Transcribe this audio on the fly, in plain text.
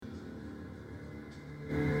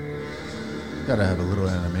Gotta have a little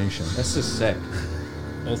animation. This is sick.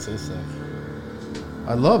 This is sick.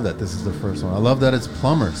 I love that this is the first one. I love that it's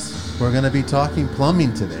plumbers. We're going to be talking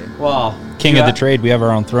plumbing today. Well, King of the trade. We have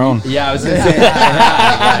our own throne. Yeah, I was going to say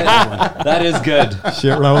that is good.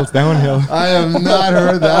 Shit rolls downhill. I have not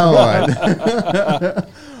heard that one.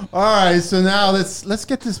 All right, so now let's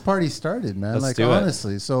get this party started, man. Let's like do it.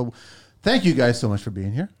 honestly. So thank you guys so much for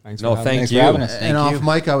being here. Thanks No, for having thank me. you. And off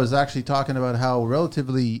mic, I was actually talking about how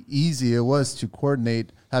relatively easy it was to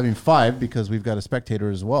coordinate having 5, because we've got a spectator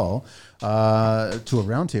as well, to a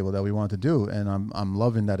roundtable that we want to do. And I'm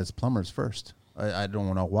loving that it's plumbers first. I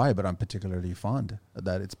don't know why, but I'm particularly fond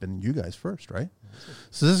that it's been you guys first, right?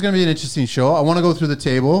 So this is going to be an interesting show. I want to go through the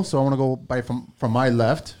table. So I want to go by from my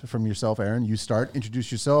left, from yourself, Aaron. You start. Introduce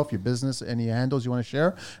yourself, your business, any handles you want to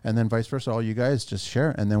share, and then vice versa. All you guys just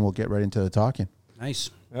share, and then we'll get right into the talking.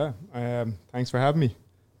 Nice. Yeah, thanks for having me.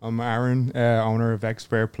 I'm Aaron, owner of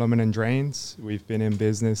Expert Plumbing and Drains. We've been in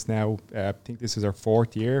business now, I think this is our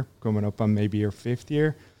 4th year, coming up on maybe our 5th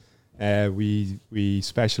year. We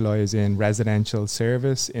specialize in residential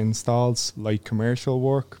service, installs, light commercial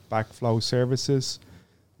work, backflow services.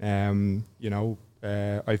 I've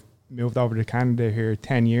moved over to Canada here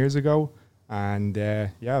 10 years ago, and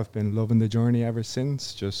I've been loving the journey ever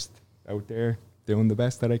since, just out there doing the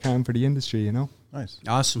best that I can for the industry, you know. Nice.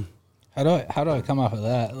 Awesome. How do I come off of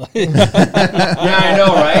that? Yeah, I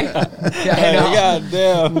know, right? Yeah, I know. God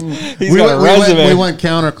damn. He's We got a went, resume. we went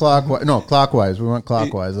counterclockwise. No, clockwise. We went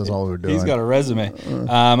clockwise. That's all we were doing. He's got a resume.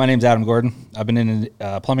 My name's Adam Gordon. I've been in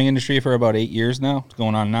the plumbing industry for about 8 years now. It's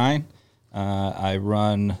going on 9. I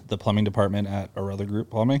run the plumbing department at our other group,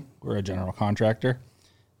 Plumbing. We're a general contractor.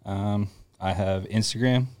 I have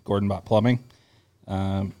Instagram, Gordon Plumbing.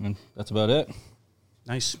 And that's about it.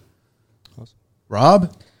 Nice.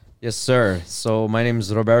 Rob? Yes, sir. So my name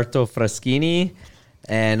is Roberto Fraschini,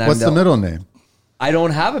 and What's the middle name? I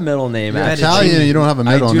don't have a middle name. You're Actually. Italian and you don't have a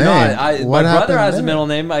middle I do name. not. What My brother happened has a there? middle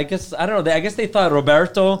name. I guess I don't know. I guess they thought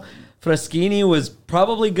Roberto Fraschini was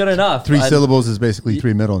probably good enough. 3 syllables is basically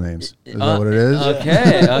 3 middle names. Is that what it is?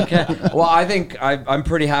 Okay. Well, I think I'm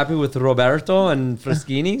pretty happy with Roberto and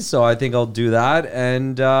Fraschini, so I think I'll do that.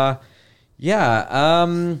 And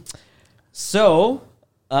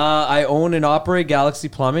I own and operate Galaxy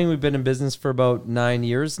Plumbing. We've been in business for about 9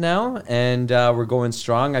 years now, and we're going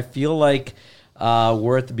strong. I feel like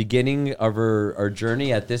we're at the beginning of our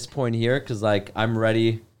journey at this point here, because like I'm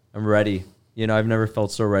ready. You know, I've never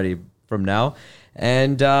felt so ready from now.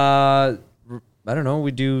 And I don't know.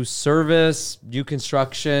 We do service, new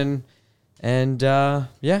construction, and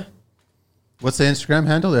What's the Instagram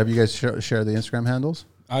handle? Have you guys share the Instagram handles?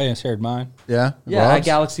 I shared mine. Yeah? yeah, at Rob's?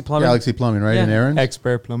 Galaxy Plumbing. Galaxy Plumbing, right? Yeah. And Aaron?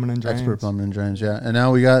 Expert Plumbing and Drains. Expert Plumbing and Drains, yeah. And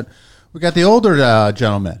now we got the older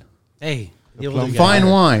gentleman. Hey. Fine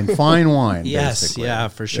wine. Yes, basically. yeah,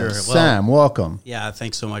 for sure. Yes. Well, Sam, welcome. yeah,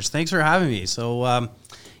 thanks so much. Thanks for having me. So,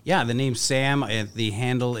 the name's Sam. The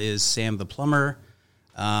handle is Sam the Plumber.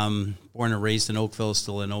 Born and raised in Oakville,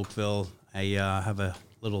 still in Oakville. I have a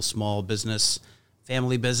little small business,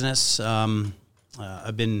 family business.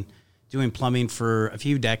 I've been doing plumbing for a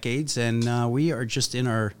few decades, and we are just in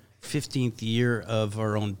our 15th year of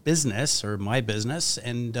our own business, or my business,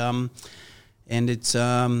 and it's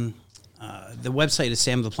the website is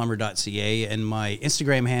samtheplumber.ca, and my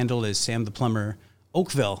Instagram handle is samtheplumber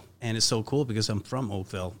Oakville, and it's so cool because I'm from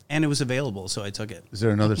Oakville, and it was available, so I took it. Is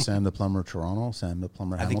there another Sam the Plumber Toronto? Sam the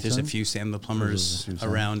Plumber I Hamilton? think there's a few Sam the Plumbers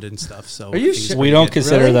around and stuff. So Are you if sure? We don't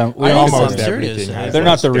consider them. We don't Almost consider everything. They're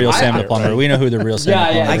not the real Sam the Plumber. We know who the real Sam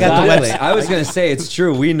the Plumber I is. got the the website. I was going to say, it's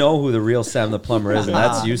true. We know who the real Sam the Plumber is, and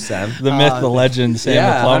that's you, Sam. The myth, the legend, Sam the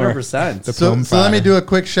Yeah, Plumber. 100%. So let me do a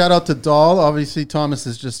quick shout out to Dahl. Obviously, Thomas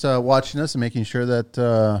is just watching us and making sure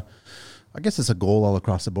that I guess it's a goal all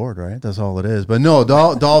across the board, right? That's all it is. But no,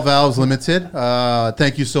 Dahl Valves Limited.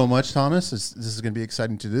 Thank you so much, Thomas. This is going to be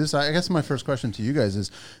exciting to do this. I guess my first question to you guys is,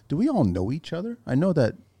 do we all know each other? I know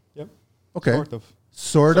that. Yep. Okay.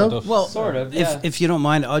 Sort of. Well, Sort of, yeah. if you don't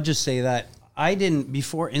mind, I'll just say that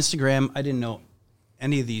before Instagram, I didn't know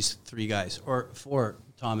any of these 3 guys, or 4,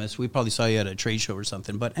 Thomas. We probably saw you at a trade show or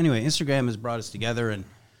something. But anyway, Instagram has brought us together, and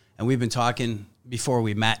we've been talking before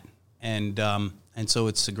we met, and so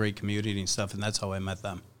it's a great community and stuff, and that's how I met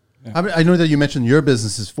them. Yeah. I know that you mentioned your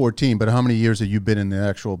business is 14, but how many years have you been in the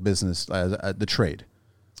actual business, the trade?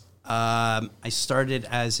 I started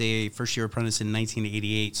as a first-year apprentice in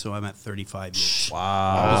 1988, so I'm at 35 years.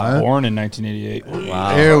 I was born in 1988.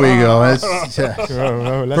 Wow. There we go. That's,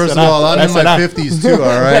 first of all, I'm in my 50s too,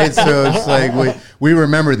 all right? So it's like we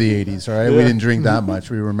remember the 80s, all right? We didn't drink that much.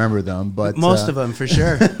 We remember them, but Most of them, for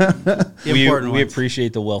sure. The important We ones.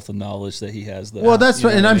 appreciate the wealth of knowledge that he has there. Well, that's You know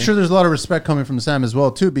right. And what I I'm mean? sure there's a lot of respect coming from Sam as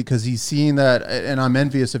well, too, because he's seeing that, and I'm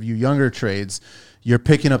envious of you younger trades. You're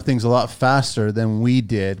picking up things a lot faster than we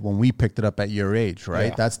did when we picked it up at your age, right?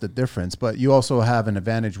 Yeah. That's the difference. But you also have an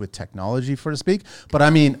advantage with technology, so to speak. But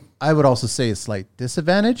I mean, I would also say a slight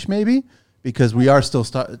disadvantage, maybe, because we are still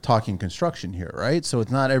talking construction here, right? So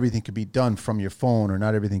it's not everything could be done from your phone, or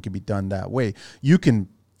not everything could be done that way. You can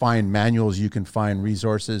find manuals, you can find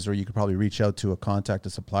resources, or you could probably reach out to a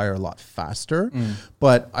supplier a lot faster.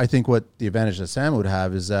 But I think what the advantage that Sam would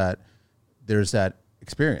have is that there's that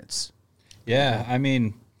experience. Yeah, I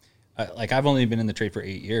mean, I've only been in the trade for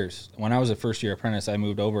 8 years. When I was a first-year apprentice, I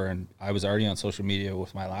moved over, and I was already on social media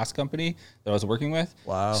with my last company that I was working with.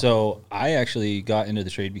 Wow. So I actually got into the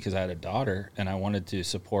trade because I had a daughter, and I wanted to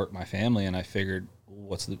support my family, and I figured,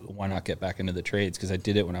 why not get back into the trades? Because I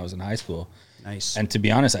did it when I was in high school. Nice. And to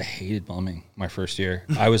be honest, I hated plumbing my first year.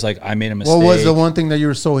 I was like, I made a mistake. What was the one thing that you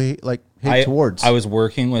were so hate towards? I was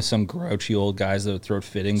working with some grouchy old guys that would throw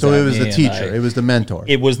fittings So at it was me, the teacher. It was the mentor.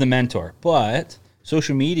 It was the mentor. But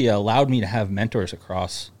social media allowed me to have mentors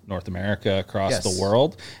across North America, across Yes. the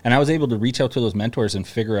world. And I was able to reach out to those mentors and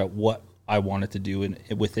figure out what I wanted to do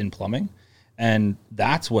within plumbing. And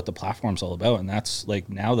that's what the platform's all about. And that's like,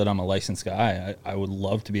 now that I'm a licensed guy, I would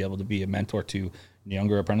love to be able to be a mentor to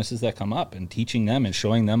younger apprentices that come up, and teaching them and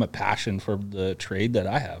showing them a passion for the trade that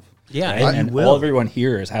I have. Yeah, Right? and you all will. everyone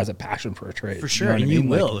here has a passion for a trade. For sure, know what and I you mean?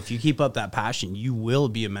 will. Like, If you keep up that passion, you will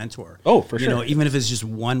be a mentor. Oh, for You sure. know, even if it's just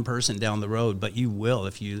one person down the road, but you will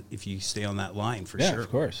if you stay on that line, for yeah, sure. of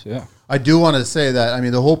course. Yeah. I do want to say that, I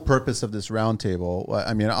mean, the whole purpose of this roundtable,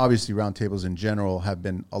 I mean, obviously roundtables in general have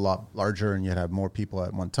been a lot larger, and you'd have more people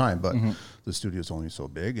at one time, but the studio's only so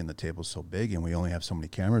big, and the table's so big, and we only have so many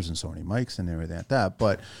cameras and so many mics and everything like that.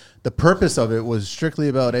 But the purpose of it was strictly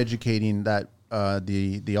about educating that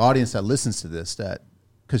the audience that listens to this, that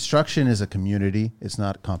construction is a community, it's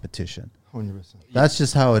not a competition. 100%. That's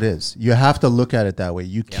just how it is. You have to look at it that way.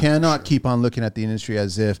 You cannot keep on looking at the industry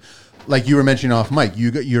as if, like you were mentioning off mic,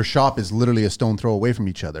 your shop is literally a stone throw away from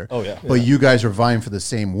each other. Oh, yeah. But you guys are vying for the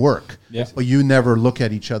same work. Yeah. But you never look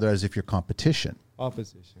at each other as if you're competition.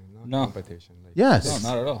 Opposition, not No. competition. Like, Yes. No,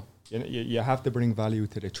 not at all. you have to bring value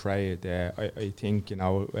to the trade. I think, you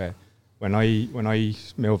know, when I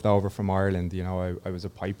moved over from Ireland, you know, I was a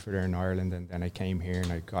pipe fitter in Ireland, and then I came here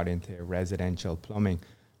and I got into residential plumbing.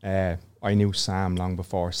 I knew Sam long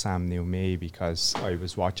before Sam knew me, because I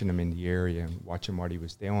was watching him in the area and watching what he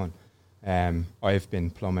was doing. I've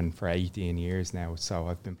been plumbing for 18 years now, so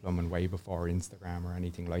I've been plumbing way before Instagram or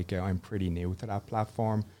anything like it. I'm pretty new to that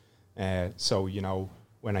platform. So, you know,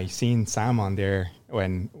 when I seen Sam on there,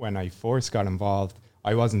 when I first got involved,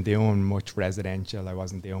 I wasn't doing much residential. I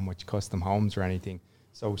wasn't doing much custom homes or anything.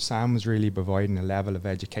 So Sam was really providing a level of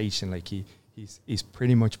education. Like he's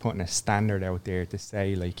pretty much putting a standard out there to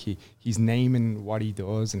say, like, he's naming what he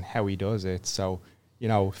does and how he does it. So, you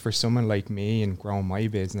know, for someone like me and growing my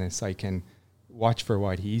business, I can watch for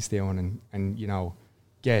what he's doing and you know,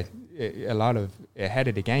 get a lot of ahead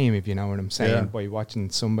of the game, if you know what I'm saying, by watching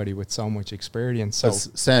somebody with so much experience. So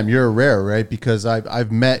Sam, you're rare, right? Because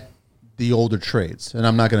I've met the older trades, and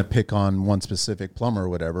I'm not going to pick on one specific plumber or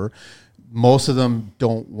whatever. Most of them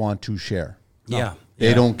don't want to share. Yeah.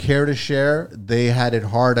 They don't care to share. They had it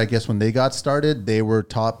hard, I guess, when they got started. They were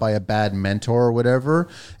taught by a bad mentor or whatever,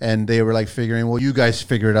 and they were like figuring, well, you guys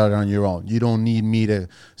figure it out on your own. You don't need me to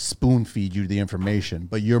spoon feed you the information,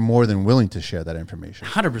 but you're more than willing to share that information.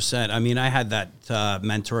 100%. I mean, I had that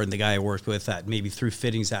mentor and the guy I worked with that maybe threw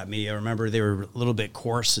fittings at me. I remember they were a little bit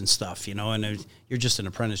coarse and stuff, you know, and you're just an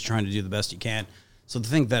apprentice trying to do the best you can. So the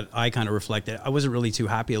thing that I kind of reflected, I wasn't really too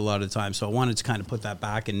happy a lot of the time. So I wanted to kind of put that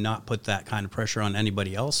back and not put that kind of pressure on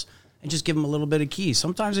anybody else and just give them a little bit of key.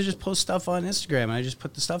 Sometimes I just post stuff on Instagram and I just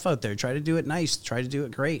put the stuff out there. Try to do it nice, try to do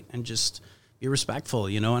it great, and just be respectful,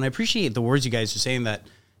 you know. And I appreciate the words you guys are saying that,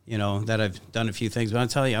 you know, that I've done a few things. But I'm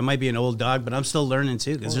telling you, I might be an old dog, but I'm still learning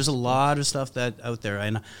too, because there's a lot of stuff that out there.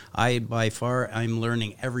 And I'm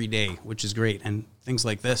learning every day, which is great. And things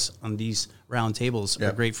like this on these round tables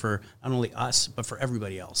are great for not only us, but for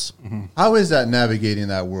everybody else. Mm-hmm. How is that navigating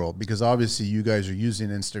that world? Because obviously you guys are using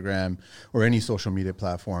Instagram or any social media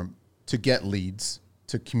platform to get leads,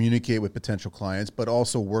 to communicate with potential clients, but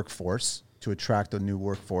also workforce, to attract a new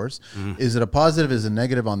workforce. Is it a positive? Is it a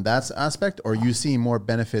negative on that aspect, or are you seeing more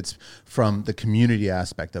benefits from the community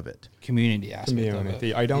aspect of it? Community aspect of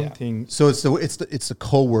it. I don't think So it's the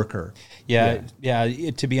co-worker. Yeah.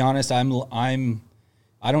 To be honest,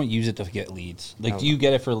 I don't use it to get leads. Like, do you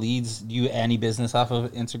get it for leads? Do you any business off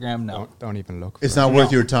of Instagram? No. don't even look. It's for not it.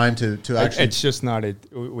 worth your time to actually. It's just not it.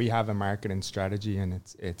 We have a marketing strategy, and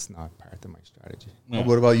it's not part of my strategy.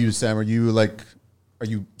 What about you, Sam? Are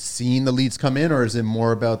you seeing the leads come in, or is it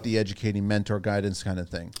more about the educating mentor guidance kind of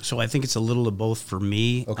thing? So I think it's a little of both for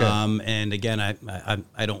me. Okay. And again,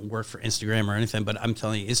 I don't work for Instagram or anything, but I'm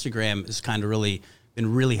telling you, Instagram is kind of really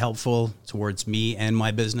been really helpful towards me and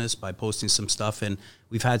my business by posting some stuff. And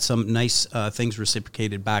we've had some nice things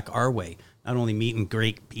reciprocated back our way. Not only meeting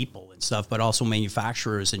great people and stuff, but also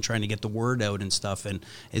manufacturers and trying to get the word out and stuff. And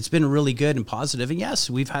it's been really good and positive. And yes,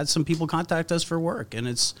 we've had some people contact us for work, and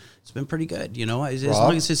it's been pretty good, as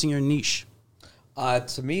long as it's in your niche.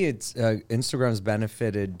 To me, it's Instagram's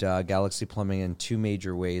benefited Galaxy Plumbing in two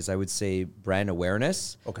major ways. I would say brand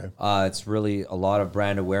awareness. Okay. It's really a lot of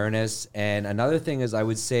brand awareness. And another thing is, I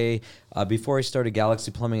would say before I started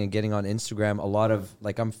Galaxy Plumbing and getting on Instagram, a lot of,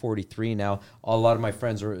 like, I'm 43 now, a lot of my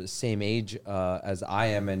friends are the same age as I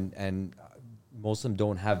am, and most of them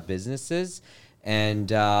don't have businesses.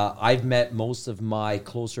 And I've met most of my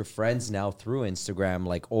closer friends now through Instagram,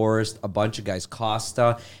 like Orist, a bunch of guys,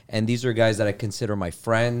 Costa, and these are guys that I consider my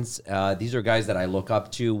friends. These are guys that I look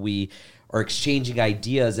up to. We are exchanging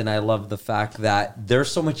ideas, and I love the fact that they're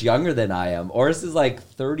so much younger than I am. Orist is like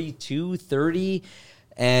 32, 30,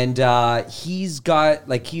 and he's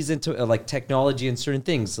into like technology and certain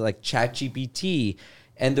things like ChatGPT.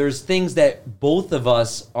 And there's things that both of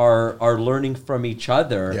us are learning from each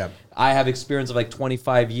other. Yeah. I have experience of like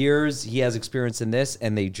 25 years. He has experience in this,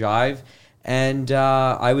 and they jive. And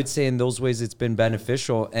I would say in those ways it's been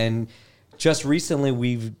beneficial. And just recently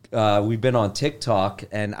we've been on TikTok,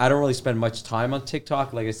 and I don't really spend much time on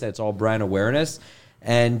TikTok. Like I said, it's all brand awareness.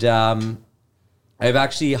 And I've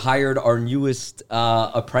actually hired our newest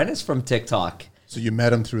apprentice from TikTok. So you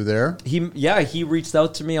met him through there? He reached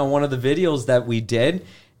out to me on one of the videos that we did,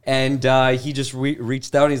 and he just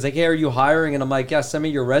reached out. And he's like, "Hey, are you hiring?" And I'm like, "Yeah, send me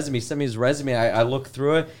your resume." Send me his resume. I looked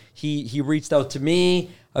through it. He reached out to me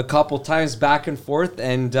a couple times back and forth,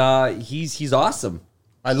 and he's awesome.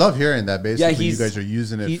 I love hearing that. Basically, you guys are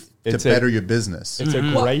using it to better your business. It's a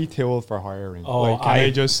great tool for hiring. Can I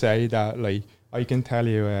just say that, like, I can tell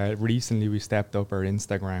you, recently we stepped up our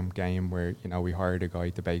Instagram game where, we hired a guy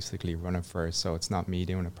to basically run it for us, so it's not me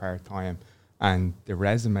doing it part-time. And the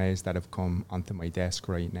resumes that have come onto my desk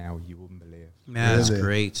right now, you wouldn't believe. Yeah, that's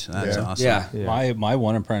great. That's awesome. Yeah. My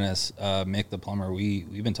one apprentice, Mick the plumber,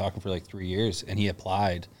 we've been talking for like 3 years, and he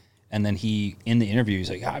applied. And then in the interview, he's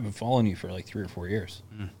like, I've been following you for like 3 or 4 years.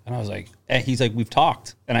 And I was like, he's like, we've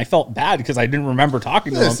talked. And I felt bad because I didn't remember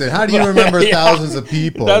talking to him. How do you remember thousands of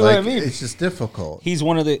people? That's what I mean. It's just difficult. He's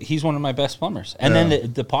one of my best plumbers. And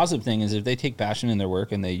then the positive thing is, if they take passion in their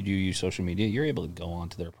work and they do use social media, you're able to go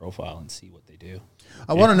onto their profile and see what they do.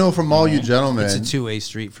 I want to know from all you gentlemen. It's a two-way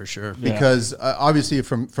street for sure. Because obviously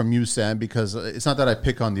from you, Sam, because it's not that I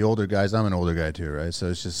pick on the older guys. I'm an older guy too, right? So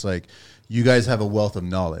it's just like, you guys have a wealth of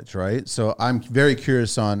knowledge, right? So I'm very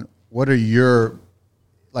curious on what are your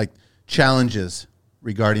challenges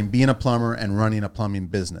regarding being a plumber and running a plumbing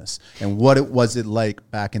business, and what was it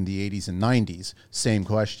like back in the 80s and 90s? Same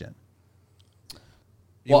question.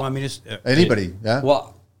 You want me to? Anybody? Yeah.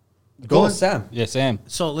 Well, go with Sam. Yeah, Sam.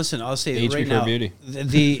 So listen, I'll say Age right before now. beauty.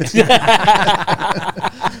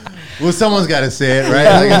 Well, someone's got to say it, right?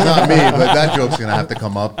 Like, it's not me, but that joke's gonna have to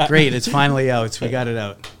come up. Great, it's finally out. We got it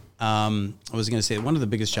out. I was going to say one of the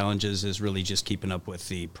biggest challenges is really just keeping up with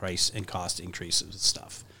the price and cost increases and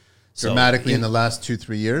stuff. Dramatically in the last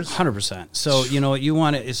 2-3 years? 100%. So, you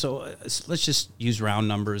want to, let's just use round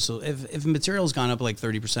numbers. So if material's gone up like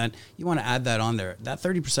 30%, you want to add that on there. That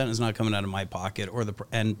 30% is not coming out of my pocket or the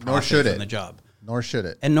profit from the job. Nor should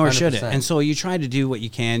it. And nor should it. And so you try to do what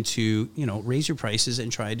you can to, raise your prices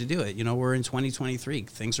and try to do it. We're in 2023.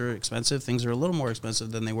 Things are expensive. Things are a little more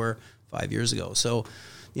expensive than they were 5 years ago. So,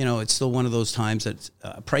 it's still one of those times that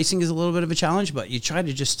pricing is a little bit of a challenge, but you try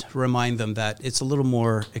to just remind them that it's a little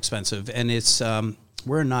more expensive. And it's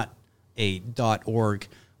we're not a .org.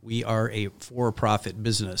 We are a for-profit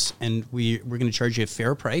business, and we're going to charge you a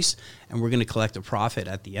fair price, and we're going to collect a profit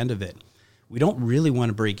at the end of it. We don't really want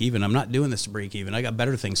to break even. I'm not doing this to break even. I got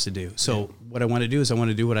better things to do. So what I want to do is I want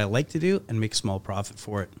to do what I like to do and make a small profit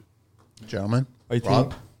for it. Gentlemen,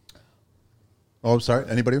 Rob? Oh, sorry.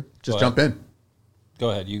 Anybody? Just jump in. Go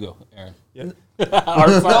ahead. You go, Aaron. Yeah.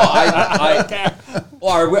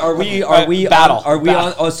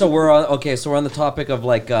 Battle. So we're on. Okay, so we're on the topic of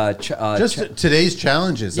like today's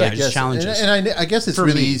challenges. Yeah, I just guess. challenges. And I guess it's For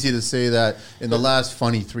really me. easy to say that in the last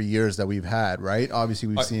funny 3 years that we've had, right? Obviously,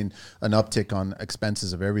 we've seen an uptick on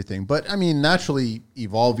expenses of everything, but I mean, naturally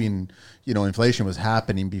evolving. Inflation was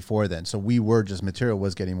happening before then, so material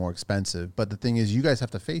was getting more expensive. But the thing is, you guys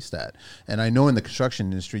have to face that. And I know in the construction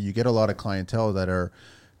industry, you get a lot of clientele that are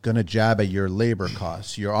going to jab at your labor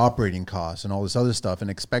costs, your operating costs, and all this other stuff, and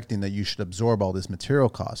expecting that you should absorb all this material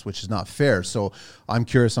costs, which is not fair. So I'm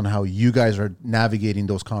curious on how you guys are navigating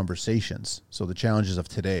those conversations. So the challenges of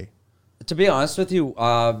today. To be honest with you,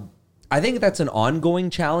 I think that's an ongoing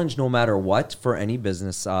challenge no matter what for any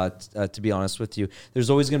business, to be honest with you. There's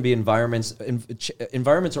always going to be environments.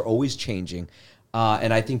 Environments are always changing,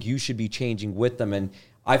 and I think you should be changing with them. And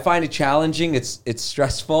I find it challenging. It's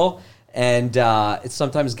stressful, and it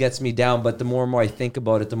sometimes gets me down. But the more and more I think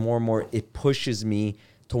about it, the more and more it pushes me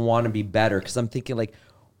to want to be better. Because I'm thinking, like,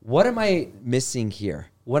 what am I missing here?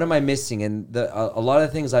 What am I missing? And a lot of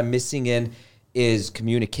the things I'm missing in is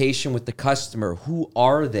communication with the customer. Who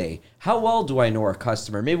are they? How well do I know our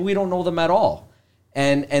customer? Maybe we don't know them at all.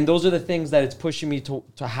 And those are the things that it's pushing me to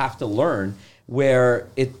have to learn, where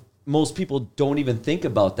most people don't even think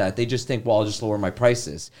about that. They just think, well, I'll just lower my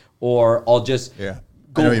prices, or I'll just I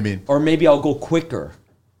go, know what you mean. or maybe I'll go quicker,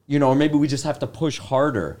 or maybe we just have to push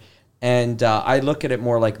harder. And I look at it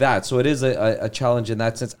more like that. So it is a challenge in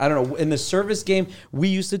that sense. I don't know. In the service game, we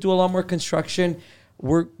used to do a lot more construction.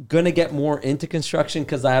 We're going to get more into construction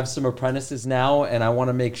because I have some apprentices now, and I want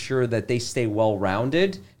to make sure that they stay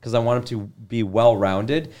well-rounded because I want them to be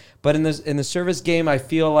well-rounded. But in the service game, I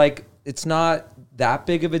feel like it's not that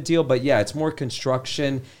big of a deal. But yeah, it's more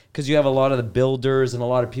construction because you have a lot of the builders and a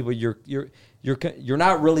lot of people. You're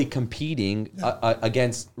not really competing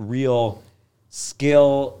against real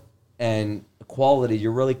skill and quality.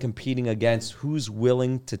 You're really competing against who's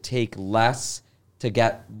willing to take less to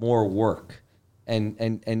get more work.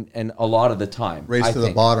 And a lot of the time. Race to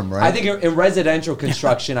the bottom, right? I think in residential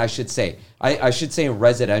construction, I should say. I should say in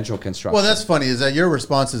residential construction. Well, that's funny, is that your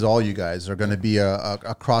responses, all you guys, are going to be a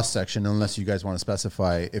cross-section, unless you guys want to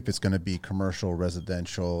specify if it's going to be commercial,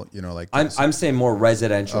 residential, like this. I'm saying more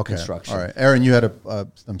residential construction. All right. Aaron, you had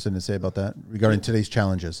something to say about that regarding today's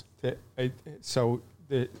challenges.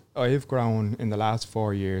 I've grown in the last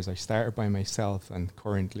 4 years. I started by myself, and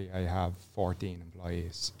currently I have 14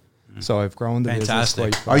 employees. So I've grown the business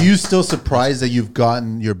quite fast. Are you still surprised that you've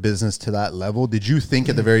gotten your business to that level? Did you think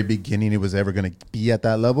at the very beginning it was ever going to be at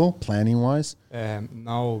that level, planning-wise?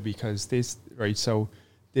 No, because so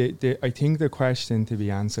I think the question to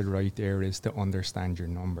be answered right there is to understand your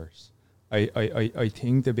numbers. I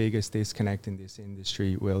think the biggest disconnect in this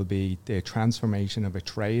industry will be the transformation of a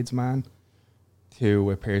tradesman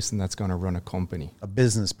to a person that's going to run a company. A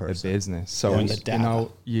business person. A business. So, Knowing the data.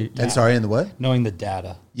 And sorry, in the what? Knowing the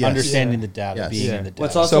data. Yes. Understanding the data. Yes. Being in the data. Well,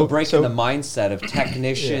 it's also breaking the mindset of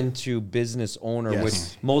technician to business owner, which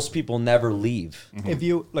most people never leave. Mm-hmm. If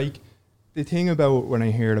you, the thing about when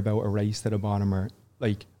I hear about a race to the bottom, or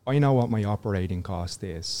I know what my operating cost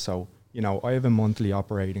is. So, I have a monthly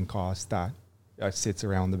operating cost that sits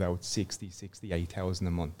around about 68,000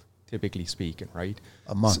 a month, typically speaking, right?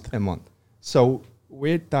 A month. A month. So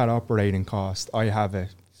with that operating cost, I have a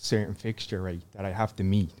certain fixture rate that I have to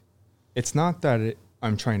meet. It's not that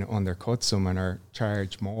I'm trying to undercut someone or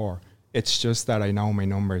charge more. It's just that I know my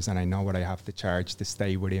numbers and I know what I have to charge to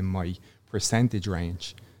stay within my percentage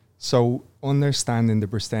range. So understanding the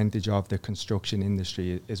percentage of the construction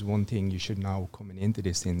industry is one thing you should know coming into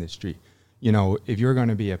this industry. If you're going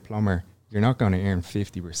to be a plumber, you're not going to earn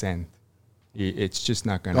 50%. It's just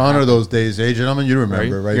not going to honor happen. Those days, gentlemen. You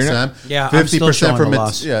remember, right, Sam? Yeah, 50%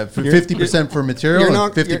 for 50% for material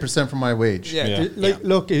and 50% for my wage. Yeah.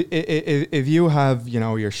 Look, if you have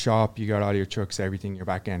your shop, you got all your trucks, everything, your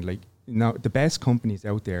back end. The best companies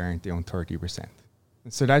out there aren't doing 30%.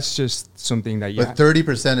 So that's just something that you. But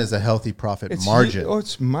 30% is a healthy profit margin.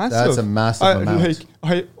 It's massive. That's a massive amount.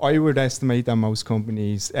 I would estimate that most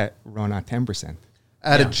companies run at 10%.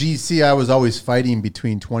 At a GC, I was always fighting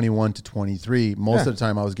between 21 to 23. Most of the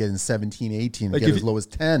time, I was getting 17, 18, get as low as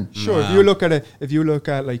 10. Sure. Wow. If you look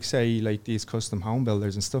at these custom home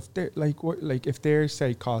builders and stuff, they're if they're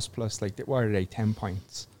say cost plus, what are they, 10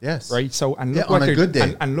 points? Yes. Right. So and look on a good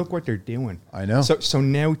day, and look what they're doing. I know. So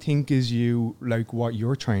now think as you what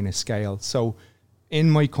you're trying to scale. So in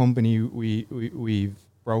my company, we've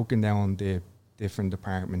broken down the different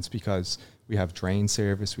departments because We have drain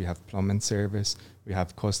service, we have plumbing service, we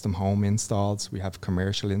have custom home installs, we have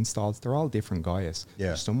commercial installs. They're all different guys. Yeah.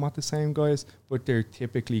 They're somewhat the same guys, but they're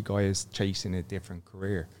typically guys chasing a different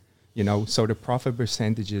career. You know, so the profit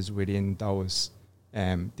percentages within those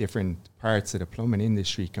different parts of the plumbing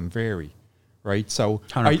industry can vary, right? So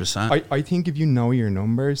 100%. I think if you know your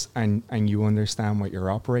numbers and you understand what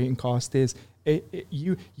your operating cost is,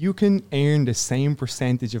 you can earn the same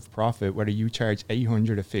percentage of profit whether you charge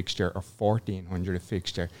 800 a fixture or 1400 a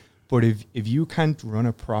fixture. But if you can't run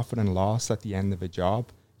a profit and loss at the end of a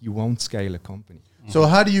job, you won't scale a company. So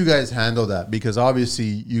how do you guys handle that? Because obviously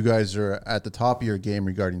you guys are at the top of your game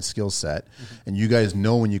regarding skill set, and you guys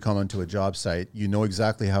know when you come onto a job site, you know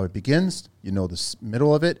exactly how it begins, you know the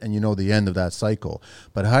middle of it, and you know the end of that cycle.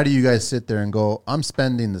 But how do you guys sit there and go, I'm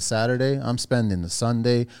spending the Saturday, I'm spending the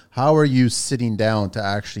Sunday? How are you sitting down to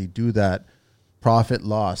actually do that profit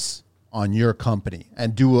loss on your company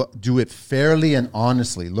and do it fairly and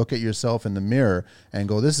honestly? Look at yourself in the mirror and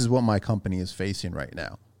go, this is what my company is facing right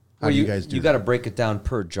now. How do you guys do You that? got to break it down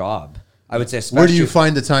per job. I would say, especially Where do you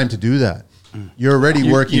find the time to do that? You're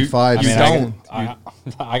already working 5 I mean, days.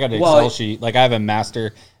 I got an Excel sheet. Like I have a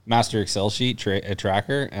master Excel sheet a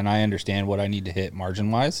tracker, and I understand what I need to hit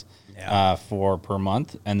margin wise for per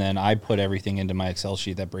month, and then I put everything into my Excel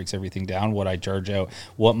sheet that breaks everything down. What I charge out,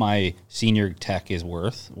 what my senior tech is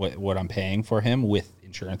worth, what I'm paying for him with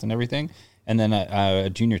insurance and everything. And then a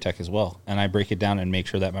junior tech as well. And I break it down and make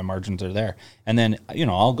sure that my margins are there. And then,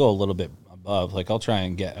 I'll go a little bit above. Like I'll try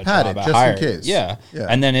and get a job at just higher. in case. Yeah. Yeah.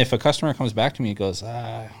 And then if a customer comes back to me and goes,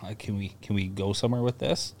 can we go somewhere with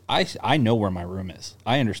this? I know where my room is.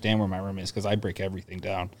 I understand where my room is because I break everything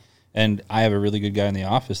down. And I have a really good guy in the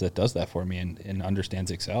office that does that for me and understands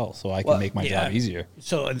Excel, so I can make my job easier.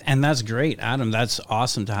 So, and that's great, Adam. That's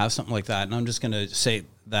awesome to have something like that. And I'm just going to say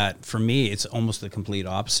that for me, it's almost the complete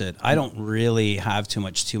opposite. I don't really have too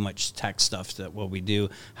much tech stuff that what we do.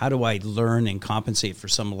 How do I learn and compensate for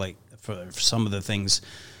some of the things?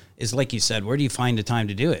 Is like you said, where do you find the time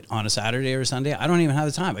to do it? On a Saturday or a Sunday? I don't even have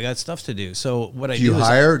the time. I got stuff to do. So what I do Do you is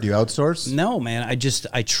hire? Do you outsource? No, man.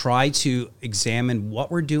 I try to examine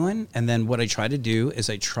what we're doing, and then what I try to do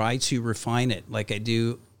is I try to refine it, like I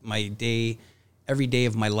do my day, every day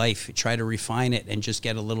of my life. I try to refine it and just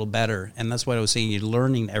get a little better, and that's what I was saying. You're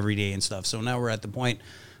learning every day and stuff. So now we're at the point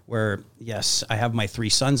where, yes, I have my 3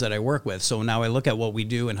 sons that I work with. So now I look at what we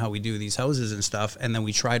do and how we do these houses and stuff, and then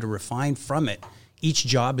we try to refine from it. Each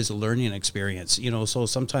job is a learning experience, so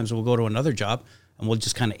sometimes we'll go to another job and we'll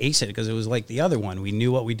just kind of ace it because it was like the other one. We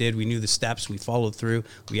knew what we did. We knew the steps. We followed through.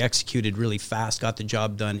 We executed really fast, got the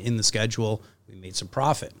job done in the schedule. We made some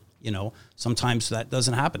profit. Sometimes that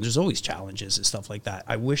doesn't happen. There's always challenges and stuff like that.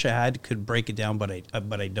 I wish I could break it down, but I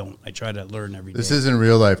don't. I try to learn every day. This isn't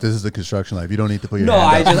real life. This is the construction life. You don't need to put your No,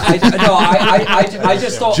 hand up. I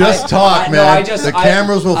just don't. Just talk, man. The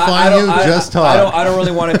cameras will find you. Just talk. I don't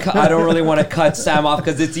really want to. I don't really want to cut Sam off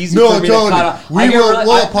because it's easy No, for me to cut off.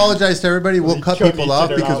 We'll apologize to everybody. We'll cut people off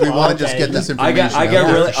because we want to just get this information.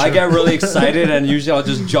 I get really excited, and usually I'll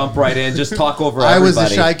just jump right in, just talk over everybody. I was a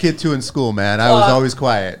shy kid too in school, man. I was always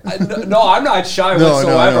quiet. No, I'm not shy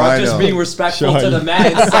whatsoever. I'm just being respectful to the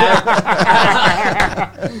man, Sam.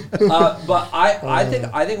 But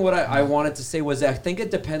I think what I wanted to say was that I think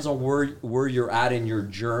it depends on where you're at in your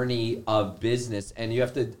journey of business, and you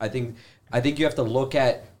have to. I think you have to look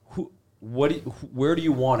at where do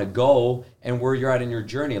you want to go and where you're at in your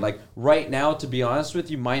journey. Like right now, to be honest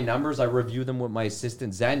with you, my numbers, I review them with my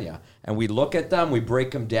assistant Xenia, and we look at them, we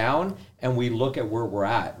break them down, and we look at where we're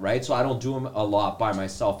at, right? So I don't do them a lot by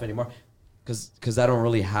myself anymore because I don't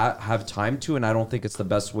really have time to, and I don't think it's the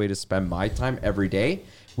best way to spend my time every day.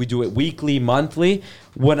 We do it weekly, monthly.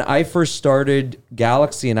 When I first started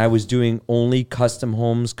Galaxy and I was doing only custom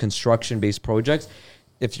homes, construction-based projects,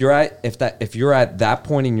 if you're at that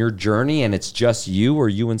point in your journey and it's just you or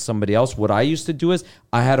you and somebody else, what I used to do is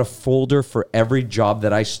I had a folder for every job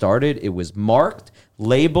that I started. It was marked,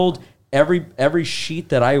 labeled. Every sheet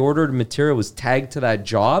that I ordered material was tagged to that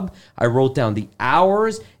job. I wrote down the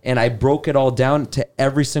hours and I broke it all down to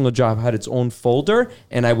every single job had its own folder,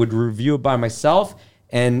 and I would review it by myself.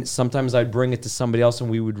 And sometimes I'd bring it to somebody else and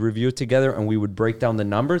we would review it together and we would break down the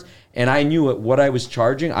numbers. And I knew what I was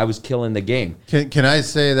charging, I was killing the game. Can I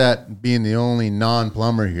say that being the only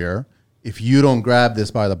non-plumber here, if you don't grab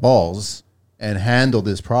this by the balls and handle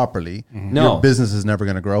this properly, your business is never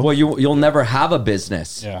going to grow? Well, you'll never have a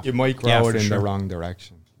business. Yeah. You might grow it in the wrong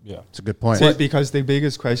direction. Yeah. It's a good point. See, because the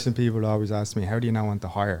biggest question people always ask me, how do you not want to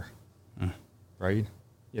hire? Right?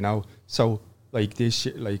 So... like this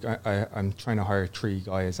shit, like I'm trying to hire 3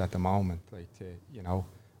 guys at the moment,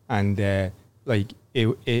 and like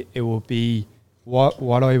it will be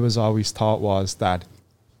what I was always taught was that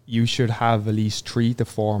you should have at least 3 to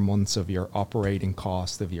 4 months of your operating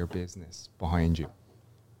cost of your business behind you.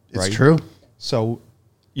 It's true. So,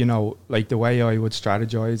 you know, like the way I would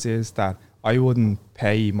strategize is that I wouldn't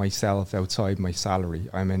pay myself outside my salary.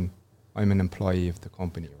 I'm an employee of the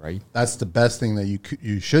company, right? That's the best thing that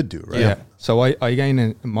you should do, right? Yeah. So I gain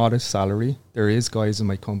a modest salary. There is guys in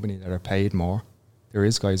my company that are paid more. There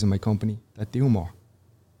is guys in my company that do more,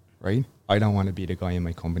 right? I don't want to be the guy in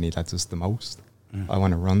my company that does the most. I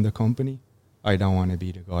want to run the company. I don't want to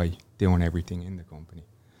be the guy doing everything in the company.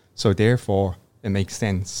 So therefore, it makes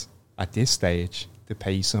sense at this stage to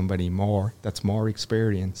pay somebody more that's more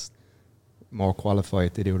experienced, more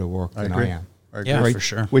qualified to do the work than I am. Yeah, right? for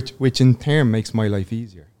sure. Which in turn makes my life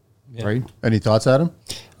easier, right? Any thoughts, Adam?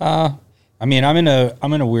 I mean, I'm in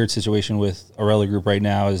a weird situation with Aurelia Group right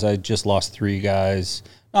now. Is I just lost 3 guys.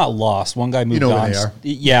 Not lost. One guy moved know on. where they are.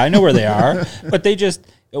 Yeah, I know where they are. But they just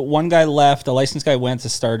one guy left. A licensed guy went to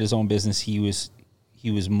start his own business. He was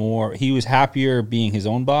happier being his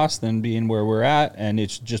own boss than being where we're at, and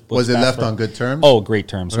it's just Was it left on good terms? Oh, great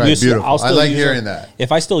terms. Right, beautiful. I like hearing that.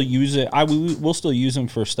 If I still use it, we'll still use him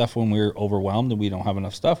for stuff when we're overwhelmed and we don't have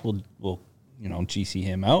enough stuff. We'll GC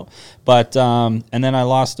him out. But and then I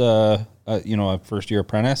lost a first year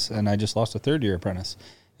apprentice, and I just lost a third year apprentice.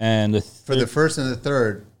 And for the first and the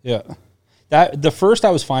third, yeah. That the first I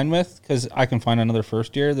was fine with because I can find another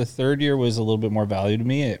first year. The third year was a little bit more value to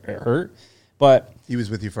me. It hurt, but he was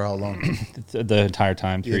with you for how long? the entire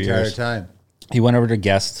time, 3 years. The entire time. He went over to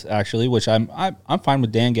Guest actually, which I'm fine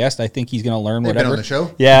with Dan Guest. I think he's going to learn They've whatever. been on the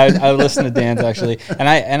show. Yeah, I listen to Dan's actually, and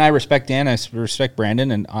I respect Dan. I respect Brandon,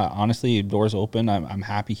 and honestly, doors open. I'm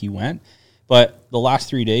happy he went, but the last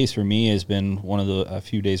 3 days for me has been one of a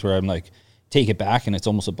few days where I'm like, take it back, and it's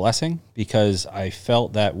almost a blessing because I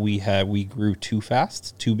felt that we grew too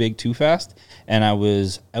fast, too big, too fast, and I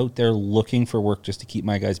was out there looking for work just to keep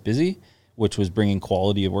my guys busy, which was bringing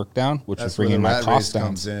quality of work down, which was bringing my costs down.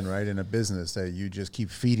 Comes in right in a business that you just keep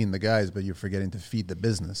feeding the guys, but you're forgetting to feed the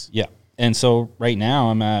business. Yeah, and so right now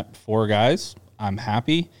I'm at 4 guys. I'm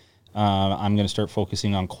happy. I'm going to start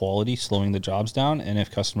focusing on quality, slowing the jobs down, and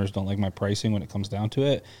if customers don't like my pricing when it comes down to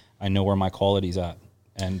it, I know where my quality's at.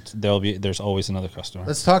 And there's always another customer.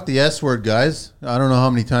 Let's talk the S word, guys. I don't know how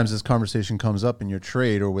many times this conversation comes up in your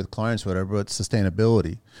trade or with clients or whatever, but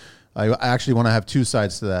sustainability. I actually want to have 2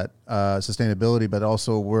 sides to that, sustainability, but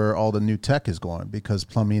also where all the new tech is going, because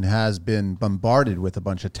plumbing has been bombarded with a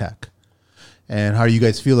bunch of tech. And how do you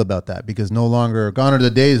guys feel about that? Because no longer, gone are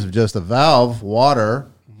the days of just a valve, water,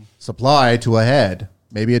 supply to a head,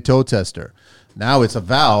 maybe a toe tester. Now it's a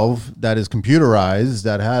valve that is computerized,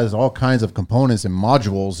 that has all kinds of components and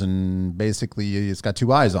modules, and basically it's got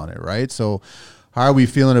 2 eyes on it, right? So how are we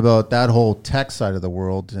feeling about that whole tech side of the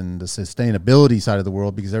world and the sustainability side of the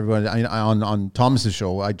world? Because everybody, on Thomas's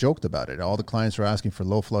show, I joked about it. All the clients are asking for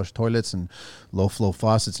low flush toilets and low flow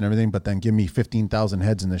faucets and everything, but then give me 15,000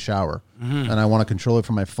 heads in the shower. And I want to control it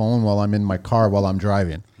from my phone while I'm in my car while I'm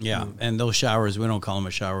driving. Yeah, and those showers, we don't call them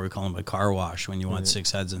a shower, we call them a car wash when you want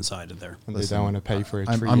 6 heads inside of there. And they don't want to pay for it.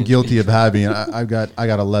 I'm guilty of having. I got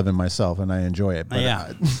 11 myself, and I enjoy it. But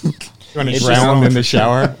Yeah. You want to drown in the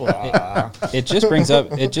shower? It just brings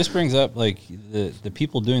up like the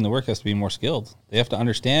people doing the work has to be more skilled. They have to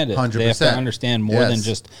understand it. 100%. They have to understand more than Yes.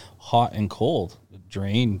 just hot and cold.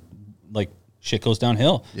 Drain, like shit goes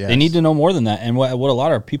downhill. Yes. They need to know more than that. And what a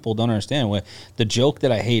lot of people don't understand, the joke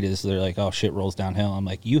that I hate is they're like, oh, shit rolls downhill. I'm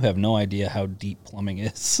like, you have no idea how deep plumbing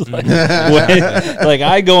is. like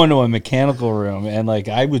I go into a mechanical room and like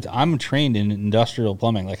I'm trained in industrial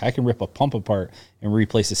plumbing. Like I can rip a pump apart and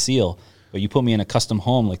replace a seal. But you put me in a custom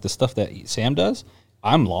home, like the stuff that Sam does,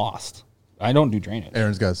 I'm lost. I don't do drainage.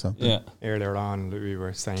 Aaron's got something. Yeah. Earlier on, we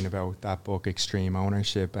were saying about that book, Extreme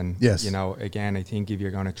Ownership. And, Yes. you know, again, I think if you're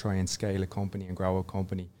going to try and scale a company and grow a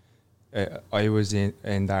company, I was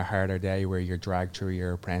in that harder day where you're dragged through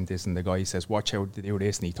your apprentice and the guy says, watch out to do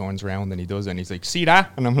this. And he turns around and he does it. And he's like, see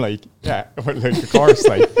that? And I'm like, yeah, well, like, of course,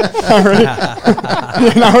 like, all right.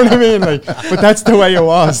 You know what I mean? Like, but that's the way it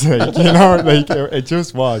was. Like, you know, like it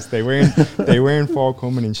just was. They weren't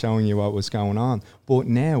forthcoming and showing you what was going on. But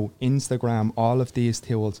now, Instagram, all of these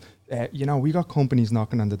tools, you know, we got companies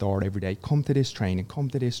knocking on the door every day. Come to this training. Come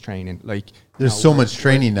to this training. Like, There's so much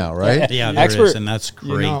training now, right? Yeah, there is, and that's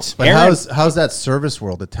great. You know, But how's that service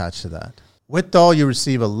world attached to that? With Dahl, you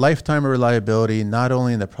receive a lifetime of reliability, not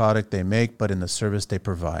only in the product they make, but in the service they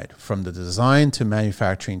provide. From the design to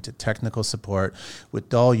manufacturing to technical support, with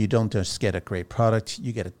Dahl, you don't just get a great product,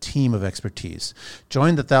 you get a team of expertise.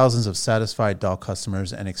 Join the thousands of satisfied Dahl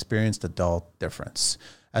customers and experience the Dahl difference.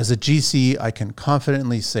 As a GC, I can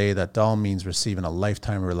confidently say that Dahl means receiving a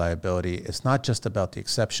lifetime reliability. It's not just about the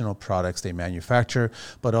exceptional products they manufacture,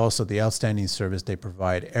 but also the outstanding service they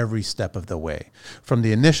provide every step of the way. From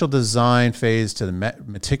the initial design phase to the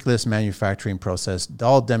meticulous manufacturing process,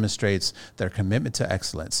 Dahl demonstrates their commitment to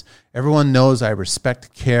excellence. Everyone knows I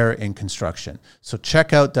respect care in construction. So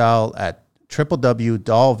check out Dahl at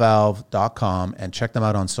www.dahlvalve.com and check them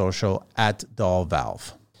out on social at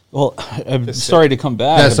DahlValve. Well, I'm sorry to come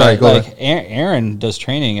back. Yeah, sorry, go ahead. Aaron does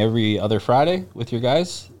training every other Friday with your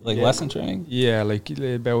guys, like lesson training. Yeah, like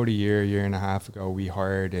about a year and a half ago, we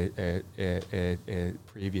hired a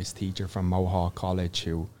previous teacher from Mohawk College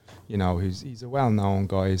who, he's a well-known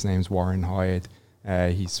guy. His name's Warren Hyatt.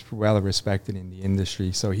 He's well respected in the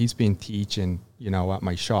industry. So he's been teaching, at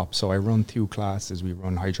my shop. So I run 2 classes. We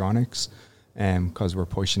run hydronics, because we're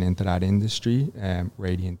pushing into that industry,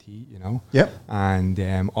 radiant heat, Yep.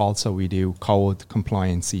 And also we do code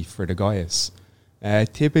compliancy for the guys.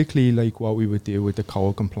 Typically, like what we would do with the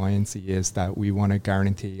code compliancy is that we want to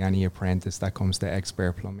guarantee any apprentice that comes to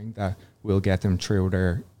Expert Plumbing that we'll get them through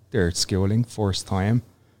their schooling first time.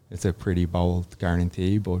 It's a pretty bold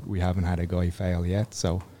guarantee, but we haven't had a guy fail yet,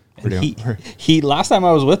 so... He last time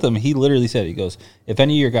I was with him, he literally said, he goes, if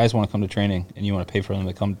any of your guys want to come to training and you want to pay for them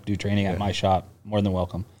to come do training at my shop, more than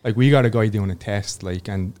welcome. Like, we got a guy doing a test,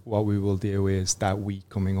 and what we will do is that week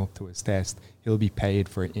coming up to his test, he'll be paid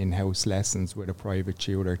for in-house lessons with a private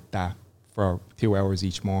tutor for 2 hours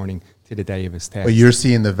each morning to the day of his test. But you're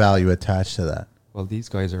seeing the value attached to that. Well, these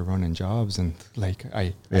guys are running jobs, and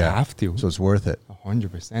I have to. So it's worth it.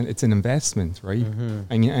 100%. It's an investment, right?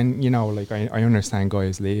 Mm-hmm. And I understand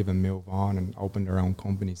guys leave and move on and open their own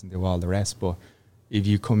companies and do all the rest. But if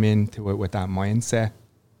you come into it with that mindset,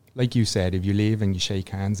 like you said, if you leave and you shake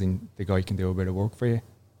hands and the guy can do a bit of work for you,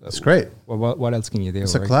 that's great. Well, what else can you do?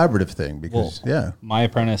 It's a collaborative thing because, my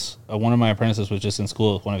apprentice, one of my apprentices was just in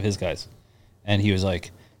school with one of his guys, and he was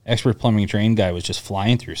like, Expert Plumbing trained guy was just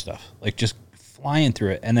flying through stuff, like just flying through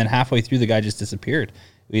it, and then halfway through the guy just disappeared.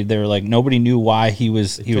 They were like, nobody knew why he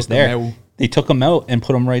was there. They took him out and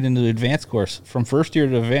put him right into the advanced course from first year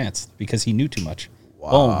to advanced because he knew too much.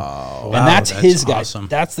 Wow. Boom. And that's his awesome. guy.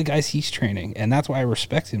 That's the guys he's training, and that's why I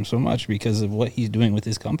respect him so much because of what he's doing with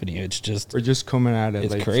his company. It's just we're just coming at it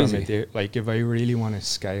like crazy. Like if I really want to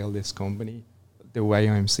scale this company, the way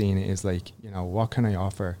I'm seeing it is like, what can I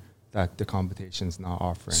offer that the competition's not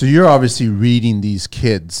offering? So you're obviously reading these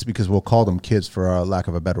kids, because we'll call them kids for lack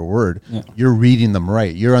of a better word. Yeah. You're reading them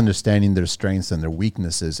right. You're understanding their strengths and their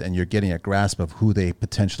weaknesses, and you're getting a grasp of who they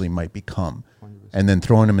potentially might become. 100%. And then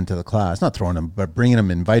throwing them into the class, not throwing them, but bringing them,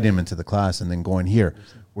 inviting them into the class, and then going, here,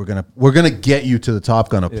 we're gonna get you to the Top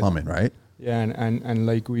Gun of plumbing, right? Yeah, and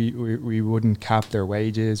like we wouldn't cap their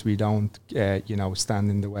wages. We don't stand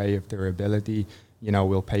in the way of their ability.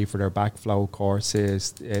 We'll pay for their backflow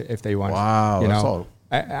courses if they want. Wow, that's all.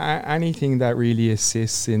 Anything that really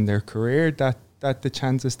assists in their career, that the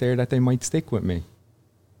chances there that they might stick with me.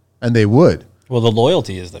 And they would. Well, the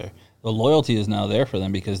loyalty is there. The loyalty is now there for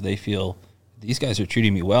them because they feel these guys are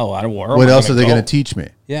treating me well. What else are they going to teach me?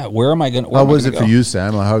 Yeah, where am I going? How was it for you,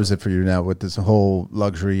 Sam? How is it for you now with this whole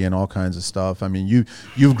luxury and all kinds of stuff? I mean,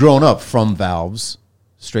 you've grown up from valves.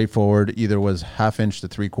 Straightforward, either was 1/2 inch to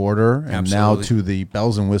 3/4, and now to the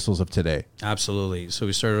bells and whistles of today. Absolutely. So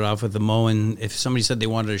we started off with the Moen. If somebody said they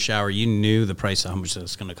wanted a shower, you knew the price of how much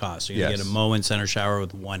that's going to cost. So you're going to get a Moen center shower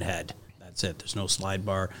with one head. That's it. There's no slide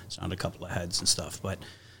bar. It's not a couple of heads and stuff. But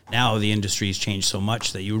now the industry's changed so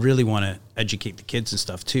much that you really want to educate the kids and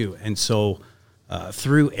stuff too. And so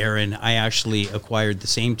through Aaron, I actually acquired the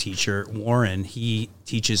same teacher, Warren. He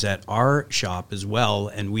teaches at our shop as well,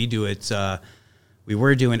 and we do it. We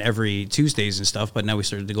were doing every Tuesdays and stuff, but now we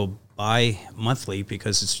started to go bi-monthly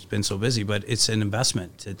because it's been so busy. But it's an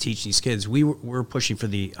investment to teach these kids. We're pushing for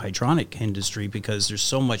the hydronic industry because there's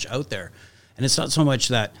so much out there. And it's not so much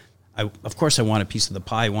that, of course I want a piece of the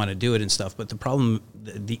pie, I want to do it and stuff. But the problem,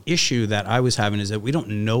 the issue that I was having is that we don't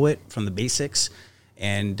know it from the basics.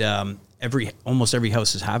 And almost every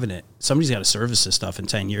house is having it. Somebody's got to service this stuff in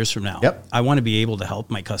 10 years from now. Yep. I want to be able to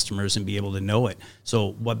help my customers and be able to know it.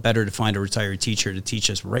 So what better to find a retired teacher to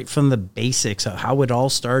teach us right from the basics of how it all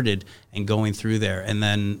started and going through there.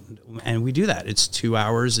 And we do that. It's 2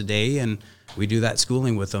 hours a day, and we do that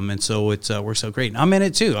schooling with them. And so it works out great. And I'm in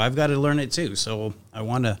it too. I've got to learn it too. So I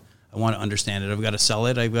want to understand it. I've got to sell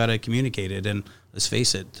it. I've got to communicate it. And let's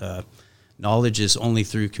face it, knowledge is only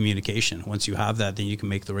through communication. Once you have that, then you can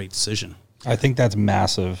make the right decision. I think that's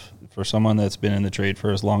massive for someone that's been in the trade for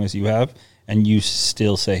as long as you have, and you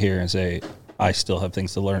still sit here and say, I still have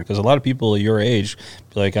things to learn, because a lot of people your age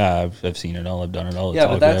be like, I've seen it all, I've done it all. It's Yeah,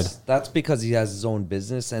 all but good. that's because he has his own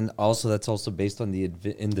business, and also that's also based on the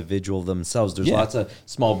individual themselves. There's Yeah. lots of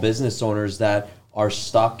small business owners that are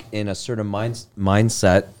stuck in a certain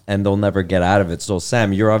mindset, and they'll never get out of it. So,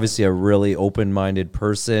 Sam, you're obviously a really open-minded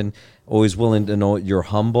person, always willing to know. You're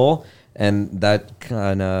humble, and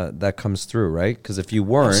that comes through, right? Because if you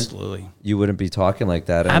weren't, Absolutely. you wouldn't be talking like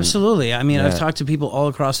that. And Absolutely. I mean, Yeah. I've talked to people all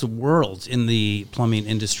across the world in the plumbing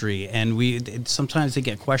industry, and sometimes they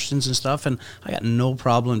get questions and stuff, and I got no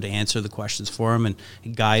problem to answer the questions for them and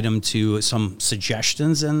guide them to some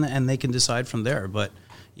suggestions, and they can decide from there. But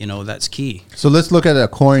that's key. So let's look at a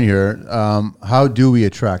coin here. How do we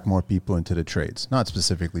attract more people into the trades? Not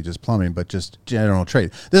specifically just plumbing, but just general trade.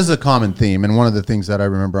 This is a common theme, and one of the things that I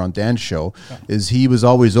remember on Dan's show is he was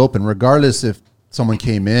always open, regardless if someone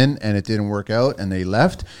came in and it didn't work out and they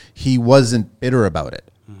left. He wasn't bitter about it,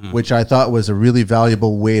 which I thought was a really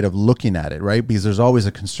valuable way of looking at it, right? Because there's always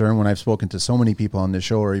a concern when I've spoken to so many people on this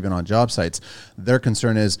show or even on job sites. Their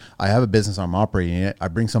concern is, I have a business, I'm operating it, I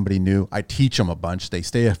bring somebody new, I teach them a bunch, they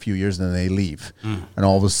stay a few years, then they leave. And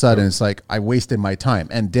all of a sudden it's like, I wasted my time.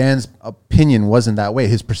 And Dan's opinion wasn't that way.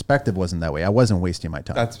 His perspective wasn't that way. I wasn't wasting my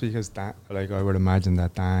time. That's because Dan, I would imagine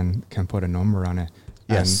that Dan can put a number on it.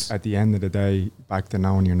 Yes. And at the end of the day, back to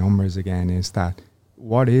knowing your numbers again, is that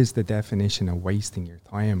what is the definition of wasting your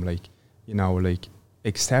time?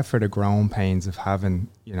 Except for the growing pains of having,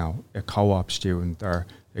 a co-op student or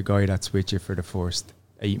a guy that's with you for the first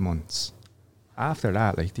 8 months. After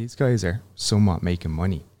that, these guys are somewhat making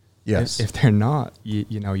money. Yes. If they're not,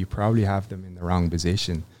 you probably have them in the wrong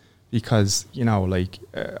position, because,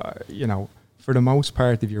 for the most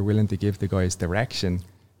part, if you're willing to give the guys direction,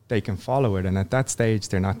 they can follow it. And at that stage,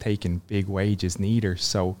 they're not taking big wages neither.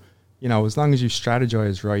 So, as long as you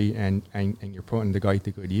strategize right and you're putting the guy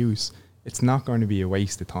to good use, it's not going to be a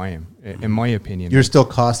waste of time, in my opinion. You're still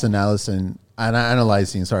cost analyzing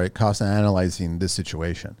this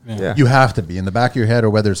situation. Yeah. You have to be in the back of your head, or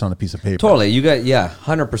whether it's on a piece of paper. Totally,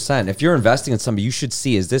 100%. If you're investing in somebody, you should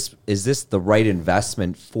see, is this the right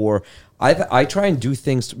investment for? I try and do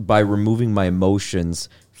things by removing my emotions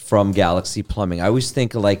from Galaxy Plumbing. I always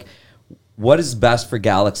think what is best for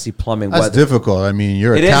Galaxy Plumbing? That's difficult. I mean,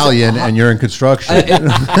 you're Italian and you're in construction.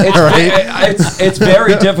 It's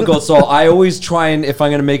very difficult. So I always try, and if I'm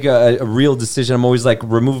going to make a real decision, I'm always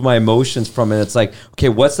remove my emotions from it. It's okay,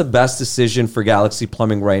 what's the best decision for Galaxy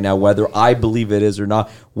Plumbing right now, whether I believe it is or not?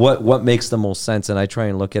 What makes the most sense? And I try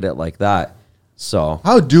and look at it like that. So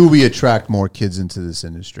how do we attract more kids into this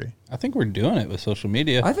industry? I think we're doing it with social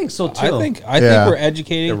media. I think so too. I think we're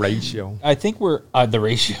educating. The ratio. I think we're the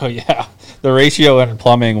ratio. Yeah, the ratio in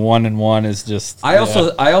plumbing 1 and 1 is just. I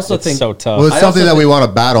also it's think so tough. Well, it's something that we want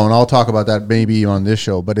to battle, and I'll talk about that maybe on this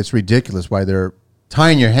show. But it's ridiculous why they're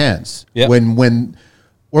tying your hands when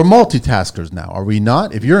we're multitaskers now, are we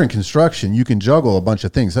not? If you're in construction, you can juggle a bunch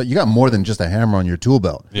of things. You got more than just a hammer on your tool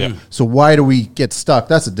belt. Yeah. So why do we get stuck?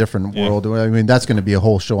 That's a different world. I mean, that's going to be a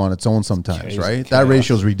whole show on its own sometimes, right? That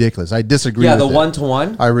ratio is ridiculous. I disagree. Yeah, with the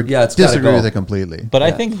 1-to-1. I disagree with it completely. But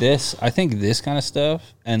I think this kind of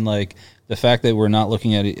stuff, and the fact that we're not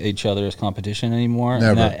looking at each other as competition anymore,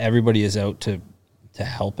 and that everybody is out to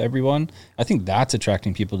help everyone. I think that's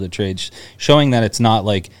attracting people to trades, showing that it's not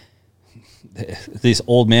this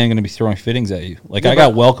old man going to be throwing fittings at you. I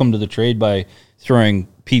got welcomed to the trade by throwing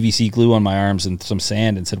PVC glue on my arms and some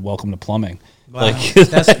sand and said, "Welcome to plumbing." Wow.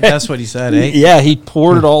 That's what he said, eh? Yeah, he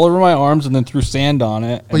poured it all over my arms and then threw sand on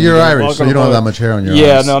it. Well, you're Irish, so you don't have that much hair on your arms.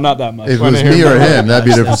 Yeah, no, not that much. If it was me or him, that'd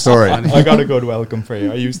be a different story. I got a good welcome for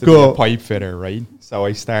you. I used to be a pipe fitter, right? So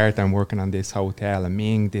I'm working on this hotel, and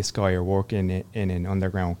me and this guy are working in an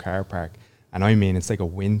underground car park. And it's like a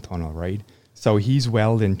wind tunnel, right? So he's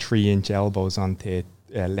welding 3-inch elbows onto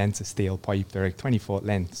lengths of steel pipe. They're 20-foot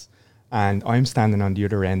lengths. And I'm standing on the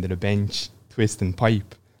other end of the bench twisting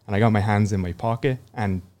pipe. And I got my hands in my pocket.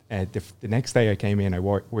 And the next day I came in, I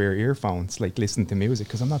wear earphones, listen to music,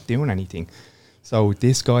 because I'm not doing anything. So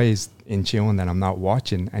this guy is in tune and I'm not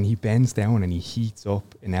watching. And he bends down and he heats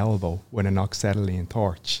up an elbow with an acetylene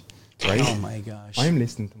torch. Right? Oh my gosh. I'm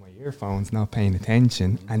listening to my earphones, not paying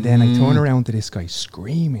attention. And then I turn around to this guy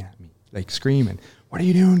screaming at me. Screaming, "What are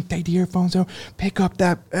you doing? Take the earphones out. Pick up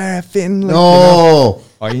that fin." No.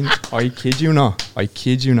 I kid you not. I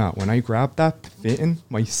kid you not. When I grabbed that fitting,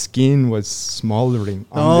 my skin was smoldering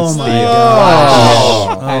on the steel.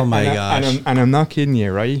 Oh my gosh. And I'm not kidding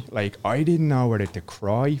you, right? Like, I didn't know whether to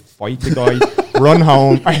cry, fight the guy, run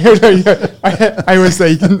home. I was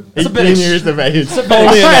like 18 years of age.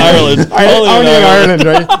 Only in Ireland. Only in Ireland,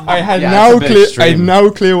 right? I had Yeah, no it's a bit clue. I extreme. had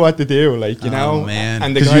no clue what to do. Like, you know, man.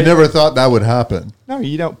 and the Because guy, you never thought that would happen. no,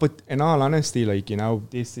 you don't. But in all honesty, like, you know,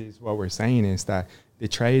 this is what we're saying is that the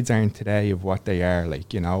trades aren't today of what they are.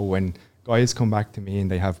 Like, you know, when guys come back to me and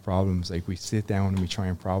they have problems, like, we sit down and we try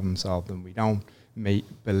and problem solve them. We don't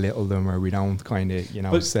belittle them, or we don't kind of, you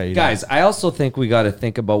know, But say, guys, I also think we got to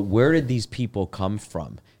think about, where did these people come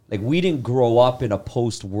from? Like, we didn't grow up in a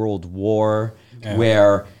post-World War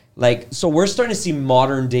where, like, so we're starting to see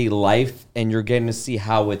modern day life, and you're getting to see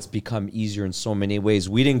how it's become easier in so many ways.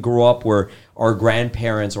 We didn't grow up where our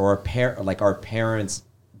grandparents or our parents'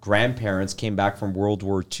 grandparents came back from World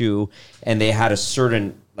War II, and they had a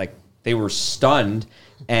certain, like, they were stunned,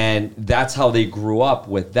 and that's how they grew up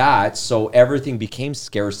with that. So everything became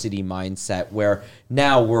scarcity mindset, where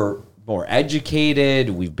now we're more educated,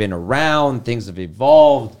 we've been around, things have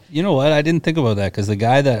evolved. You know what? I didn't think about that, because the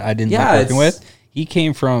guy that I didn't like working with, he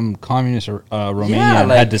came from communist Romania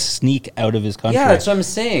and had to sneak out of his country. Yeah, that's what I'm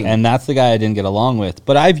saying. And that's the guy I didn't get along with.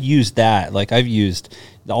 But I've used that. Like, I've used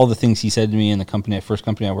all the things he said to me in the first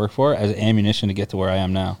company I worked for as ammunition to get to where I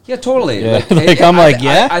am now. Yeah, totally. Yeah.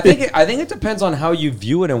 I think it depends on how you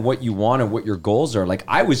view it and what you want and what your goals are. Like,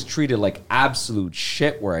 I was treated like absolute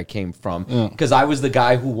shit where I came from, because I was the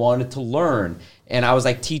guy who wanted to learn. And I was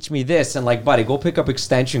like, teach me this. And like, buddy, go pick up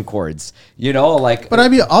extension cords, you know, like. But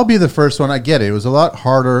I'll be the first one. I get it. It was a lot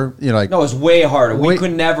harder, you know, like. No, it was way harder. We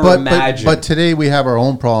could never imagine. But today we have our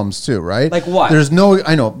own problems too, right? Like what? There's no,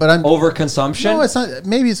 I know, but I'm. Overconsumption? No, it's not.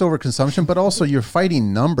 Maybe it's overconsumption, but also you're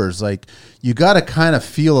fighting numbers. Like, you got to kind of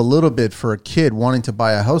feel a little bit for a kid wanting to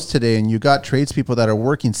buy a house today, and you got tradespeople that are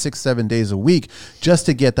working 6-7 days a week just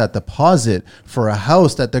to get that deposit for a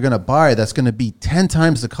house that they're going to buy that's going to be 10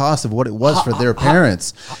 times the cost of what it was for their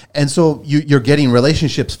parents. And so you're getting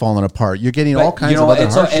relationships falling apart. You're getting all kinds of other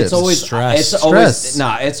hardships. It's always Stress. It's always, it's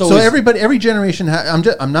always. So every generation.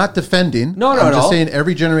 I'm not defending. No, I'm just saying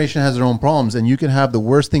every generation has their own problems, and you can have the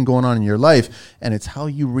worst thing going on in your life, and it's how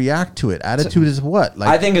you react to it. Attitude is what? Like,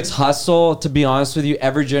 I think it's hustle. To be honest with you,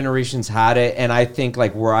 every generation's had it, and I think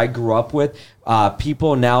like where I grew up with,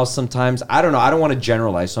 people now sometimes, I don't know. I don't want to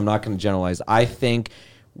generalize, so I'm not going to generalize. I think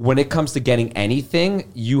when it comes to getting anything,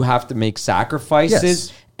 you have to make sacrifices.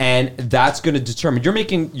 Yes. And that's going to determine,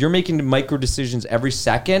 you're making micro decisions every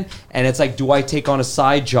second. And it's like, do I take on a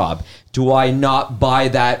side job? Do I not buy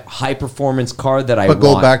that high performance car that I want?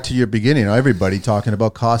 But go back to your beginning. Everybody talking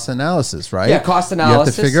about cost analysis, right? Yeah, cost analysis. You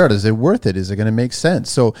have to figure out, is it worth it? Is it going to make sense?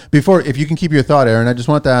 So if you can keep your thought, Aaron, I just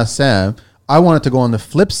wanted to ask Sam, I wanted to go on the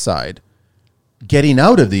flip side, getting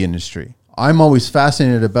out of the industry. I'm always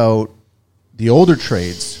fascinated about the older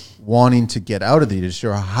trades wanting to get out of the industry,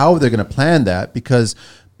 or how they're going to plan that, because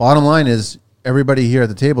bottom line is, everybody here at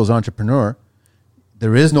the table is entrepreneur.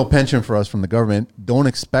 There is no pension for us from the government. Don't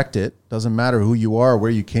expect it. Doesn't matter who you are, where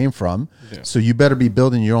you came from. Yeah. So you better be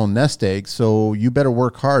building your own nest egg. So you better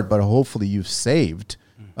work hard, but hopefully you've saved.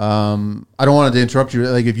 I don't want to interrupt you.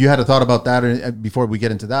 Like, if you had a thought about that before we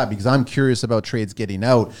get into that, because I'm curious about trades getting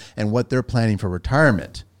out and what they're planning for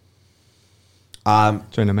retirement. Trying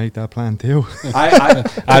to make that plan too.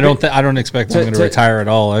 I don't expect them to retire at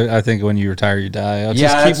all. I think when you retire, you die. I'll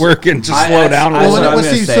just keep working, just slow down a little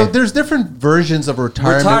bit. So there's different versions of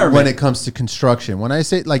retirement when it comes to construction. When I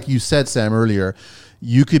say, like you said, Sam, earlier,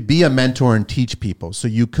 you could be a mentor and teach people. So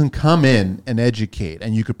you can come in and educate,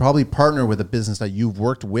 and you could probably partner with a business that you've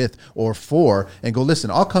worked with or for and go, listen,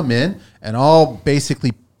 I'll come in and I'll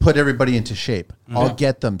basically put everybody into shape. I'll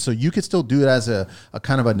get them. So you could still do it as a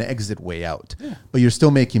kind of an exit way out, but you're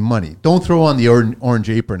still making money. Don't throw on the orange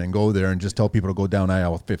apron and go there and just tell people to go down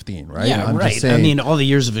aisle 15, right? Yeah, I'm right. just saying, I mean, all the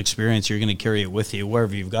years of experience, you're going to carry it with you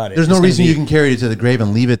wherever you've got it. There's no reason you can carry it to the grave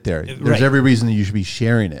and leave it there. There's Right. every reason that you should be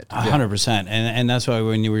sharing it. 100%. And that's why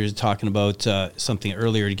when you were talking about something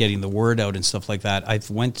earlier, getting the word out and stuff like that, I've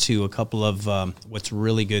went to a couple of what's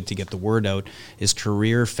really good to get the word out is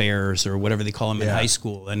career fairs, or whatever they call them in high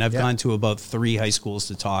school. And I've gone to about 3 high schools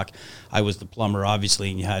to talk. I was the plumber, obviously,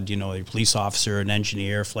 and you had, your police officer, an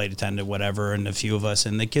engineer, flight attendant, whatever, and a few of us.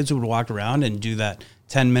 And the kids would walk around and do that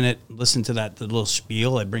 10-minute, listen to that little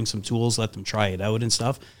spiel. I'd bring some tools, let them try it out and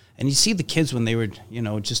stuff. And you see the kids when they would,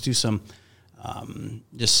 just do some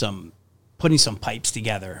putting some pipes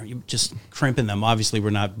together, just crimping them. Obviously, we're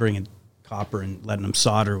not bringing copper and letting them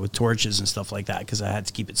solder with torches and stuff like that because I had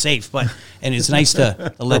to keep it safe. But and it's nice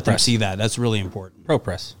to let them see that. That's really important.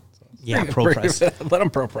 ProPress. Yeah, ProPress. Let them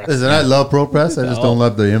ProPress. Listen, I love ProPress. I just don't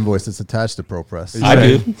love the invoice that's attached to ProPress. I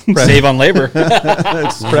do. Save on labor.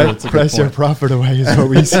 Press your profit away is what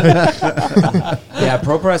we say. Yeah,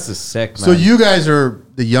 ProPress is sick, man. So you guys are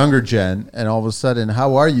the younger gen, and all of a sudden,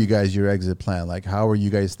 how are you guys, your exit plan? Like, how are you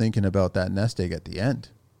guys thinking about that nest egg at the end?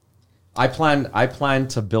 I plan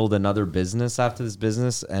to build another business after this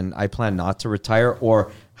business, and I plan not to retire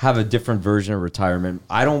or have a different version of retirement.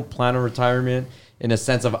 I don't plan on retirement in a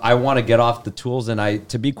sense of I want to get off the tools, and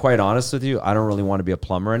to be quite honest with you, I don't really want to be a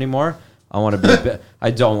plumber anymore. I don't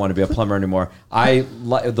want to be a plumber anymore.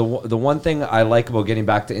 The one thing I like about getting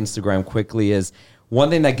back to Instagram quickly is one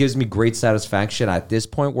thing that gives me great satisfaction at this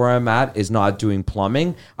point where I'm at is not doing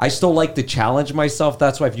plumbing. I still like to challenge myself.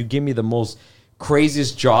 That's why if you give me the most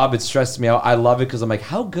craziest job, it stresses me out. I love it because I'm like,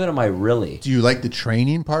 how good am I really? Do you like the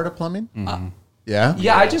training part of plumbing? Yeah?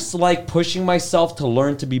 Yeah, I just like pushing myself to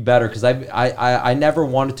learn to be better because I never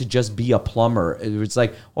wanted to just be a plumber. It's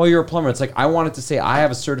like, oh, you're a plumber. It's like I wanted to say I have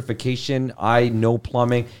a certification, I know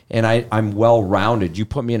plumbing, and I'm well-rounded. You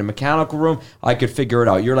put me in a mechanical room, I could figure it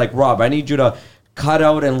out. You're like, Rob, I need you to cut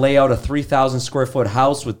out and lay out a 3,000 square foot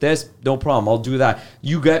house with this. No problem, I'll do that.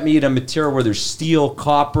 You get me in a material where there's steel,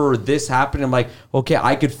 copper, this happening. I'm like, okay,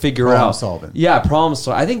 I could figure it out. Problem solving. Yeah, problem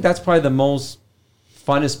solving. I think that's probably the most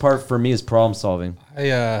funnest part for me is problem solving.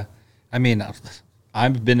 I mean,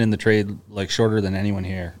 I've been in the trade like shorter than anyone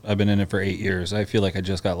here. I've been in it for 8 years. I feel like I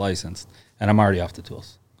just got licensed, and I'm already off the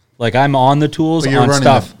tools. Like I'm on the tools on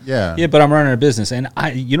stuff. Yeah, but I'm running a business, and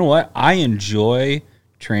you know what? I enjoy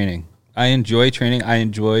training. I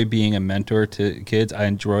enjoy being a mentor to kids. I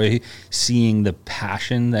enjoy seeing the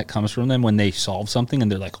passion that comes from them when they solve something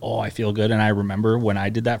and they're like, oh, I feel good. And I remember when I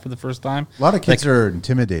did that for the first time. A lot of kids are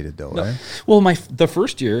intimidated though, right? Well, the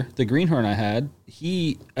first year, the greenhorn I had,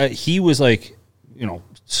 he was like, you know,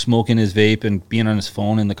 smoking his vape and being on his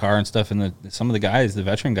phone in the car and stuff. And some of the guys, the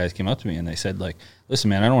veteran guys came up to me and they said like, listen,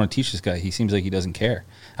 man, I don't want to teach this guy. He seems like he doesn't care.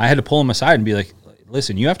 I had to pull him aside and be like,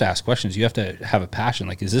 listen, you have to ask questions. You have to have a passion.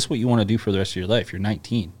 Like, is this what you want to do for the rest of your life? You're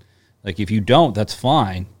 19. Like, if you don't, that's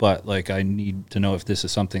fine. But, like, I need to know if this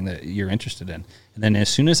is something that you're interested in. And then as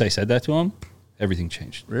soon as I said that to him, everything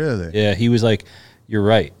changed. Really? Yeah, he was like, you're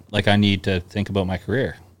right. Like, I need to think about my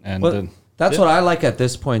career. And that's what I like at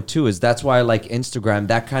this point, too, is that's why I like Instagram.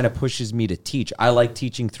 That kind of pushes me to teach. I like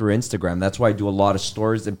teaching through Instagram. That's why I do a lot of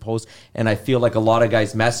stories and posts. And I feel like a lot of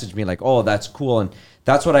guys message me like, oh, that's cool. And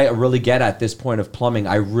that's what I really get at this point of plumbing.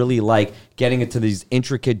 I really like getting into these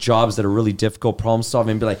intricate jobs that are really difficult, problem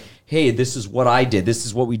solving, and be like, hey, this is what I did. This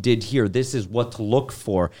is what we did here. This is what to look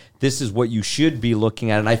for. This is what you should be looking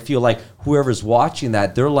at. And I feel like whoever's watching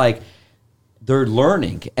that, they're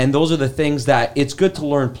learning. And those are the things that it's good to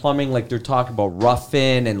learn plumbing, like they're talking about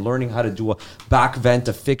roughing and learning how to do a back vent,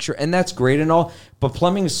 a fixture. And that's great and all. But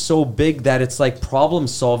plumbing is so big that it's like problem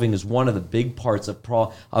solving is one of the big parts of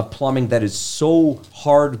plumbing that is so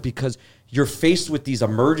hard because you're faced with these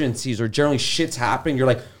emergencies or generally shit's happening. You're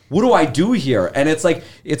like, what do I do here? And it's like,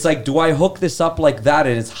 do I hook this up like that?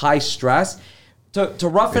 And it's high stress. To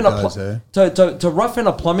roughen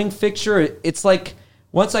a plumbing fixture, it's like,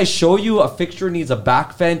 once I show you a fixture needs a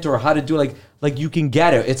back vent or how to do like you can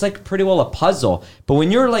get it. It's like pretty well a puzzle. But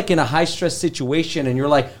when you're like in a high stress situation and you're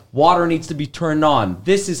like water needs to be turned on,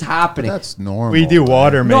 this is happening. That's normal. We do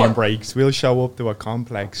water main breaks. We'll show up to a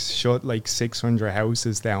complex, shut like 600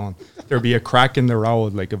 houses down. There'll be a crack in the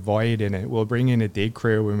road, like a void in it. We'll bring in a dig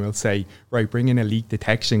crew and we'll say, right, bring in a leak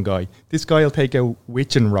detection guy. This guy will take out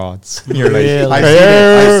witching rods. And you're like,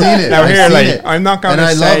 I've seen it. Now here, like, it. I'm not going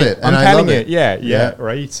to say. I love it. I'm telling it. Yeah,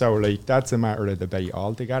 right. So like, that's a matter of debate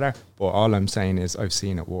altogether. But all I'm saying is I've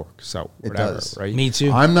seen it work. So whatever, it does. right? Me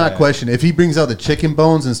too. I'm not questioning. If he brings out the chicken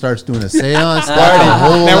bones and starts doing a seance,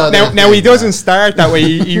 now he doesn't start that way.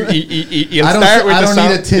 He'll start with I don't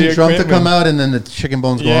need a tin drum to come out and then the chicken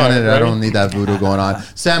bones go on it. Right? I don't need that voodoo going on.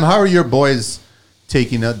 Sam, how are your boys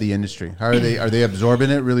taking out the industry? How are they absorbing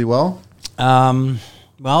it really well?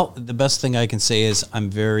 Well, the best thing I can say is I'm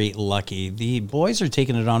very lucky. The boys are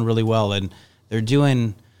taking it on really well, and we're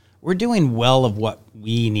doing well of what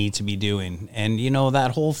we need to be doing. And you know,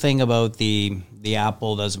 that whole thing about the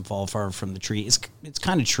apple doesn't fall far from the tree, it's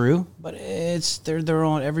kind of true, but they're their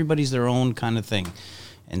own, everybody's their own kind of thing.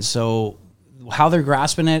 And so how they're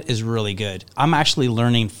grasping it is really good. I'm actually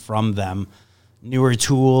learning from them newer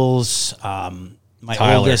tools. My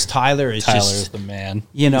oldest Tyler is just the man.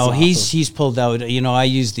 You know, he's pulled out, you know, I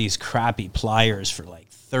use these crappy pliers for like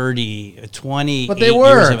 30, 20 but they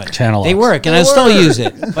work. Years of it. They work, and I still use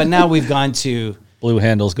it. But now we've gone to blue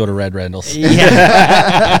handles go to red handles. Yeah.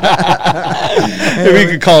 We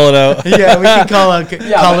could call it out. Yeah, we can call out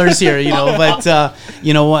colors here, you know. But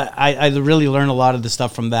you know what? I really learned a lot of the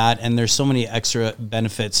stuff from that, and there's so many extra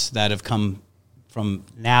benefits that have come from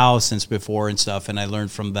now since before and stuff, and I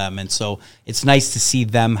learned from them. And so it's nice to see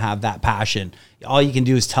them have that passion. All you can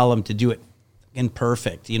do is tell them to do it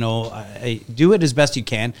imperfect, you know. Do it as best you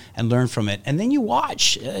can and learn from it, and then you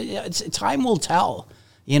watch. Time will tell.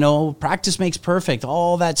 You know, practice makes perfect.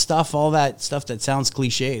 All that stuff that sounds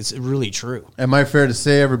cliche is really true. Am I fair to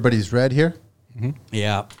say everybody's red here? Mm-hmm.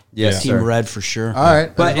 Yeah. Yes, Team sir. red for sure. All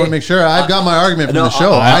right, but I just want to make sure I've got my argument from no, the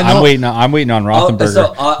show. I'm waiting on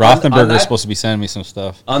Rothenberger. on Rothenberger that- is supposed to be sending me some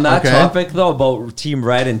stuff. On that Okay. topic, though, about Team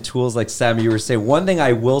Red and tools like Sam, you were saying, one thing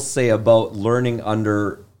I will say about learning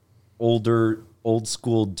under old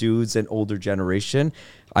school dudes and older generation,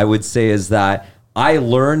 I would say is that I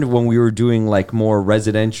learned when we were doing like more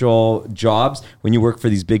residential jobs, when you work for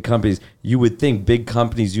these big companies, you would think big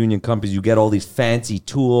companies, union companies, you get all these fancy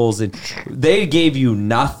tools and they gave you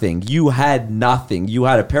nothing. You had nothing. You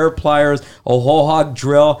had a pair of pliers, a whole hog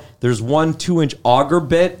drill. There's 1 2-inch auger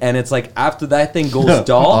bit, and it's like after that thing goes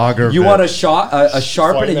dull, Auger you bit. want to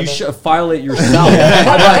sharpen it, you file it yourself.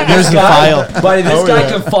 But Here's the file. But this guy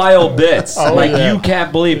can file bits. You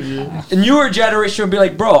can't believe. A newer generation would be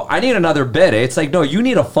like, bro, I need another bit. It's like, no, you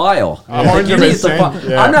need a file. Like, you need the 100%,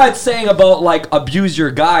 yeah. I'm not saying about like abuse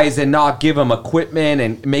your guys and not give them equipment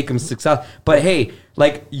and make them successful. But hey,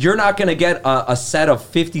 like you're not going to get a set of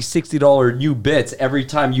 $50, $60 new bits every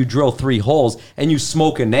time you drill 3 holes and you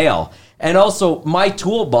smoke a nail. And also my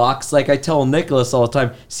toolbox, like I tell Nicholas all the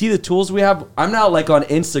time, see the tools we have? I'm not like on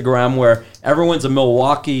Instagram where everyone's a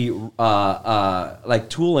Milwaukee like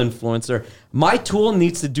tool influencer. My tool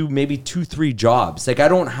needs to do maybe 2-3 jobs. Like I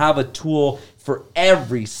don't have a tool for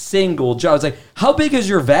every single job. It's like, how big is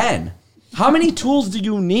your van? How many tools do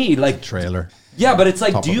you need? Like trailer. Yeah, but it's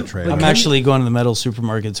like, Top do of you? the trailer. like, I'm actually going to the metal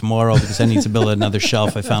supermarket tomorrow because I need to build another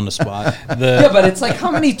shelf. I found a spot. Yeah, but it's like, how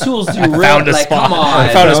many tools do you really Found a like? spot. Come on,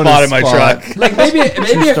 I found a spot in my spot. truck. like maybe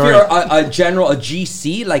if story. you're a general, a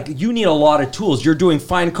GC, like you need a lot of tools. You're doing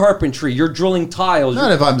fine carpentry. You're drilling tiles.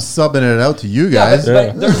 Not if I'm subbing it out to you Yeah, guys.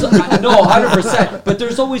 but there's no 100%. But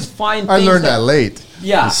there's always fine. I things learned that late.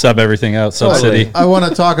 Yeah, Sub everything out. Sub Totally. City. I want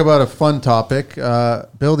to talk about a fun topic,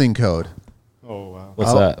 building code. Oh, wow.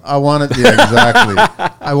 What's that? I want to, yeah, exactly.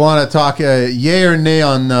 I want to talk yay or nay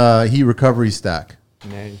on heat recovery stack.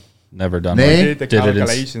 Nay. Never done Nay? one. Did the Did it in-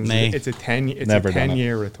 calculations. Nay. It's a 10. It's Never a done it.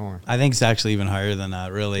 10-year return. I think it's actually even higher than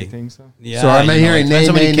that, really. You think so? Yeah. So am I you know, hearing it depends nay,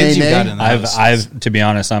 how many nay, kids nay, you've got nay? in the house. I've to be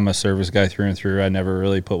honest, I'm a service guy through and through. I never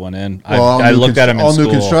really put one in. Well, I looked at them in all school.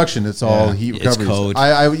 new construction. It's all Yeah. heat It's recovery. code.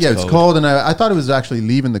 It's It's code, and I thought it was actually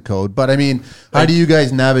leaving the code. But I mean, how do you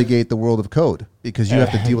guys navigate the world of code? Because you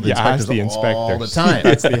have to deal with You inspectors ask the all the inspectors. time.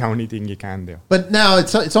 That's the only thing you can do. But now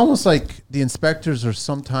it's almost like the inspectors are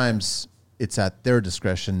sometimes it's at their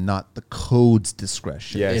discretion, not the code's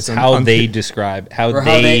discretion. Yes. It's un- how until- they describe or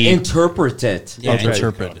how they interpret it. Yeah, Okay.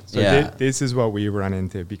 interpret it. So Yeah. this is what we run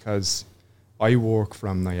into because I work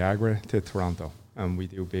from Niagara to Toronto, and we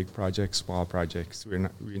do big projects, small projects. We're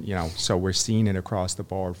not, so we're seeing it across the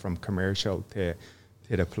board from commercial to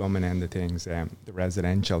the plumbing end of things, the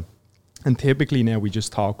residential. And typically now we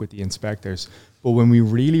just talk with the inspectors. But when we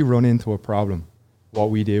really run into a problem, what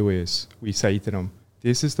we do is we say to them,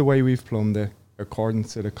 this is the way we've plumbed it according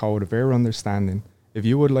to the code of our understanding. If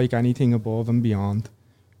you would like anything above and beyond,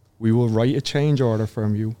 we will write a change order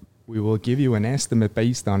from you. We will give you an estimate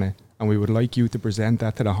based on it, and we would like you to present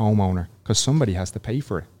that to the homeowner because somebody has to pay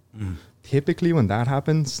for it. Typically, when that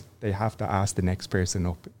happens, they have to ask the next person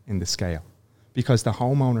up in the scale because the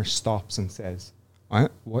homeowner stops and says,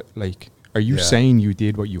 "What? Like, are you Yeah. saying you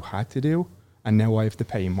did what you had to do, and now I have to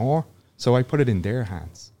pay more?" So I put it in their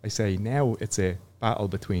hands. I say, now it's a battle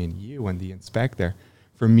between you and the inspector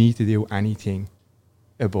for me to do anything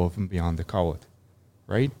above and beyond the code,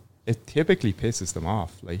 right? It typically pisses them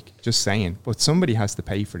off, like just saying, but somebody has to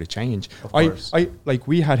pay for the change. Of course. I like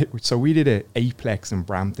we had it, so we did a Aplex in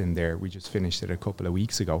Brampton there. We just finished it a couple of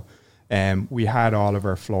weeks ago. We had all of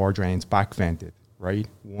our floor drains back vented, right?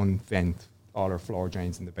 One vent, all our floor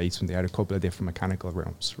drains in the basement. They had a couple of different mechanical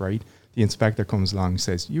rooms, right? The inspector comes along and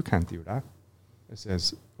says, "You can't do that." I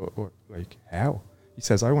says, like, how? He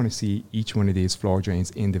says, "I want to see each one of these floor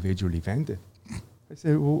drains individually vented." I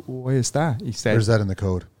said, "Well, why is that?" He said, Where's that in the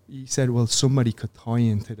code? He said, "Well, somebody could tie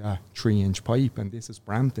into that 3-inch pipe, and this is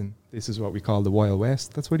Brampton. This is what we call the Wild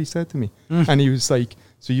West." That's what he said to me. And he was like,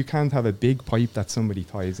 "So you can't have a big pipe that somebody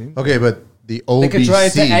ties in?" Okay, but the OBC. They could dry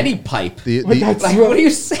it to any pipe. Like, what are you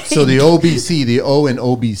saying? So the OBC, the O in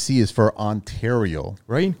OBC is for Ontario,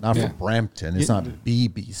 Right. Not for Brampton. It's not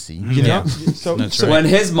BBC. You know, Yeah. so, That's so, right. in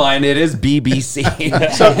his mind, it is BBC.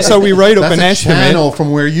 so we write up That's an a estimate. channel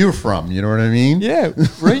from where you're from. You know what I mean? Yeah,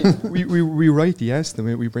 right. we write the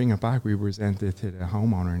estimate, we bring it back, we present it to the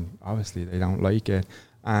homeowner, and obviously they don't like it.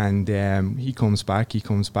 And he comes back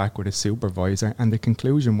with a supervisor, and the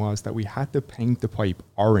conclusion was that we had to paint the pipe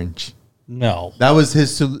orange. No. That was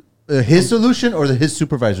his solution or his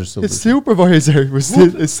supervisor's solution? His supervisor was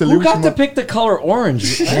the solution. Who got to pick the color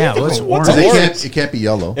orange? Yeah, what's So orange? it can't be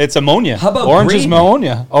yellow. It's ammonia. How about orange is green?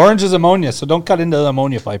 ammonia? Orange is ammonia, so don't cut into the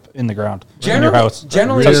ammonia pipe in the ground in your house.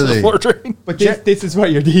 Generally, Touch the Really? floor drain. But this is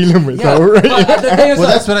what you're dealing with, yeah. though, right? But the thing is, Well,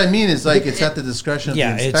 that's what I mean. Is like it's at the discretion of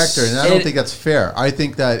Yeah, the it's- inspector, and I don't it- think that's fair. I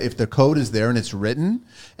think that if the code is there and it's written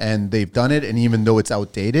and they've done it, and even though it's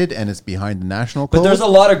outdated and it's behind the national code, but there's a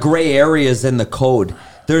lot of gray areas in the code.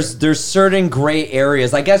 There's certain gray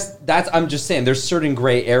areas. I guess I'm just saying there's certain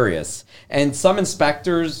gray areas, and some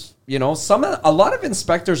inspectors, a lot of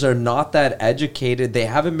inspectors are not that educated. They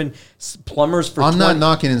haven't been plumbers for. I'm 20 not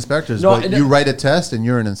knocking inspectors, No, but you write a test and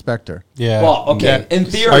you're an inspector. Yeah. Well, okay. In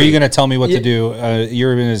theory, Are you going to tell me what Yeah. to do?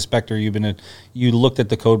 You're an inspector. You looked at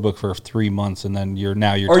the code book for 3 months, and then you're or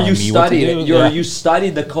telling you me what to studied do? it. Yeah. You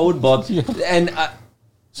studied the code book, and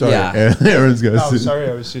Sorry, Yeah. Aaron's got. Oh, sorry,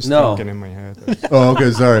 I was just No. thinking in my head. Oh,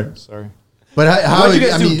 okay, sorry. Sorry. But how What'd you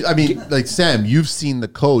guys do? I mean, like Sam, you've seen the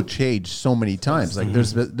code change so many times. Like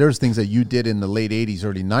there's things that you did in the late '80s,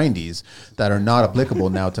 early '90s that are not applicable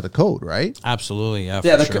now to the code, right? Absolutely, yeah.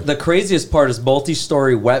 yeah, for sure. the craziest part is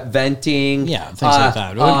multi-story wet venting. Yeah, things like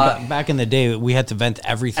that. Back in the day, we had to vent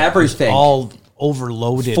everything. Everything. It was all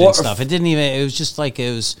overloaded For- and stuff. It didn't even. It was just like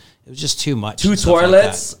it was just too much. Two and stuff like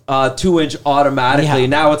toilets, 2-inch automatically. Yeah.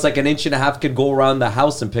 Now it's like an inch and a half could go around the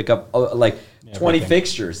house and pick up 20 everything.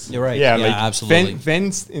 fixtures. that. You're right. Yeah, Yeah, like absolutely.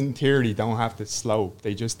 vents in theory don't have to slope;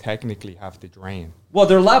 they just technically have to drain. Well,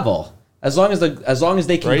 they're level as long as they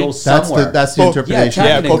can Right. go That's somewhere. That's the But- interpretation. Yeah,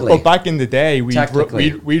 Yeah, Technically. but back in the day,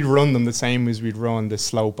 Technically. we'd run them the same as we'd run the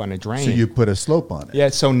slope on a drain. So you put a slope on it. Yeah,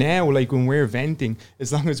 so now, like when we're venting,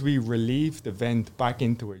 as long as we relieve the vent back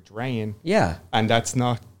into a drain, Yeah. and that's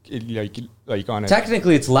not like on a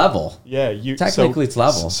Technically, it's level. yeah, technically it's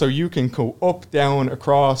level. So you can go up, down,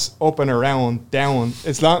 across, up and around, down.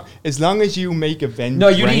 As long as you make a vent. No,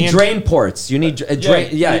 you need drain ports. You need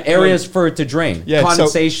areas for it to drain. Yeah,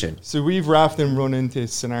 Condensation. So we've often run into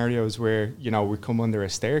scenarios where we come under a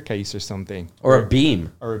staircase or something, or a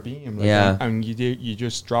beam. or a beam. Yeah. and you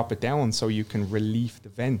just drop it down so you can relieve the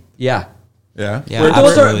vent. Yeah. Yeah. Yeah, But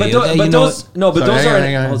those are, absolutely. but, You know those, no, but Sorry, those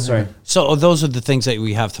hang on. are. Oh, sorry. So those are the things that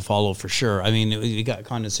we have to follow for sure. I mean, you got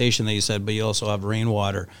condensation that you said, but you also have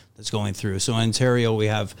rainwater that's going through. So in Ontario, we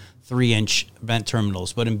have 3-inch vent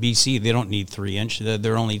terminals, but in BC, they don't need 3-inch.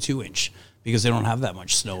 They're only 2-inch because they don't have that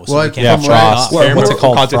much snow. So Well, they can't yeah, dry frost. it off. Well, What's it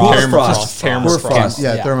called? Permafrost. Permafrost. Permafrost.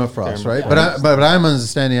 Yeah, Yeah. thermofrost, right? But I'm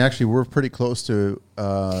understanding actually we're pretty close to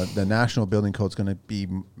the national building code is going to be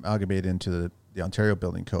amalgamated into the Ontario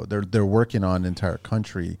building code. They're working on the entire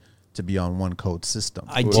country to be on one code system.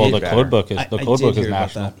 I Well, did. the code book is I code did book hear is about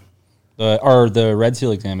national. that. The Red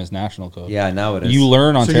Seal exam is national code. Yeah, now it is. You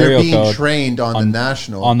learn So Ontario you're being code. trained on the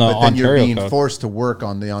national, on the but then you're Ontario being code. forced to work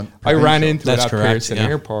on the I ran provincial. into That's it at correct, Pearson yeah.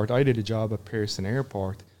 Airport. I did a job at Pearson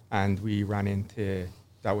Airport, and we ran into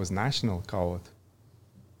that was national code.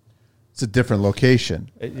 It's a different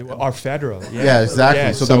location. Or federal. Yeah, exactly.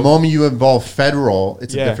 Yeah, so the moment you involve federal,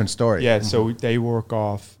 it's yeah, a different story. Yeah, so they work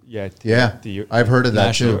off. Yeah, I've heard of that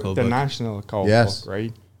National too. code the book. national code Yes. book,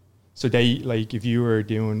 right? So they like if you were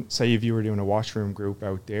doing a washroom group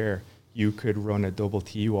out there, you could run a double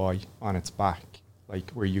TY on its back,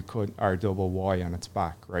 like where you could or double Y on its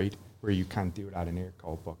back, right? Where you can't do that in air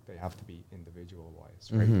code book. They have to be individual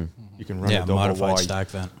Ys, right? You can run a Yeah, double modified Y. stack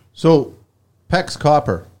vent. So, PEX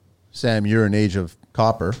copper. Sam, you're an age of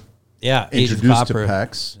copper. Yeah, Age of Introduced to Copper.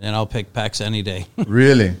 PEX. And I'll pick PEX any day.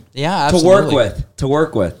 Really? Yeah, to absolutely.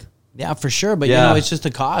 work with. Yeah, for sure. But Yeah. it's just the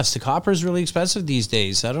cost. The copper is really expensive these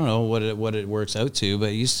days. I don't know what it works out to, but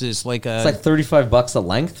it's like It's like $35 a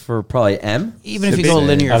length for probably M. even if you go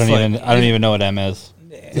linear I don't foot. even even know what M is.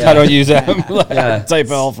 I don't use M. Yeah. Type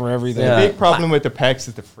L for everything. Yeah. The big problem with the PEX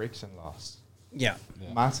is the friction loss. Yeah.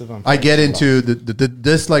 Massive on I get friction into the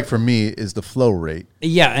dislike for me is the flow rate.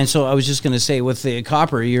 Yeah, and so I was just going to say, with the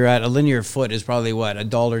copper, you're at a linear foot is probably what,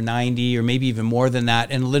 $1.90 or maybe even more than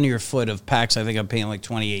that. And a linear foot of PEX, I think I'm paying like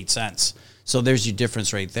 28 cents. So there's your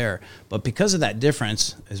difference right there. But because of that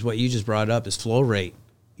difference, is what you just brought up, is flow rate.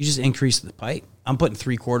 You just increase the pipe. I'm putting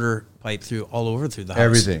 3/4 pipe through all over through the house.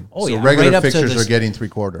 Everything. Oh, so yeah. regular Right up to fixtures the- are getting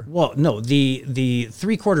 3/4. Well, no, the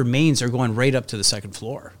 3/4 mains are going right up to the second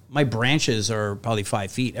floor. My branches are probably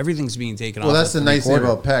 5 feet. Everything's being taken off. Well, that's at the nice thing 3/4.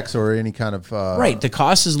 about PEX or any kind of Right, the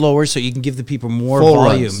cost is lower, so you can give the people more Full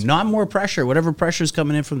volume, runs. not more pressure. Whatever pressure is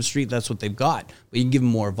coming in from the street, that's what they've got. But you can give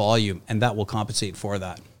them more volume, and that will compensate for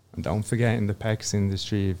that. And don't forget, in the PEX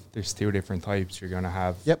industry, there's 2 different types. You're going to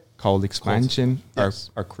have Yep. cold expansion Yes.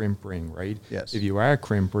 or crimp ring, right? Yes. If you are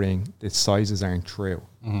crimp ring, the sizes aren't true.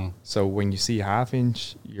 So when you see 1/2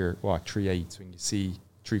 inch, you're 3/8. When you see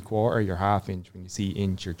 3/4, you're 1/2 inch. When you see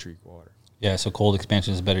inch, you're 3/4. Yeah, so cold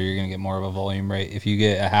expansion is better. You're going to get more of a volume rate. If you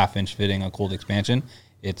get a 1/2 inch fitting on cold expansion,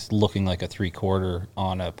 it's looking like a 3/4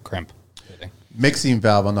 on a crimp fitting. mixing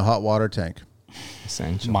valve on the hot water tank.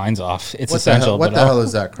 Essential. Mine's off. It's What essential. What but the I'll- hell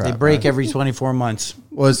is that crap? They break man? every 24 months.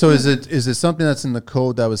 Well, so is it something that's in the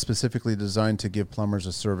code that was specifically designed to give plumbers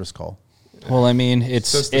a service call? Well, I mean,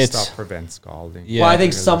 It's it's just to stop prevent scalding. Yeah. Well, I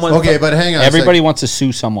think someone. Okay, but hang on. a everybody sec. wants to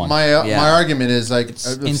sue someone. My Yeah. my argument is like It's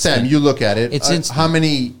Sam, instant. you look at it. It's instant. How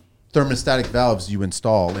many thermostatic valves do you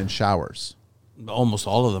install in showers? Almost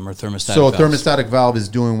all of them are thermostatic. So a valves. thermostatic valve is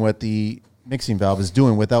doing what the mixing valve is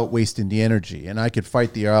doing without wasting the energy. And I could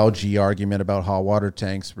fight the algae argument about hot water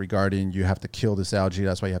tanks regarding you have to kill this algae.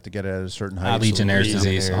 That's why you have to get it at a certain height. Legionnaire's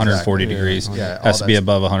Absolutely. disease, Yeah, 140 exactly. degrees. Yeah, all Has to be that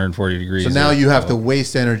above 140 degrees. So now you have to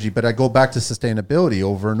waste energy. But I go back to sustainability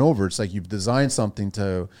over and over. It's like you've designed something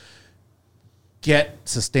to get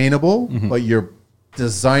sustainable, but you're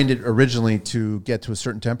designed it originally to get to a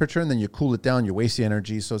certain temperature, and then you cool it down, you waste the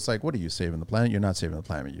energy. So it's like, what are you saving the planet? You're not saving the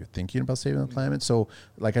planet. You're thinking about saving the planet. So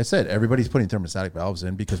like I said, everybody's putting thermostatic valves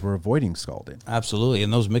in because we're avoiding scalding. Absolutely,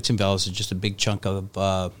 and those mixing valves are just a big chunk of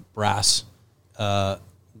brass, an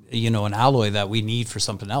alloy that we need for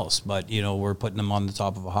something else. But we're putting them on the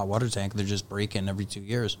top of a hot water tank. They're just breaking every 2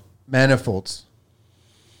 years. Manifolds.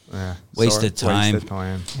 Yeah. Wasted time. Wasted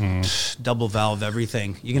time. Double valve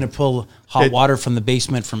everything. You're gonna pull hot water from the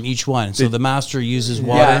basement from each one. So the master uses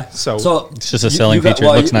water. Yeah. So- It's just a selling feature.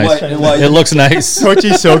 well, It looks nice. well, It looks nice.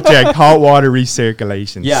 Touchy subject, hot water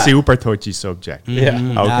recirculation. Yeah. Super touchy subject. Yeah.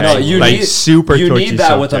 Okay. No, you Like, need super You touchy need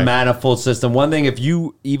that with a subject. manifold system. One thing, if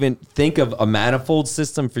you even think of a manifold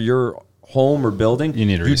system for your home or building, You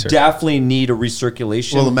need a you recirc. definitely need a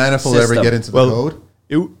recirculation. Will the manifold system. ever get into the Well, code?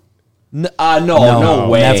 No No,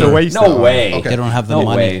 way. that's a waste No of way. Okay. They don't have the No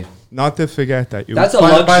money. way. Not to forget that. That's a By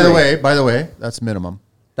luxury. by the way, that's minimum.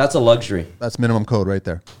 That's a luxury. That's minimum code right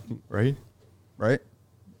there. right? Right?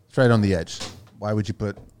 It's right on the edge. Why would you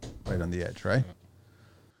put right on the edge, right?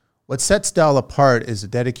 What sets Dell apart is a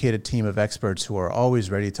dedicated team of experts who are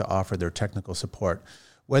always ready to offer their technical support.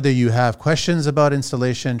 Whether you have questions about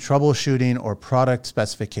installation, troubleshooting, or product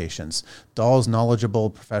specifications, Dahl's knowledgeable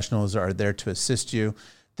professionals are there to assist you.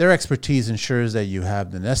 Their expertise ensures that you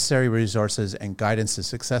have the necessary resources and guidance to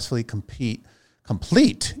successfully complete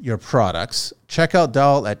your products. Check out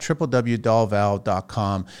Dahl at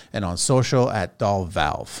www.dahlvalve.com and on social at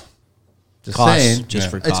dahlvalve. Just Cost, saying, just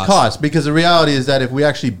for it's cost. cost, because the reality is that if we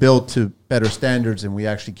actually built to better standards and we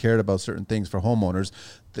actually cared about certain things for homeowners,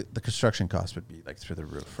 the construction cost would be like through the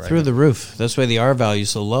roof, right? Through the roof. That's why the R value is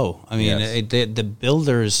so low. I mean, Yes. the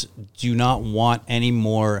builders do not want any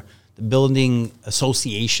more. The building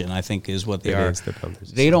association, I think, is what they It are. is the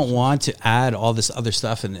builders They don't want to add all this other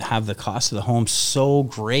stuff and have the cost of the home so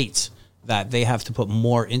great that they have to put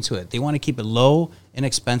more into it. They want to keep it low,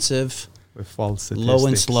 inexpensive. With false statistics. Low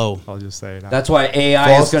and slow. I'll just say that. That's why AI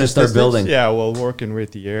False is going to start statistics? building. Yeah, well, working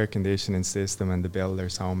with the air conditioning system and the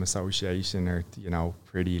Builders Home Association are,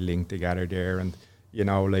 pretty linked together there. And,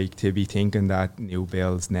 like to be thinking that new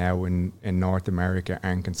builds now in North America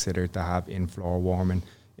aren't considered to have in-floor warming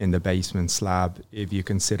in the basement slab, if you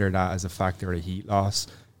consider that as a factor of heat loss,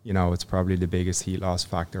 it's probably the biggest heat loss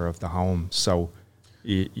factor of the home. So,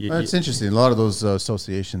 It's interesting. A lot of those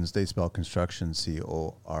associations, they spell construction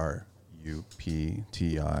CORUPTION.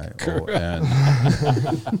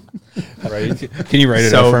 right? Can you write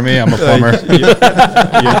it So, out for me? I'm a plumber.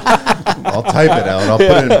 I'll type it out. I'll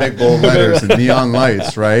put it in big bold letters and neon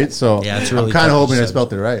lights, right? So Yeah, it's really I'm kind of touchy hoping I subject.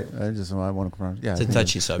 spelled it right. I want to, yeah. It's a I think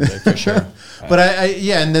touchy subject for sure. But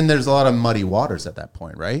and then there's a lot of muddy waters at that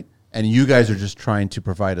point, right? And you guys are just trying to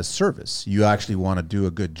provide a service. You actually want to do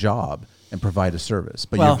a good job and provide a service,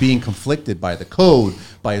 but Well- you're being conflicted by the code,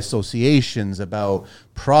 by associations, about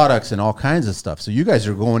products and all kinds of stuff. So you guys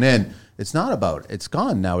are going in. It's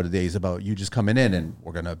gone nowadays about you just coming in and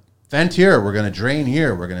we're going to vent here, we're going to drain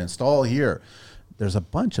here, we're going to install here. There's a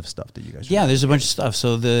bunch of stuff that you guys are Yeah, there's a bunch of stuff.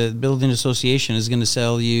 So the building association is going to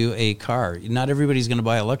sell you a car. Not everybody's going to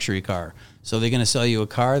buy a luxury car. So they're going to sell you a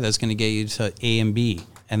car that's going to get you to A and B.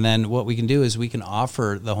 And then what we can do is we can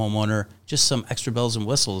offer the homeowner just some extra bells and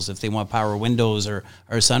whistles if they want power windows or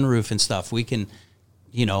a sunroof and stuff. We can,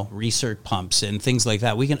 recirc pumps and things like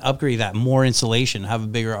that. We can upgrade that, more insulation, have a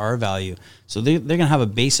bigger R value. So they're going to have a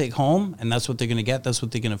basic home, and that's what they're going to get. That's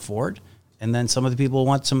what they can afford. And then some of the people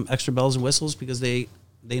want some extra bells and whistles because they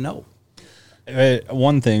know.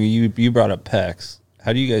 One thing, you brought up PEX.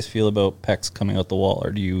 How do you guys feel about PEX coming out the wall,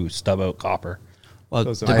 or do you stub out copper? Well,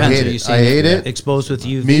 it I depends. hate Are you it. saying I hate it. exposed with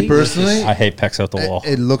UV? Me personally, I hate PEX out the wall.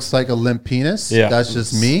 it looks like a limp penis. Yeah. That's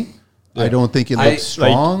just me. I don't think it I- looks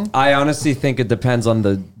strong. I honestly think it depends on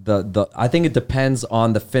the I think it depends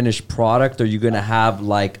on the finished product. Are you going to have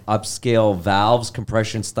like upscale valves,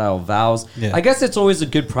 compression style valves? Yeah. I guess it's always a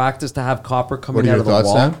good practice to have copper What coming are out your of the thoughts,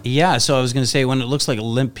 wall. Sam? Yeah, so I was going to say when it looks like a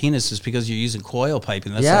limp penis is because you're using coil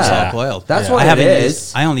piping. That's Yeah. not all coiled. That's I what it haven't is.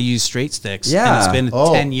 used- I only use straight sticks. Yeah. And it's been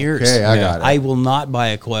Oh, 10 years. okay, I got it. I will not buy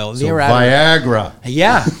a coil. So They're Viagra.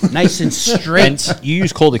 Yeah, nice and straight. And you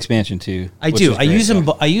use cold expansion too. I which do. is I great, use them.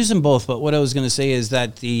 yeah. I use them both. But what I was going to say is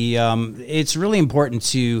that it's really important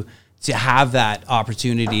to have that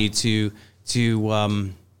opportunity to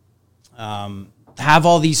have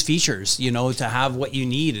all these features. To have what you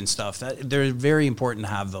need and stuff. That they're very important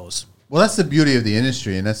to have those. Well, that's the beauty of the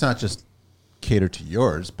industry, and that's not just cater to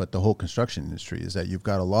yours, but the whole construction industry is that you've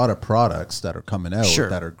got a lot of products that are coming out Sure.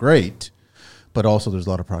 that are great, but also there's a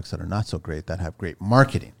lot of products that are not so great that have great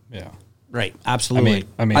marketing. Yeah. Right. I Absolutely.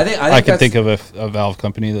 mean, I think I can that's- think of a valve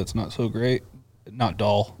company that's not so great. Not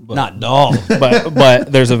dull, but Not dull.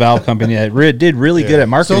 but there's a valve company that did really good at So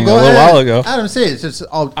marketing a go little ahead, while ago. Adam, say it. It's just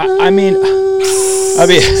all. I'll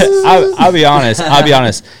be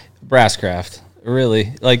honest. Brasscraft,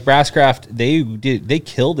 really, like Brasscraft, they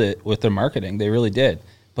killed it with their marketing. They really did.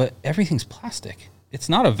 But everything's plastic. It's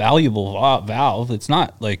not a valuable valve. It's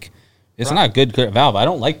not like it's not a good valve. I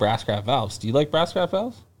don't like Brasscraft valves. Do you like Brasscraft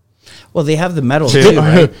valves? Well, they have the metal Yeah. too,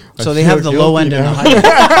 right? I So they feel have the low end guilty and the now.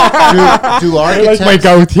 high end. do architects my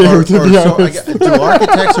go-to, to be honest. do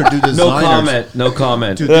architects or do designers? No comment. No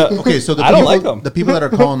comment. Okay, so the I don't people, like 'em. the people that are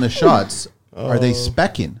calling the shots, are they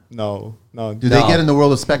specking? No. Do they get in the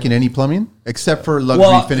world of specking any plumbing except for luxury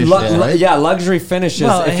Well, finishes? yeah, right? luxury finishes.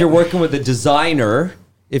 Well, if you're working with a designer,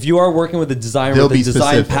 if you are working with a designer They'll with a be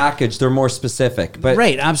design specific. package, they're more specific. But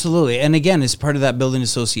Right, absolutely. And again, it's part of that building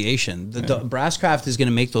association. The Brasscraft is going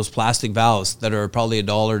to make those plastic valves that are probably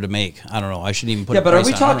 $1 to make. I don't know. I shouldn't even put. yeah, a but are price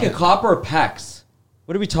we on it. I don't talking know. copper or PEX?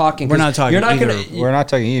 What are we talking? We're 'Cause not talking You're not either. gonna. We're not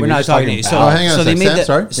talking. We're not just talking. So, Oh, hang on so a they sec, made Sam, the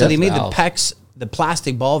sorry. so they Yes, made valves. the PEX, the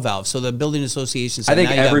plastic ball valve. So the building association said I think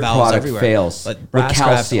now you got every valves product everywhere. fails But with Brasscraft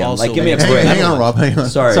calcium. also Like, give me a makes break. the Hang metal on, one. Rob. Hang on.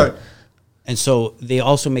 Sorry. And so they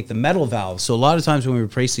also make the metal valves. So a lot of times when we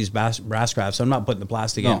replace these Brasscrafts, I'm not putting the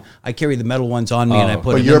plastic in. I carry the metal ones on me and I put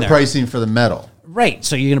But them you're in there. pricing for the metal. Right.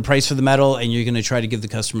 So you're going to price for the metal and you're going to try to give the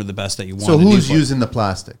customer the best that you want. So to who's do for it. using the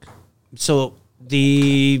plastic? So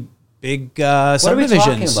the big are we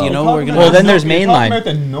subdivisions, talking you know, about? we're going Well, to. then there's You're talking mainline. about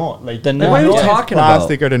the nut, like The the nut. What are you Yeah. talking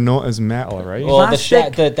plastic about? or the nut is metal, right? Well,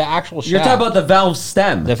 Plastic? the actual shaft. You're talking about the valve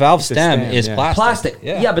stem. the valve The stem stem, is yeah. plastic.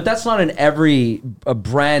 Yeah, but that's not in every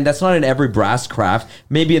brand. That's not in every Brasscraft.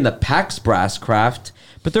 Maybe in the PEX Brasscraft.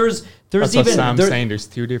 But there's That's what even Sam's there- saying. There's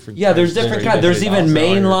two different. yeah, there's types. different Very kinds. There's different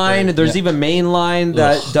even valves. mainline. There's Yeah. even mainline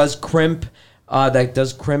that does crimp.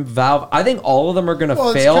 Valve. I think all of them are going to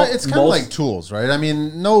Well, fail. it's kind of like tools, right? I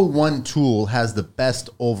mean, no one tool has the best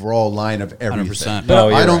overall line of everything. 100%. No,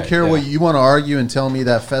 you're I don't right, care yeah. what you want to argue and tell me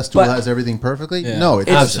that Festool But- has everything perfectly. Yeah. No, it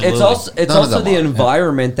It's, doesn't. it's also None of them the are.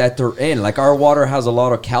 environment that they're in. Like our water has a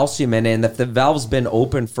lot of calcium in it, and if the valve's been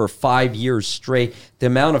open for 5 years straight, the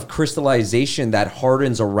amount of crystallization that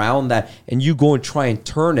hardens around that, and you go and try and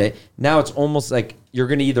turn it, now it's almost like you're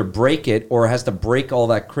going to either break it or it has to break all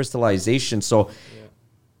that crystallization. So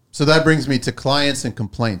that brings me to clients and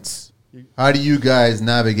complaints. How do you guys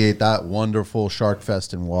navigate that wonderful shark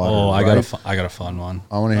fest in water? Oh, I right? got a fun one.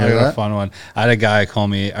 I wanna I hear got a that. fun one. I had a guy call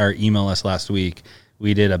me or email us last week.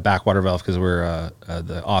 We did a backwater valve because we're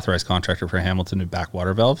the authorized contractor for Hamilton to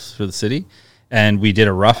backwater valves for the city. And we did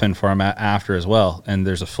a rough-in for him after as well. And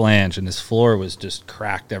there's a flange, and his floor was just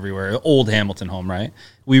cracked everywhere. Old Hamilton home, right?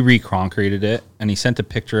 We re-concreted it, and he sent a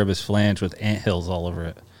picture of his flange with anthills all over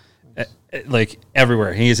it. Like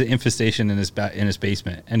everywhere. He has an infestation in his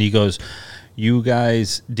basement. And he goes, "You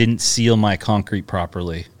guys didn't seal my concrete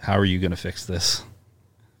properly. How are you going to fix this?"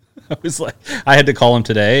 I was like, I had to call him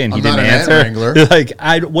today, and he I'm didn't not an ant answer. wrangler.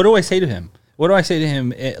 Like, what do I say to him? What do I say to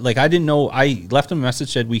him? Like, I didn't know. I left him a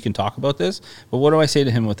message, said we can talk about this. But what do I say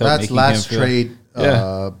to him without That's making last him feel? trade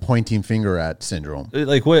pointing finger at syndrome.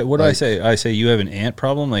 Like what do I say? I say you have an ant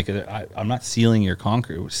problem. Like I'm not sealing your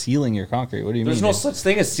concrete. Sealing your concrete. What do you There's mean? no such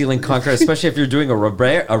thing as sealing concrete, especially if you're doing a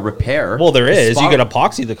repair. Well, there is. You Spot- can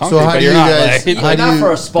epoxy the concrete, how but do you're you not guys- like. how But do not you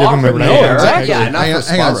for a spot give 'em a repair. repair? Yeah, not for a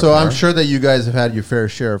Hang on. spot So I'm repair. sure that you guys have had your fair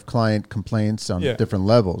share of client complaints on Yeah. different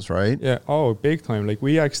levels, right? Yeah. Oh, big time. Like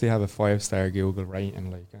we actually have a 5-star Google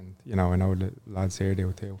rating, like, and I know the lads here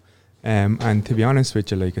do too. And to be honest with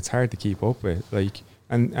you, like it's hard to keep up with. Like,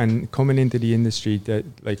 and coming into the industry, that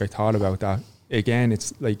like I thought about that again.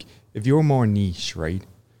 It's like if you're more niche, right,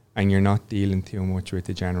 and you're not dealing too much with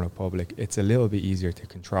the general public, it's a little bit easier to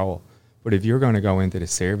control. But if you're going to go into the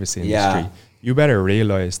service industry, you better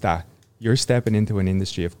realize that you're stepping into an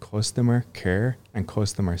industry of customer care and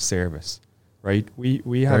customer service, right? We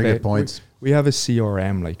have Very good points. We have a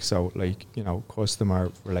CRM, like, so, like,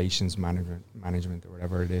 customer relations management or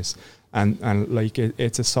whatever it is, and like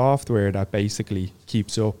it's a software that basically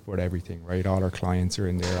keeps up with everything, right? All our clients are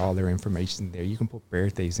in there, all their information in there. You can put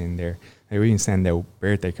birthdays in there, and we can send out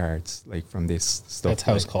birthday cards like from this stuff. That's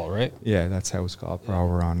house call, right? Yeah, that's how it's called. Per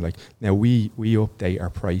hour on. Like now, we update our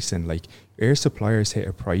pricing. Like our suppliers hit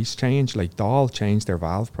a price change. Like Dahl changed their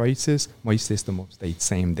valve prices. My system updates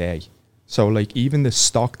same day. So like even the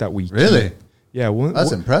stock that we Really? keep, yeah,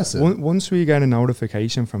 That's impressive. Once we get a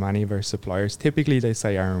notification from any of our suppliers, typically they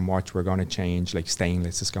say, Aaron, watch, we're going to change. Like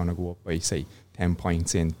stainless is going to go up by say 10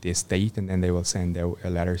 points in this date, and then they will send out a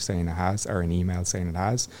letter saying it has, or an email saying it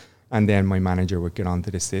has. And then my manager would get onto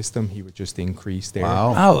the system. He would just increase their.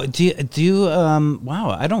 Wow. Oh, do you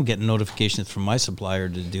wow, I don't get notifications from my supplier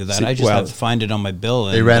to do that. See, I just have to find it on my bill.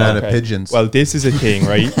 They and, ran out of Okay. pigeons. Well, this is a thing,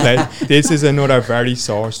 right? Like, this is another very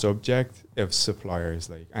sore subject of suppliers.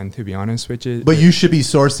 Like, and to be honest with you, but you should be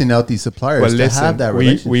sourcing out these suppliers well, to listen, have that we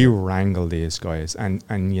relationship. wrangle these guys, and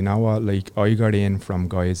you know what? Like, I got in from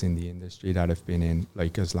guys in the industry that have been in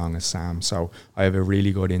like as long as Sam, so I have a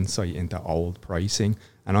really good insight into old pricing.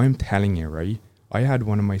 And I'm telling you, right? I had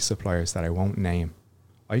one of my suppliers that I won't name.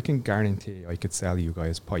 I can guarantee I could sell you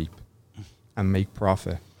guys pipe and make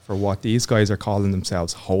profit for what these guys are calling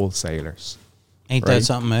themselves wholesalers. Ain't Right. that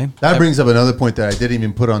something, eh? That brings up another point that I didn't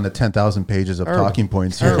even put on the 10,000 pages of talking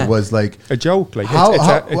points here. Was like A joke, like how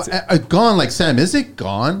it's gone? Like Sam, is it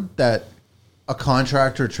gone that a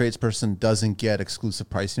contractor, tradesperson doesn't get exclusive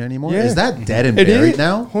pricing anymore? Yeah. Is that dead and It buried is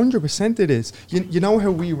now? 100%. It is. You know how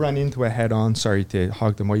we ran into a head-on? Sorry to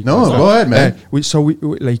hog the mic. No, go ahead, man. we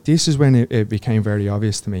like this is when it became very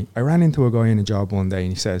obvious to me. I ran into a guy in a job one day,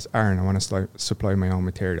 and he says, "Aaron, I want to supply my own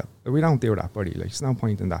material." We don't do that, buddy. Like, there's no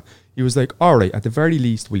point in that. He was like, "All right, at the very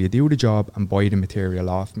least, will you do the job and buy the material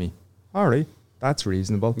off me?" All right, that's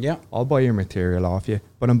reasonable. Yeah. I'll buy your material off you,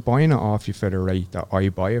 but I'm buying it off you for the rate that I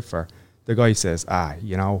buy it for. The guy says,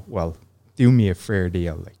 well, do me a fair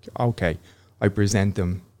deal. Like, okay. I present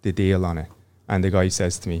him the deal on it. And the guy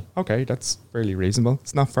says to me, okay, that's fairly reasonable.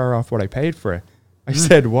 It's not far off what I paid for it. I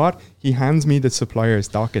said, what? He hands me the supplier's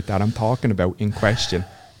docket that I'm talking about in question.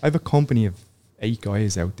 I have a company of 8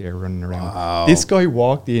 guys out there running around. Wow. This guy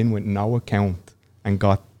walked in with no account and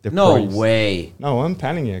got the No price. way. No, I'm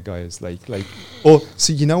telling you guys, like, oh,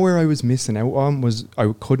 so you know where I was missing out on was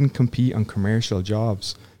I couldn't compete on commercial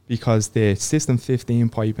jobs because the System 15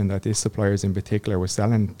 piping that this suppliers in particular was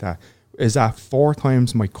selling that is at 4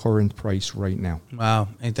 times my current price right now. Wow,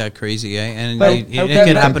 ain't that crazy, eh? And But- it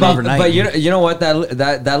can happen overnight. But you know what?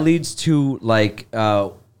 That leads to like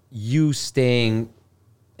you staying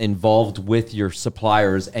involved with your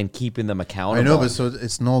suppliers and keeping them accountable. I know, but so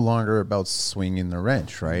it's no longer about swinging the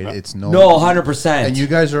wrench, right? It's no, 100%. And you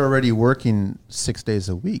guys are already working 6 days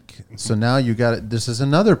a week, so now you got this is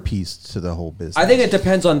another piece to the whole business. I think it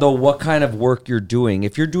depends on what kind of work you're doing.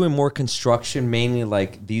 If you're doing more construction, mainly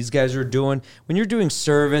like these guys are doing, when you're doing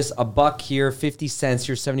service, $1 here, 50 cents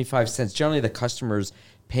here, 75 cents. Generally, the customer's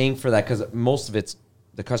paying for that because most of it's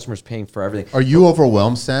the customer's paying for everything. Are you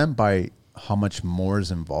overwhelmed, Sam, by how much more is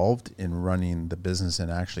involved in running the business and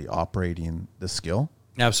actually operating the skill?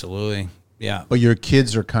 Absolutely, yeah. But your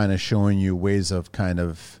kids are kind of showing you ways of kind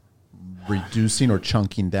of reducing or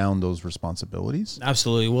chunking down those responsibilities?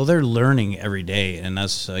 Absolutely. Well, they're learning every day, and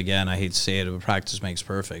that's, again, I hate to say it, but practice makes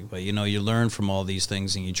perfect. But you learn from all these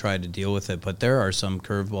things and you try to deal with it. But there are some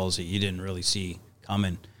curveballs that you didn't really see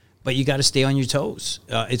coming. But you got to stay on your toes.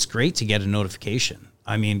 It's great to get a notification.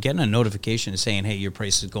 I mean, getting a notification saying, "Hey, your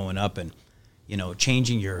price is going up," and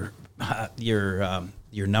changing your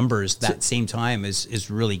numbers that same time is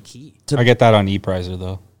really key. I get that on ePrizer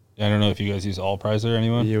though. I don't know if you guys use Allpricer,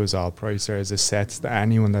 anyone? We use Allpricer as a set.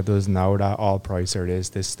 Anyone that doesn't know that Allpricer is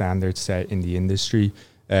the standard set in the industry.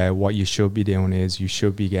 what you should be doing is you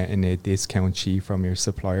should be getting a discount sheet from your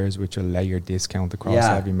suppliers, which will lay your discount across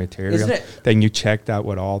every material. Then you check that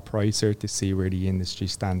with all pricer to see where the industry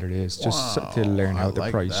standard is, just to learn how to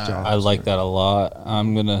price jobs. I like that a lot.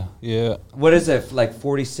 I'm gonna What is it, like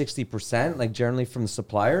 40-60%, like generally from the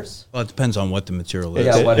suppliers? Well, it depends on what the material is.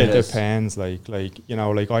 Yeah, what it it is. depends. Like you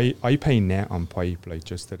know, like I pay net on pipe, like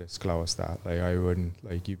just to disclose that. Like I wouldn't,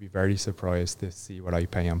 like, you'd be very surprised to see what I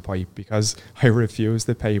pay on pipe, because I refuse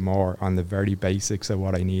to pay more on the very basics of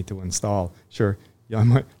what I need to install. Sure, yeah, I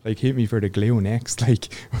might, like, hit me for the glue next.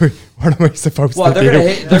 Like, what am I supposed to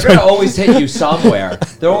do? They're gonna always hit you somewhere.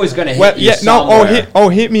 They're always gonna hit you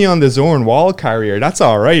somewhere. Hit me on the Zorn wall carrier. That's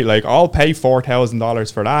all right. Like, I'll pay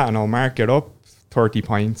 $4,000 for that, and I'll mark it up 30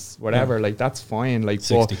 points, whatever. Like, that's fine. Like,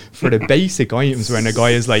 but for the basic items, when a guy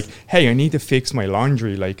is like, hey, I need to fix my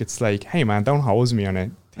laundry, like, it's like, hey man, don't hose me on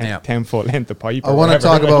it. 10-foot length of pipe. I want to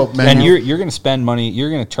talk about and you're going to spend money. You're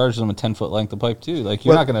going to charge them a 10-foot length of pipe too. Like,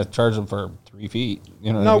 you're not going to charge them for 3 feet.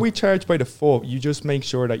 You know? No, we charge by the foot. You just make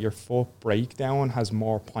sure that your foot breakdown has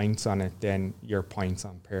more points on it than your points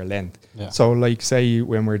on per length. Yeah. So, like, say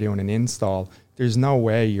when we're doing an install, there's no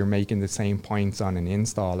way you're making the same points on an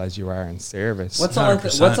install as you are in service. What's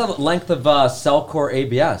the length of Cellcore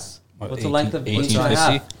ABS? What's the length of inch and a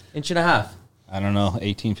half? Inch and a half. I don't know,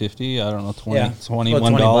 $18.50. I don't know,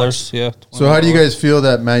 $21. Yeah. So how do you guys feel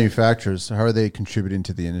that manufacturers, how are they contributing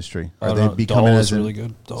to the industry? Are they becoming really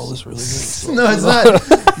good? Doll is really good. No, it's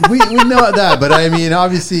not. we know that, but I mean,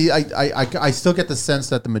 obviously, I still get the sense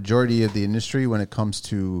that the majority of the industry, when it comes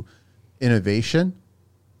to innovation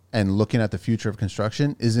and looking at the future of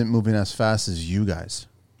construction, isn't moving as fast as you guys.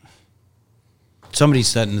 Somebody's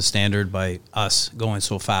setting the standard by us going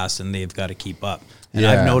so fast, and they've got to keep up. And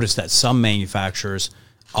I've noticed that some manufacturers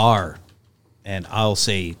are, and I'll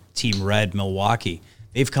say Team Red, Milwaukee,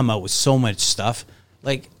 they've come out with so much stuff.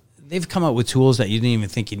 Like, they've come out with tools that you didn't even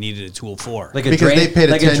think you needed a tool for. Like a because they paid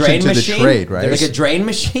attention to the trade, right? Like a drain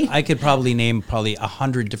machine? I could probably name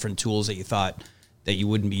 100 different tools that you thought that you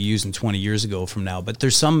wouldn't be using 20 years ago from now. But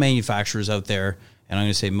there's some manufacturers out there, and I'm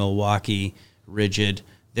going to say Milwaukee, Rigid,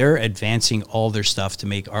 they're advancing all their stuff to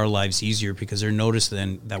make our lives easier, because they're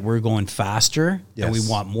noticing that we're going faster and we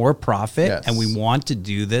want more profit and we want to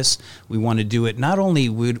do this. We want to do it. Not only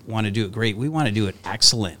we want to do it great, we want to do it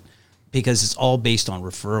excellent, because it's all based on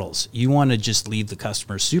referrals. You want to just leave the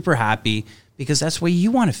customer super happy, because that's the way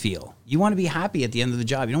you want to feel. You want to be happy at the end of the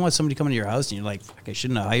job. You don't want somebody coming to your house and you're like, fuck, I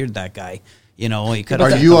shouldn't have hired that guy. You know, are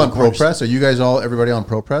you on ProPress? Are you guys everybody on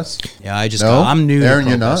ProPress? Yeah, I'm new. Aaron, to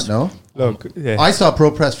you're not? No? Look, I saw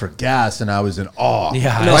ProPress for gas and I was in awe.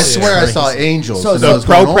 Yeah, I swear I saw angels. So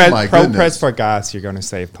ProPress for gas, you're going to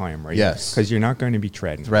save time, right? Yes. Because you're not going to be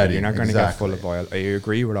threading. You're not going to get full of oil. I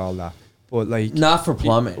agree with all that. But, like, not for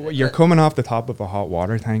plumbing. You're coming off the top of a hot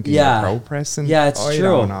water tank and you're ProPressing. Yeah, it's true.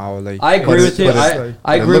 Don't know, like, I agree with you.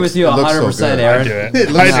 I agree with you 100%, Aaron. It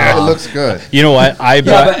looks good. You know what? I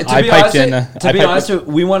piped in. To be honest,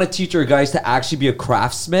 we want to teach our guys to actually be a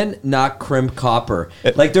craftsman, not crimp copper.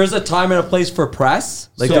 Like, there's a time and a place for press.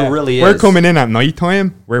 Like, there really is. We're coming in at night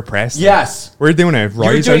time. We're pressing. Yes. We're doing a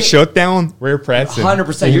riser shutdown. We're pressing.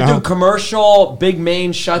 100%. You're doing commercial, big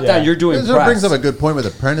main shutdown. You're doing press. That brings up a good point with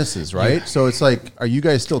apprentices, right? So it's like, are you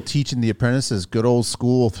guys still teaching the apprentices good old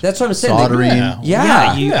school? That's what I'm saying. Soldering.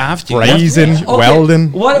 Yeah, you have to. Brazing,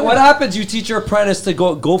 welding. What happens? You teach your apprentice to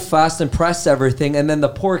go fast and press everything, and then the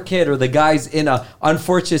poor kid or the guy's in a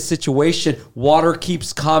unfortunate situation. Water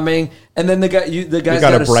keeps coming, and then the guy's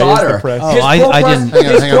got to solder.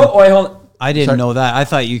 I didn't know that. I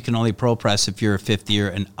thought you can only pro press if you're a fifth year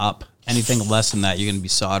and up. Anything less than that, you're going to be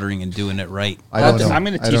soldering and doing it right. I'm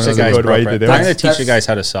going to teach the guys ProPress. I'm going to teach you guys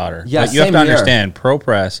how to solder. Yeah, like, you have to understand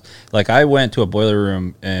ProPress. Like, I went to a boiler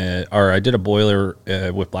room, or I did a boiler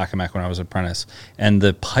with Black & Mac when I was an apprentice, and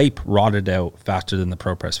the pipe rotted out faster than the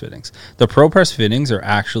ProPress fittings. The ProPress fittings are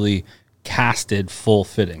actually casted full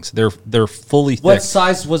fittings. They're fully thick. What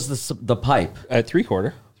size was the pipe? At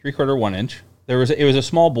 3/4, 1 inch. It was a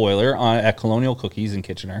small boiler at Colonial Cookies in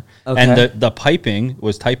Kitchener, and the piping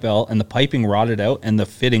was Type L, and the piping rotted out, and the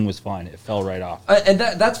fitting was fine. It fell right off. And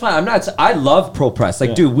that's fine. I love ProPress.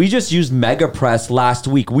 Like, dude, we just used Mega Press last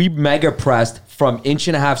week. We Mega Pressed from 1.5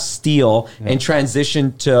 inch steel and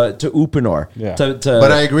transitioned to Uponor. Yeah.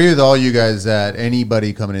 But I agree with all you guys that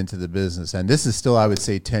anybody coming into the business, and this is still, I would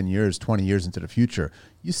say, 10 years, 20 years into the future,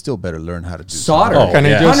 you still better learn how to do solder.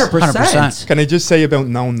 100%. Can I just say about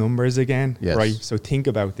known numbers again? Yes. Right. So think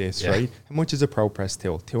about this, right? How much is a ProPress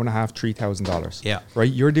tool? $2,500, $3,000. Yeah.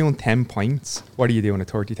 Right. You're doing 10 points. What are you doing? A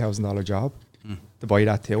 $30,000 job to buy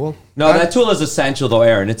that tool? No, that tool is essential though,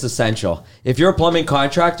 Aaron. It's essential. If you're a plumbing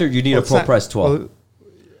contractor, you need a ProPress tool. Well,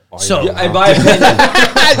 So, in my opinion,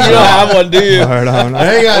 You don't have one, do you?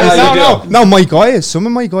 There you go. No, my guys, some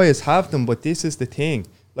of my guys have them, but this is the thing.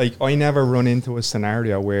 Like, I never run into a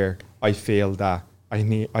scenario where I feel that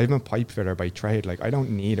I'm a pipe fitter by trade. Like, I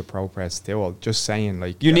don't need a ProPress tool. Just saying,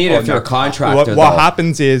 like, you need it if you're a contractor. What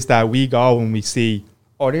happens is that we go and we see,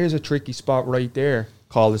 oh, there's a tricky spot right there.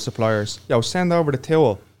 Call the suppliers. Yo, send over the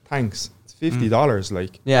tool. Thanks. $50,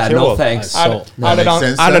 like, yeah, cool. no thanks. Add it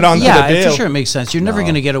on to yeah, the bill. for sure it makes sense. You're never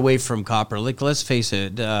going to get away from copper. Like, let's face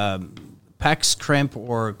it, PEX, crimp,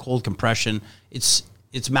 or cold compression, it's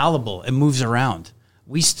malleable. It moves around.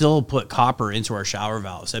 We still put copper into our shower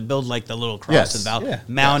valves. I build like the little crossed valve,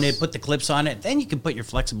 mount it, put the clips on it. Then you can put your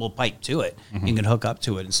flexible pipe to it. You can hook up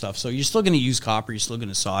to it and stuff. So you're still going to use copper. You're still going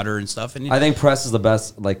to solder and stuff. And I think press is the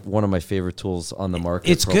best, like one of my favorite tools on the market.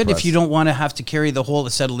 it's good ProPress. if you don't want to have to carry the whole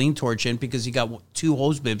acetylene torch in because you got 2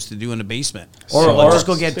 hose bibs to do in the basement. Or just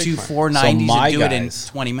go get 2 490s and do it in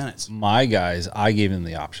 20 minutes. My guys, I gave them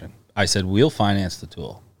the option. I said, we'll finance the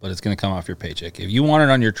tool, but it's going to come off your paycheck. If you want it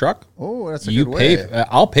on your truck, That's a you good pay. way.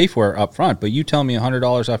 I'll pay for it up front, but you tell me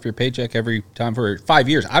 $100 off your paycheck every time for 5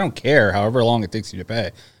 years. I don't care however long it takes you to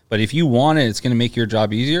pay. But if you want it, it's going to make your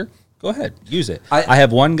job easier. Go ahead, use it. I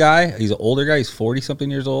have one guy. He's an older guy. He's 40-something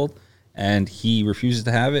years old, and he refuses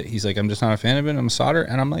to have it. He's like, I'm just not a fan of it. I'm a solder,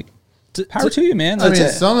 and I'm like, power to you, man. I That's mean,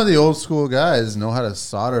 it. some of the old school guys know how to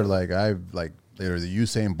solder. They're the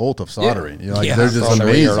Usain Bolt of soldering. You know, like, they're just Soldering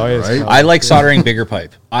amazing, your eyes, right? I like soldering bigger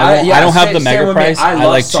pipe. I don't have the mega price. I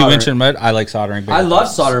like 2-inch and mud. I like soldering bigger I love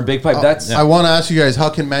pipe. soldering big pipe. That's I want to ask you guys, how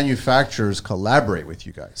can manufacturers collaborate with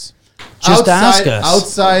you guys? Just ask us.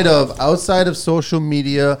 Outside of social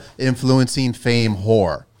media influencing fame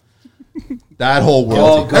whore. That whole world.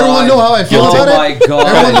 Oh, God. Everyone know how I feel Oh, about it? my God.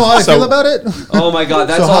 Everyone know how I So- feel about it? oh my god,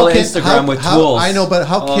 that's So all how can- Instagram with how- tools. I know, but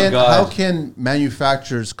how God. can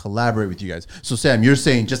manufacturers collaborate with you guys? So Sam, you're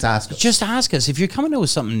saying just ask us. Just ask us. If you're coming out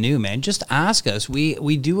with something new, man, just ask us. We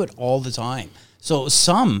do it all the time. So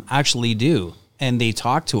some actually do, and they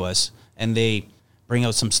talk to us, and they bring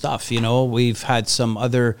out some stuff. You know, we've had some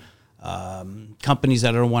other companies that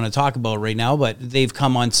I don't want to talk about right now, but they've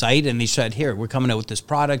come on site and they said, here, we're coming out with this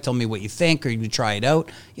product. Tell me what you think, or you try it out.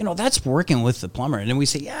 You know, that's working with the plumber. And then we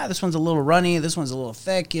say, yeah, this one's a little runny. This one's a little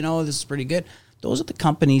thick. You know, this is pretty good. Those are the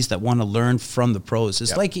companies that want to learn from the pros.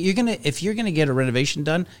 It's like if you're going to get a renovation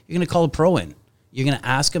done, you're going to call a pro in. You're going to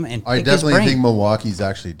ask him and I pick his definitely brain. think Milwaukee's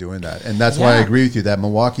actually doing that. And that's why I agree with you that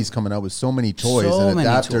Milwaukee's coming out with so many toys So and many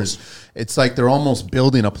adapters. tools. It's like they're almost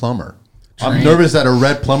building a plumber. I'm nervous that a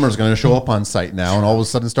red plumber is going to show up on site now and all of a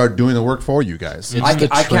sudden start doing the work for you guys. I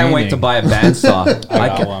can't wait to buy a bandsaw.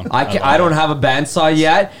 I don't have a bandsaw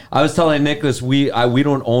yet. I was telling Nicholas we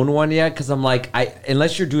don't own one yet because I'm like,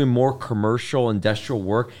 unless you're doing more commercial industrial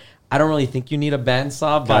work, I don't really think you need a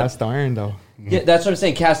bandsaw. But Cast iron, though. yeah, that's what I'm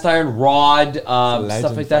saying. Cast iron, rod,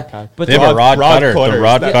 stuff like that. But They have a rod cutter. The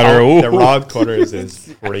rod cutter. The rod cutters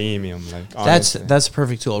is premium. Like, honestly. That's a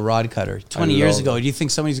perfect tool, a rod cutter. 20 years ago, do you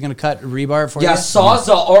think somebody's going to cut rebar for you? yeah,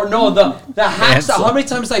 sawzall or no the hacksaw. How many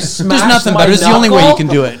times I smashed There's nothing my better. It's the only way you knuckle? can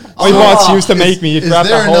do it. My boss used to make me Is grab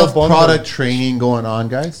there the whole enough bundle. product training going on,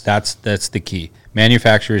 guys? That's the key.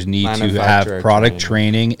 Manufacturers need to have Manufacturer product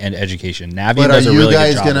training and education. Navien But are does a you really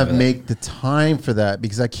guys good job going of to it. make the time for that?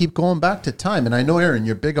 Because I keep going back to time. And I know, Aaron,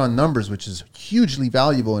 you're big on numbers, which is hugely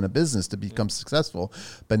valuable in a business to become successful.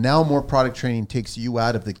 But now more product training takes you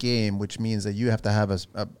out of the game, which means that you have to have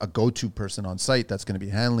a go-to person on site that's going to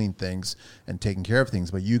be handling things and taking care of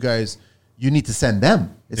things. But you guys, you need to send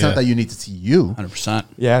them. It's not that you need to see you. 100%.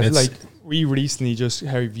 Yeah, It's- like we recently just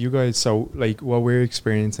have you guys. So like what we're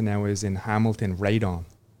experiencing now is in Hamilton, Radon,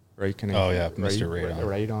 right? Oh, yeah, Mr. Radon.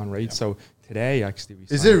 Radon, right? So today actually we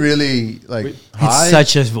Is signed- it really like high?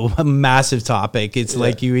 It's such a massive topic. It's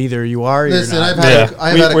like you either you are or Listen, you're I've not. had,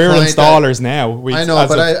 I've had a we're client installers now. I know,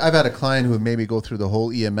 but I've had a client who made me go through the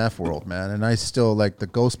whole EMF world, man. And I still, like, the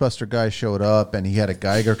Ghostbuster guy showed up and he had a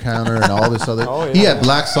Geiger counter and all this other. Oh, yeah. He had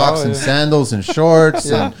black socks Oh, and yeah. sandals and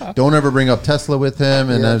shorts and don't ever bring up Tesla with him.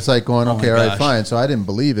 And I was like going, okay, all right, gosh. fine. So I didn't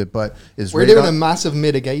believe it, but is We're radon- doing a massive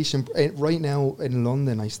mitigation right now in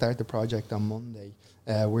London. I start the project on Monday.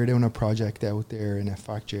 We're doing a project out there in a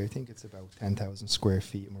factory. I think it's about 10,000 square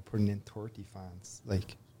feet, and we're putting in 30 fans,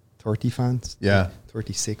 like 30 fans, Yeah.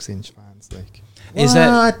 36-inch fans, like. Is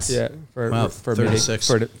that What? yeah for Wow, for,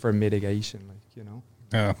 36. for mitigation, like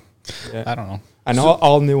Yeah. Yeah. I don't know. And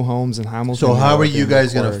all new homes in Hamilton. So how now are are you being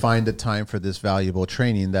guys going to required. find the time for this valuable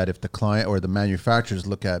training that if the client or the manufacturers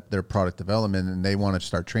look at their product development and they want to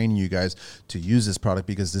start training you guys to use this product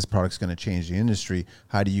because this product's going to change the industry,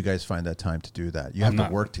 how do you guys find that time to do that? You have to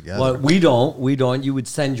work together. Well, we don't. You would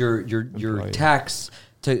send your Employee. techs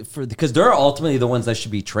because they're ultimately the ones that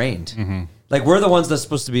should be trained. Like, we're the ones that's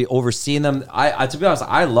supposed to be overseeing them. I to be honest,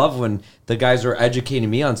 I love when the guys are educating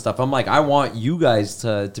me on stuff. I'm like, I want you guys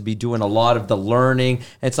to be doing a lot of the learning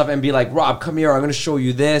and stuff, and be like, Rob, come here, I'm going to show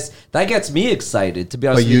you this. That gets me excited, to be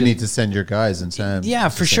honest. But you need to send your guys and send. Yeah,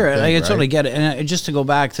 for sure. I totally get it. And just to go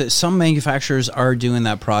back to, some manufacturers are doing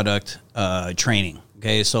that product training.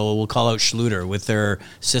 Okay, so we'll call out Schluter with their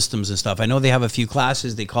systems and stuff. I know they have a few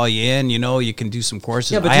classes. They call you in. You can do some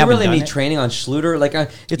courses. Yeah, but do you really need training on Schluter? Like,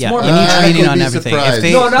 it's more. You need training on everything.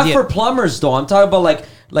 No, not for plumbers though. I'm talking about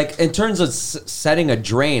like in terms of setting a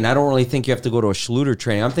drain. I don't really think you have to go to a Schluter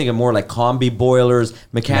training. I'm thinking more like combi boilers,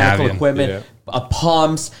 mechanical equipment,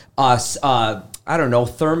 pumps, I don't know,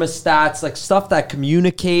 thermostats, like stuff that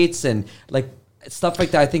communicates and like. Stuff like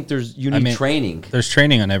that, I think you need training. There's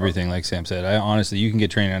training on everything, like Sam said. Honestly, you can get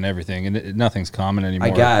training on everything, and nothing's common anymore. I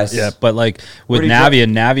guess. Yeah, but like with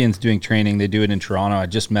Navient's doing training. They do it in Toronto. I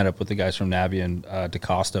just met up with the guys from Navient.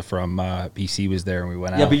 DeCosta from BC was there, and we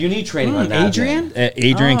went out. Yeah, but you need training on Navient.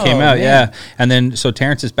 Adrian came out, and then so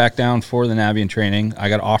Terrence is back down for the Navient training. I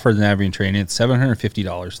got offered the Navient training. It's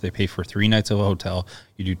 $750. They pay for 3 nights of a hotel.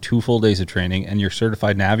 You do 2 full days of training, and you're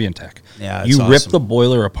certified Navient tech. Yeah, you rip the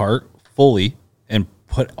boiler apart fully and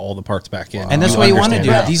put all the parts back in. And that's what you want to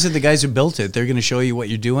do. These are the guys who built it. They're going to show you what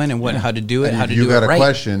you're doing and how to do it, and how to do it right. You got a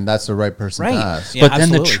question, that's the right person to ask. Yeah, but then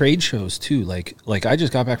the trade shows too. Like I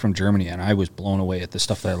just got back from Germany and I was blown away at the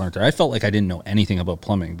stuff that I learned there. I felt like I didn't know anything about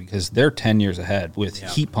plumbing because they're 10 years ahead with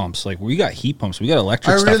heat pumps. Like we got heat pumps, we got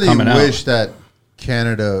electric stuff coming out. I really wish that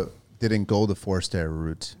Canada didn't go the forced air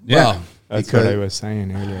route. Yeah. Well, that's what I was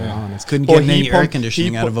saying earlier on. Couldn't get any air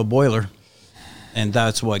conditioning out of a boiler. And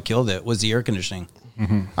that's what killed it, was the air conditioning.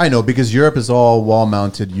 I know, because Europe is all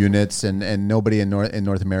wall-mounted units, and nobody in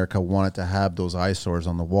North America wanted to have those eyesores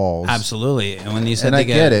on the walls. Absolutely, and when you said, and I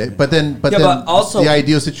get it, but then also the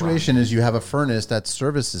ideal situation is you have a furnace that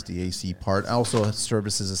services the AC part, also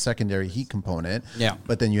services a secondary heat component. Yeah,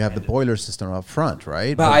 but then you have the boiler system up front,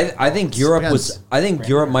 right? But I think Europe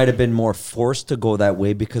might have been more forced to go that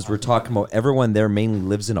way because we're talking about everyone there mainly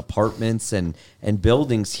lives in apartments and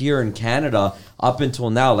buildings. Here in Canada, up until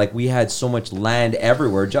now, like we had so much land everywhere.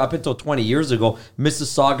 Up until 20 years ago,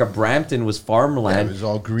 Mississauga, Brampton was farmland. It was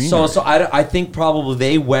all green. So I think probably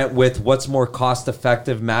they went with what's more cost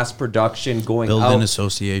effective, mass production, going out. Building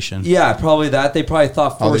association. Yeah, probably that. They probably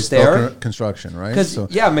thought forced air. Construction, right? Because,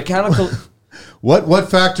 mechanical. What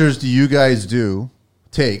factors do you guys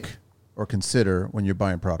take or consider when you're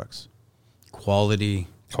buying products? Quality.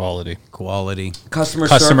 Customer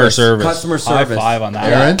service. High five on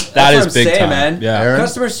that. Aaron? That is big time, man. Yeah. Aaron?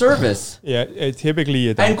 Customer service. Yeah,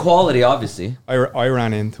 typically and quality, obviously. I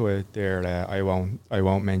ran into it there. I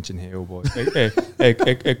won't mention who, but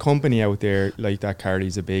a company out there like that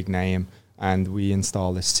carries a big name, and we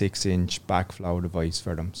installed a 6-inch backflow device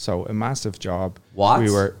for them. So a massive job. What? We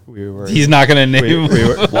were. He's not going to name.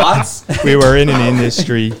 What? We were in an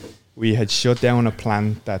industry. We had shut down a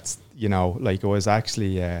plant that's, it was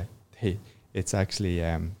actually, they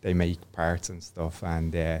make parts and stuff.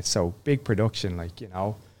 And so big production,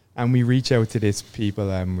 and we reach out to these people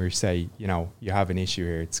and we say, you have an issue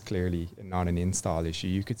here. It's clearly not an install issue.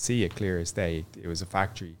 You could see it clear as day. It was a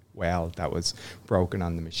factory well that was broken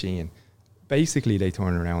on the machine. Basically, they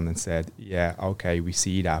turned around and said, yeah, okay, we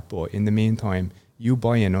see that. But in the meantime, you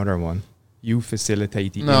buy another one. You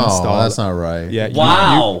facilitate the install. No, that's not right. Yeah.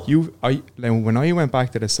 Wow. When I went back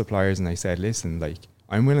to the suppliers and I said, listen,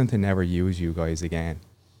 I'm willing to never use you guys again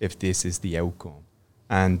if this is the outcome.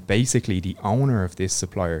 And basically the owner of this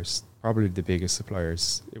suppliers, probably the biggest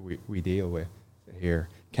suppliers we deal with here,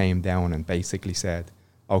 came down and basically said,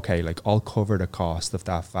 okay, I'll cover the cost of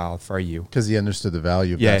that valve for you. Because he understood the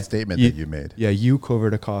value of that statement that you made. Yeah, you cover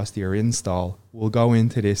the cost of your install. We'll go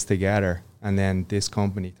into this together. And then this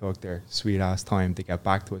company took their sweet-ass time to get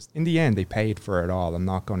back to us. In the end, they paid for it all. I'm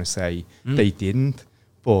not going to say they didn't,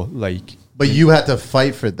 but But you had to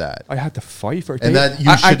fight for that. I had to fight for it. And that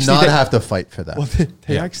you should not have to fight for that. Well,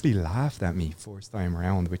 they actually laughed at me first time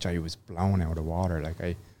around, which I was blown out of water.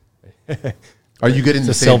 Are you getting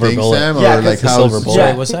the same silver thing, bullet. Sam? Yeah, or it's the silver bullet.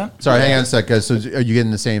 Yeah. What's that? Sorry, hang on a sec, guys. So are you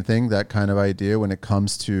getting the same thing, that kind of idea when it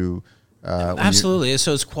comes to... Absolutely.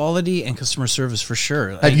 So it's quality and customer service for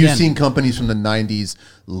sure. Have you seen companies from the 90s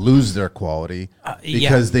lose their quality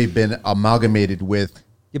because they've been amalgamated with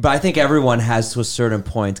Yeah, but I think everyone has to a certain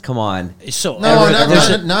point. Come on. So No,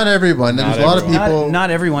 not everyone. There's a lot of people. Not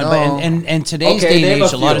everyone, No. but in today's Okay, day and name a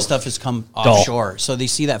age, a lot few. of stuff has come offshore. So they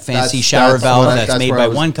see that fancy That's- shower that's valve what I- that's that's made where by I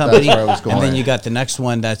was- one that's company, where I was and then going. you got the next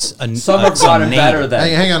one that's Some have some gotten name. better than.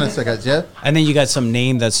 Hang on a second, Jeff. And then you got some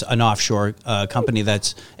name that's an offshore company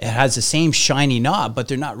it has the same shiny knob, but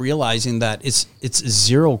they're not realizing that it's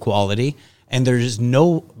zero quality, and there's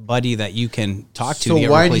nobody that you can talk to. So get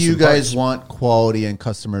why do you replacement guys parts. want quality and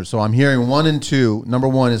customers? So I'm hearing 1 and 2. Number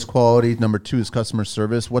 1 is quality. Number 2 is customer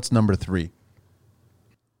service. What's number 3?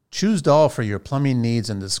 Choose Dahl for your plumbing needs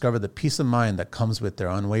and discover the peace of mind that comes with their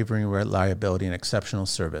unwavering reliability and exceptional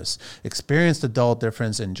service. Experience the Dahl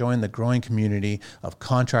difference and join the growing community of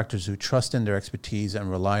contractors who trust in their expertise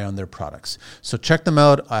and rely on their products. So check them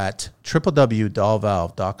out at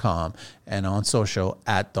www.dahlvalve.com and on social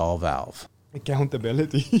at dahlvalve.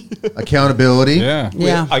 Accountability. Accountability. Yeah.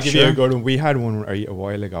 Yeah, I'll give you sure. a good one. We had one right a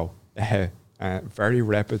while ago. Very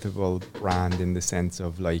reputable brand in the sense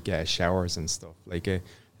of like showers and stuff. Like a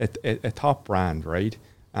top brand, right?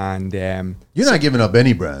 And You're not giving up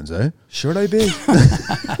any brands, eh? should I be?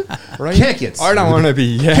 Right? Can't get I don't sued. want to be.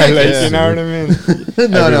 Yeah, Can't like, get you know what I mean?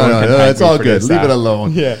 No, Everyone can thank it's me all for good. this, Leave it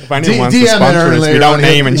alone. Yeah, if anyone wants to DM sponsor Aaron us, later we don't on.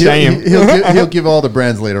 name and shame. He'll give all the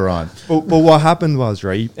brands later on. But what happened was,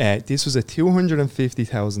 right, this was a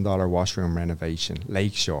 $250,000 washroom renovation,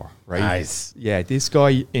 Lakeshore, right? Nice. Yeah, this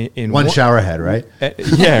guy in One shower head, right?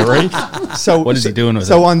 yeah, right? So What is he doing with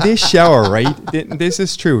So it? on this shower, right, this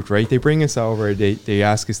is truth, right? They bring us over, they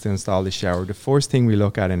ask us to install the shower. The first thing we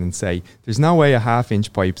look at it and say, there's no way a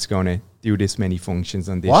 1/2-inch pipe's going to do this many functions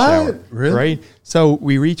on this What? shower. Really? Right? So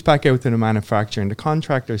we reach back out to the manufacturer and the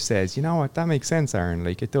contractor says, you know what, that makes sense, Aaron,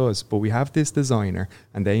 like it does. But we have this designer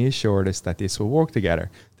and they assured us that this will work together.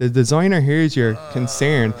 The designer hears your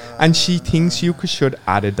concern and she thinks you should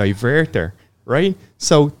add a diverter, right?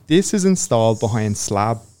 So this is installed behind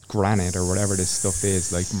slab granite or whatever this stuff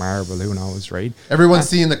is, like marble, who knows, right? Everyone's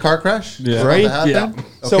seen the car crash? Yeah. Right? Yeah.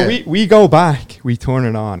 So we go back, we turn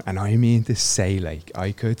it on, and I mean to say, like,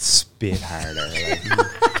 I could spit harder,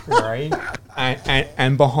 like, right?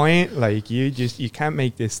 And behind, like, you can't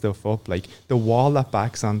make this stuff up. Like, the wall that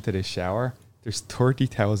backs onto the shower, there's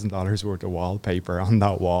 $30,000 worth of wallpaper on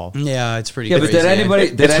that wall. Yeah, it's pretty. Yeah, but crazy. did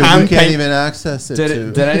anybody? Did So any- you can't even access it.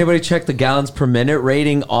 Did anybody check the gallons per minute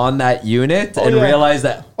rating on that unit and yeah. realize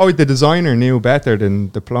that? Oh, the designer knew better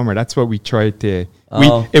than the plumber. That's what we tried to.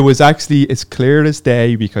 Oh. It was actually as clear as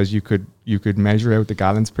day because you could measure out the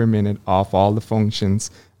gallons per minute off all the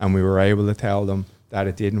functions, and we were able to tell them that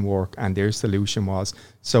it didn't work, and their solution was.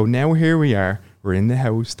 So now here we are. We're in the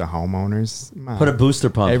house. The homeowners Put a booster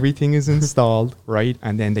pump. Everything is installed, right?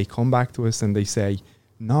 And then they come back to us and they say,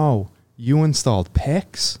 "No, you installed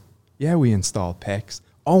PEX." Yeah, we installed PEX.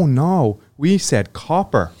 Oh no, we said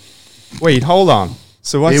copper. Wait, hold on.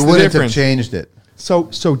 So what's They the wouldn't have difference? changed it. So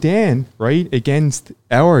then, right, against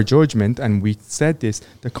our judgment, and we said this,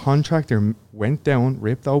 the contractor went down,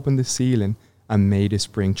 ripped open the ceiling, and made us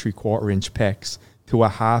bring 3/4-inch PEX to a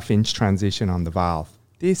 1/2-inch transition on the valve.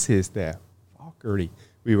 This is the fuckery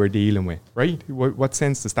we were dealing with, right? What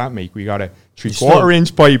sense does that make? We got a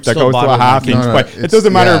 3/4-inch pipe that still goes to a bothering me. 1/2-inch No, pipe. It it's-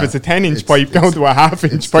 doesn't matter if yeah, it's a 10-inch it's- pipe going to a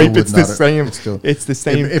 1/2-inch still pipe. would It's the not- same. still- It's the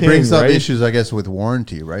same It thing, brings up right? issues, I guess, with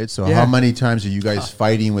warranty, right? So Yeah. how many times are you guys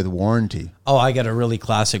fighting with warranty? Oh, I got a really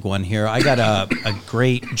classic one here. I got a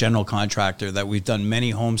great general contractor that we've done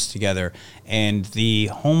many homes together. And the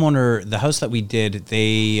homeowner, the house that we did,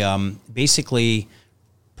 they basically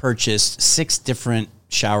purchased 6 different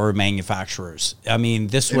shower manufacturers. I mean,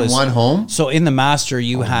 this In was one home? So in the master,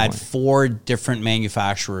 you had 4 different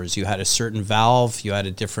manufacturers. You had a certain valve, you had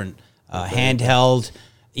a different handheld.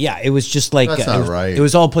 Yeah, it was just like That's not right. It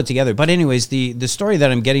was all put together. But anyways, the story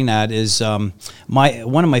that I'm getting at is one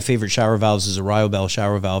of my favorite shower valves is a Ryobel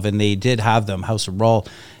shower valve, and they did have them, House of Roll,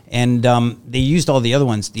 and they used all the other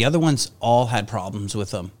ones. The other ones all had problems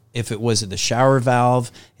with them. If it was the shower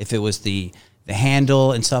valve, if it was the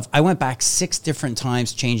handle and stuff. I went back 6 different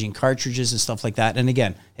times changing cartridges and stuff like that. And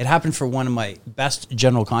again, it happened for one of my best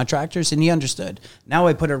general contractors, and he understood. Now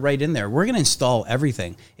I put it right in there. We're going to install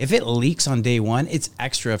everything. If it leaks on day 1, it's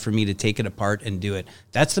extra for me to take it apart and do it.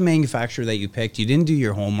 That's the manufacturer that you picked. You didn't do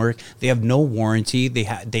your homework. They have no warranty.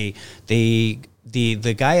 The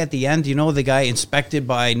guy at the end, the guy inspected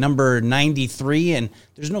by number 93, and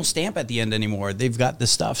there's no stamp at the end anymore. They've got the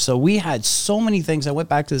stuff. So we had so many things. I went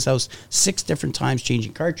back to this house 6 different times,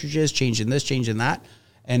 changing cartridges, changing this, changing that.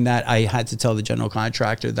 And that I had to tell the general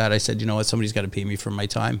contractor that I said, you know what, somebody's got to pay me for my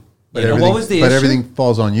time. But, You know, everything, what was the but issue? everything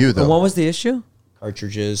falls on you, though. And what was the issue?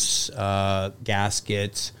 cartridges,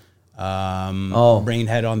 gaskets, Rain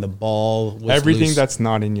head on the ball. Was Everything loose. that's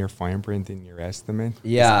not in your fine print in your estimate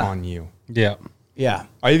Yeah. is on you. Yeah. Yeah.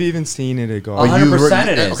 I've even seen it go. 100%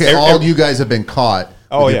 it is. Okay, all you guys have been caught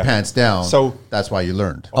with your pants down. So that's why you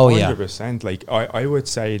learned. Oh, yeah. 100%. Like I would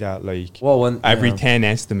say that like Well, every 10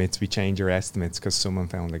 estimates we change our estimates because someone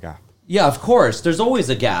found a gap. Yeah, of course. There's always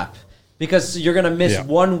a gap because you're going to miss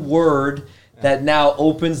one word that now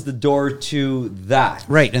opens the door to that.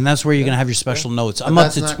 Right, and that's where you're going to have your special notes. I'm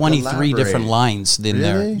up to 23 different lines in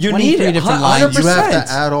there. You need it. different 100%. lines. You have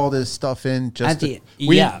to add all this stuff in just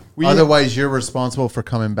otherwise you're responsible for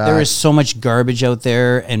coming back. There is so much garbage out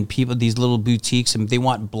there, and people, these little boutiques, and they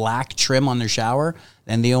want black trim on their shower,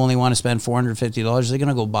 and they only want to spend $450. They're going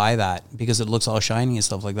to go buy that because it looks all shiny and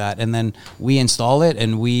stuff like that. And then we install it,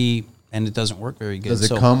 and it doesn't work very good.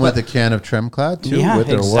 Does it come with a can of trim clad too? Yeah, with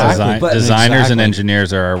it or what? exactly. Designers and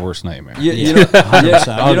engineers are our worst nightmare. You know, 100%.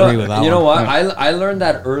 I'll agree with that You know one. what? I learned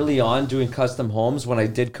that early on doing custom homes when I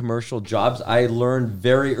did commercial jobs. I learned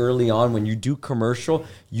very early on when you do commercial,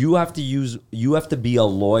 you have to be a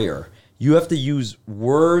lawyer. You have to use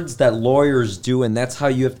words that lawyers do, and that's how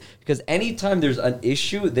you have. Because anytime there's an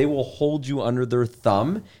issue, they will hold you under their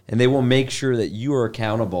thumb, and they will make sure that you are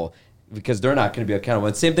accountable. Because they're not going to be accountable.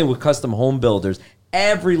 And same thing with custom home builders.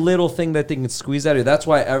 Every little thing that they can squeeze out of you. That's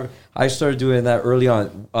why I started doing that early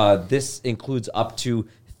on. This includes up to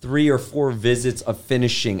 3 or 4 visits of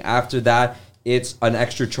finishing. After that, it's an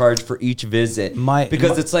extra charge for each visit.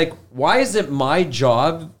 Because it's like, why is it my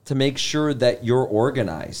job to make sure that you're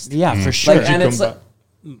organized? Yeah, for sure. Like, and it's like,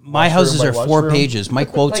 my houses are 4 pages. My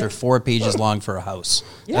quotes are 4 pages long for a house.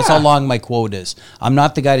 That's how long my quote is. I'm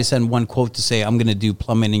not the guy to send one quote to say I'm going to do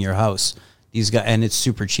plumbing in your house. These guys, and it's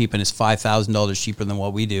super cheap, and it's $5,000 cheaper than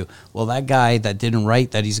what we do. Well, that guy that didn't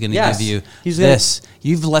write that he's going to give you this,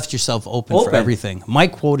 you've left yourself open for everything. My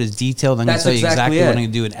quote is detailed. I'm going to tell you exactly what I'm going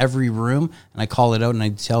to do in every room, and I call it out, and I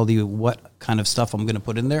tell you what kind of stuff I'm going to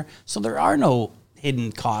put in there. So there are no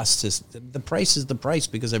hidden costs. The price is the price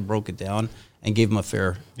because I broke it down and gave them a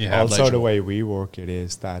fair. Also, the way we work it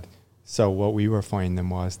is that. So what we were finding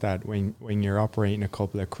was that when you're operating a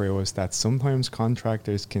couple of crews, that sometimes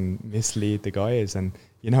contractors can mislead the guys, and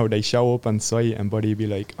they show up on site and buddy be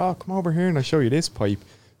like, "Oh, come over here and I'll show you this pipe."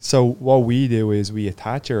 So what we do is we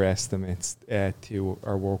attach our estimates to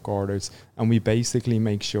our work orders, and we basically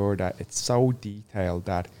make sure that it's so detailed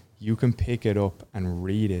that you can pick it up and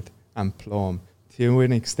read it and plumb to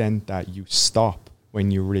an extent that you stop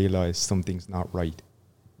when you realize something's not right.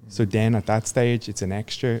 So then at that stage, it's an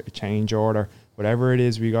extra, a change order, whatever it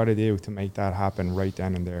is we got to do to make that happen right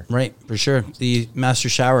then and there. Right, for sure. The master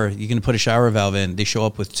shower, you can put a shower valve in. They show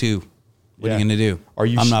up with 2. What are you going to do?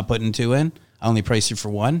 I'm not putting 2 in. I only price it for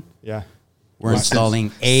 1. Yeah. We're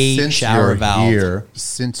installing a shower valve.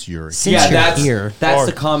 Since you're here. That's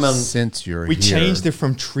the common. Since you're we here. changed it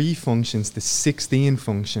from 3 functions to 16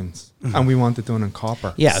 functions, and we want it done in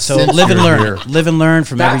copper. Yeah, so live and learn. Live and learn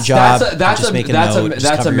from every job. That's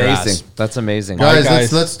amazing. That's amazing.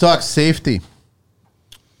 Guys, let's talk safety.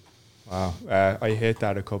 Wow. I hit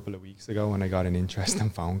that a couple of weeks ago when I got an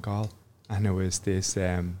interesting phone call, and it was this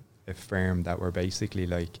a firm that were basically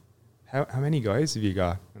like, how many guys have you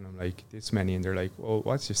got? And I'm like, this many. And they're like, well,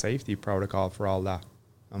 what's your safety protocol for all that?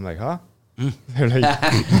 I'm like, huh? They're like,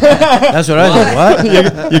 that's what I was like,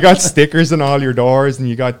 what? you got stickers on all your doors, and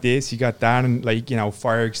you got this, you got that, and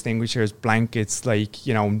fire extinguishers, blankets, no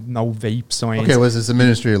vape signs. Okay, was this the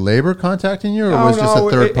Ministry of Labor contacting you, or was it just a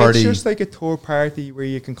third party? It's just like a third party where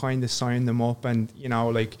you can kind of sign them up, and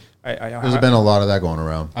there's been a lot of that going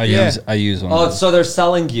around. I use one. Oh, so they're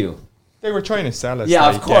selling you. They were trying to sell us. Yeah,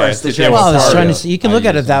 of course. You can look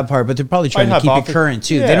at that part, but they're probably trying to keep it current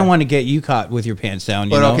too. Yeah. They don't want to get you caught with your pants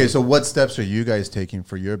down. Okay, so what steps are you guys taking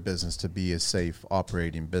for your business to be a safe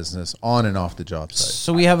operating business on and off the job site?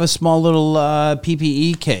 So we have a small little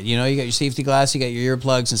PPE kit. You got your safety glass, you got your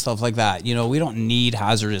earplugs and stuff like that. We don't need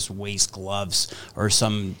hazardous waste gloves or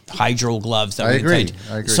some hydro gloves. I agree.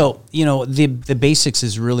 So the basics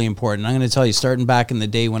is really important. I'm going to tell you, starting back in the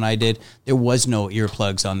day when I did, there was no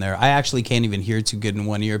earplugs on there. I actually can't even hear too good in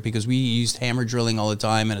one ear because we used hammer drilling all the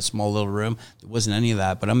time in a small little room. There wasn't any of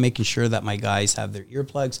that, but I'm making sure that my guys have their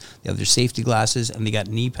earplugs, they have their safety glasses, and they got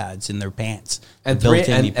knee pads in their pants. And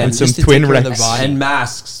some twin wraps. And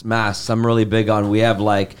masks. I'm really big on. We have the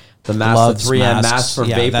mask, the 3M mask for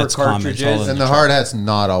vapor cartridges. And the hard hat's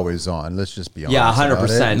not always on. Let's just be honest. Yeah,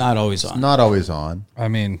 100%. Not always on. Not always on. I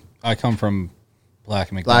mean, I come from Black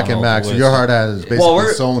and Black and Max. So your hard hat is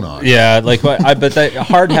basically sewn on. Yeah, like but that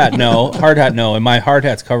hard hat, no, and my hard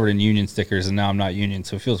hat's covered in union stickers, and now I'm not union,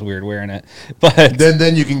 so it feels weird wearing it. But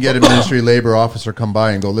then you can get a ministry labor officer come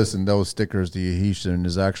by and go, listen, those stickers, the adhesion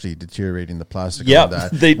is actually deteriorating the plastic on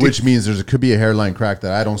that, which means there could be a hairline crack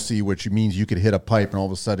that I don't see, which means you could hit a pipe and all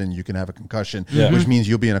of a sudden you can have a concussion, which means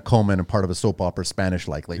you'll be in a coma and part of a soap opera, Spanish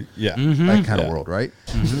likely, that kind of world, right?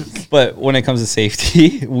 But when it comes to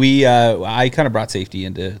safety, I kind of brought safety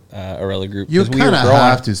into our other group. You kind of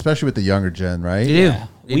have to, especially with the younger gen, right? You do. Yeah.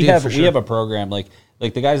 We have a program like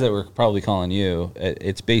the guys that were probably calling you.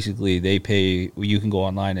 It's basically they pay. You can go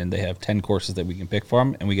online and they have 10 courses that we can pick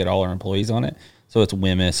from, and we get all our employees on it. So it's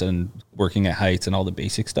WMIS and working at heights and all the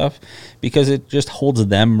basic stuff, because it just holds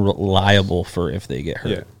them liable for if they get hurt.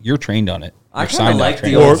 Yeah. You're trained on it. I kind of like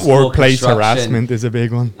the old school workplace harassment is a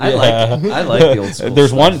big one. I like the old school.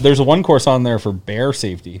 There's one course on there for bear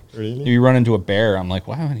safety. Really? If you run into a bear, I'm like,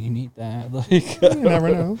 wow, do you need that? Like, you never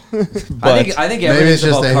know. I think maybe it's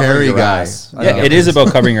just a hairy guy. Yeah, it is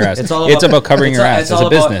about covering your ass. It's about covering your ass as a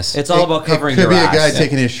business. It's all about covering your ass. Could be a guy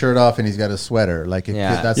taking his shirt off and he's got a sweater. Like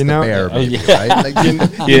that's the bear, maybe, right?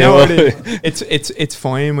 Like, you know what it's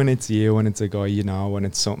fine when it's you and it's a guy, when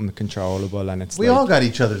it's something controllable and it's we all got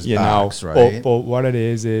each other's backs, right? But what it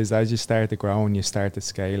is as you start to grow and you start to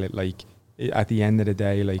scale it, like at the end of the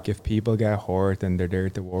day, like if people get hurt and they're there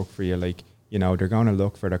to work for you, like they're going to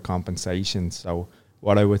look for their compensation. So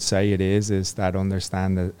what I would say it is that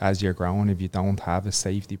understand that as you're growing, if you don't have a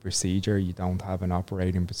safety procedure, you don't have an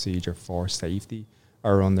operating procedure for safety,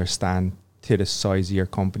 or understand to the size of your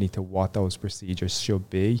company to what those procedures should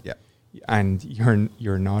be, and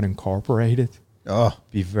you're not incorporated,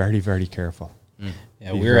 be very, very careful.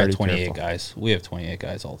 Yeah, we're at 28 guys. We have 28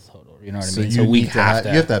 guys all total. You know what I mean? So we have to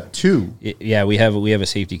have two. Yeah, we have a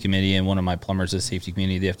safety committee, and one of my plumbers is a safety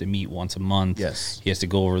committee. They have to meet once a month. Yes, he has to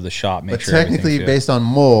go over the shop, make sure. But technically, based on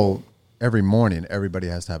MOL, every morning everybody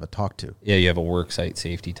has to have a talk to. Yeah, you have a work site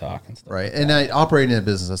safety talk and stuff. Right, and operating a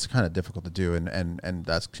business, that's kind of difficult to do, and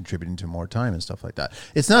that's contributing to more time and stuff like that.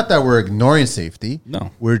 It's not that we're ignoring safety.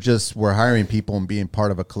 No, we're hiring people and being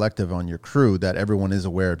part of a collective on your crew that everyone is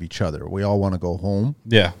aware of each other. We all want to go home.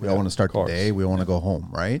 Yeah, we all want to start the day. We want to go home.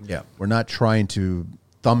 Right. Yeah, we're not trying to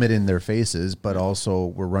thumb it in their faces, but also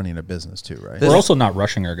we're running a business too, right? We're also not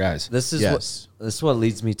rushing our guys. This is what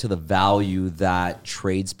leads me to the value that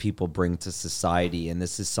tradespeople bring to society, and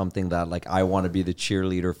this is something that like I want to be the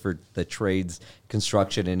cheerleader for the trades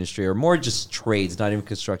construction industry, or more just trades, not even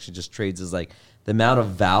construction, just trades, is like the amount of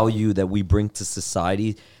value that we bring to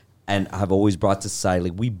society and have always brought to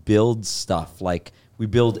society. Like we build stuff, like we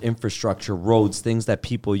build infrastructure, roads, things that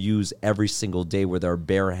people use every single day with our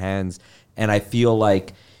bare hands. And I feel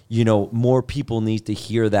like, more people need to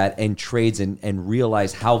hear that and trades and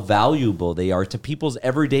realize how valuable they are to people's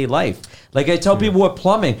everyday life. Like I tell people with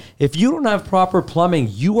plumbing, if you don't have proper plumbing,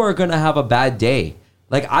 you are going to have a bad day.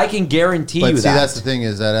 Like I can guarantee you that. But see, that's the thing,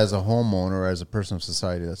 is that as a homeowner, or as a person of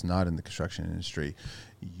society that's not in the construction industry,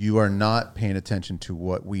 you are not paying attention to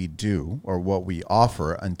what we do or what we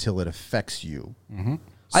offer until it affects you. Mm-hmm.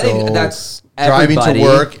 So I think that's driving to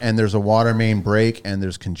work and there's a water main break and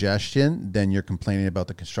there's congestion, then you're complaining about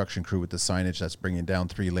the construction crew with the signage that's bringing down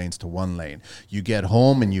 3 lanes to 1 lane. You get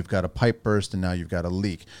home and you've got a pipe burst and now you've got a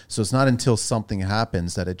leak. So it's not until something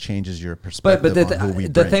happens that it changes your perspective on who we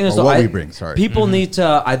bring, thing is, or what we bring. Sorry. People need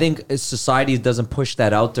to, I think society doesn't push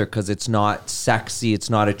that out there because it's not sexy, it's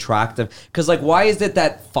not attractive. Because like, why is it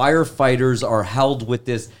that firefighters are held with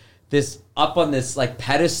this up on this like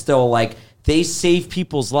pedestal, like they save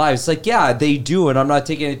people's lives? Like, yeah, they do, and I'm not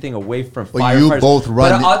taking anything away from firefighters. You both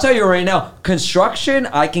run. But I'll tell you right now, construction,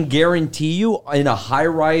 I can guarantee you, in a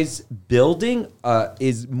high-rise building,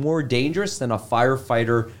 is more dangerous than a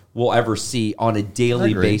firefighter will ever see on a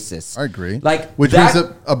daily basis. I agree. Like, which brings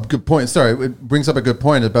up a good point. Sorry, it brings up a good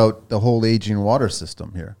point about the whole aging water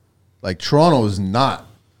system here. Like, Toronto is not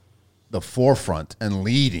the forefront and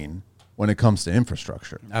leading when it comes to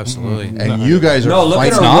infrastructure. Absolutely. And you guys are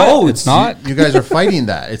fighting roads. It's not. You guys are fighting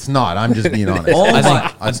that. It's not. I'm just being honest.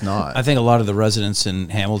 It's not. I think a lot of the residents in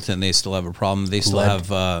Hamilton, they still have a problem. They still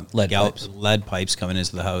have lead pipes coming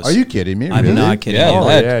into the house. Are you kidding me? I'm really? not kidding.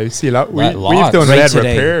 Yeah, you see a lot. We've done lead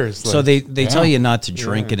repairs. So they tell you not to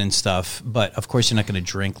drink it and stuff, but of course you're not going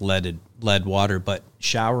to drink lead water, but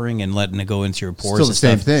showering and letting it go into your pores, still the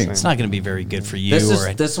same thing. It's not going to be very good for you. This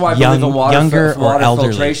is why I believe in younger or elderly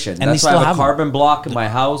filtration. And that's why I have a carbon block in my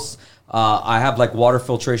house. I have like water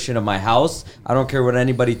filtration in my house. I don't care what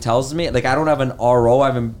anybody tells me. Like I don't have an RO. I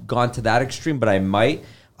haven't gone to that extreme, but I might.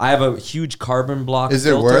 I have a huge carbon block. Is it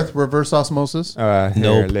filter. worth reverse osmosis?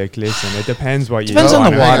 Nope. Like, listen, it depends what you Depends on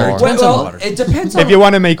want the to water. make. Depends on the Well, water. it depends on If you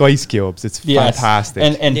want to make ice cubes, it's Yes.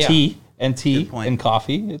 fantastic. And Yeah. tea. And tea Good point. and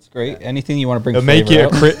coffee. It's great. Anything you want to bring it'll make flavor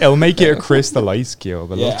you out. it'll make you a crystal ice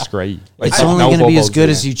cube. It Yeah. looks great. It's there's only no going to be as bubbles good in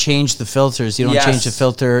as it. you change the filters. You don't Yes. change the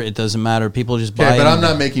filter, it doesn't matter. People just buy Okay, but it I'm and-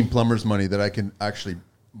 not making plumber's money that I can actually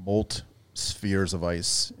molt spheres of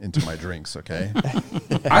ice into my drinks. Okay,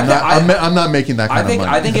 I'm not making that kind I think of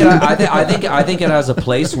money. I think it has a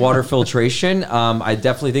place. Water filtration. I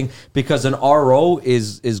definitely think because an RO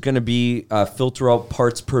is going to be filter out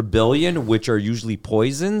parts per billion, which are usually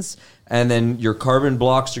poisons, and then your carbon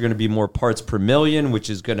blocks are going to be more parts per million, which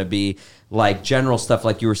is going to be like general stuff,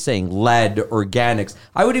 like you were saying, lead, organics.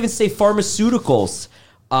 I would even say pharmaceuticals.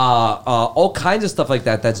 All kinds of stuff like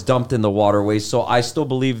that that's dumped in the waterways. So I still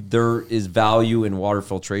believe there is value in water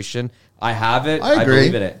filtration. I have it. I agree.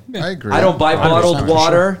 believe in it. I agree. I don't buy 100% bottled for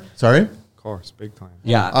water. Sorry. Of course, big time.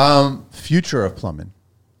 Yeah. Future of plumbing.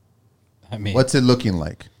 I mean, What's it looking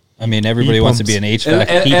like? everybody Heat wants to pumps. be an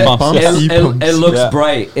HVAC. Heat pumps. It looks Yeah.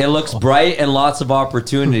 bright. It looks bright and lots of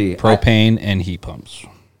opportunity. Propane and heat pumps.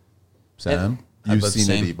 Sam, About you've the seen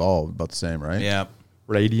same. it evolve about the same, right? Yeah.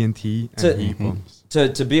 Radiant heat To- and heat pumps.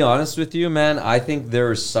 To be honest with you, man, I think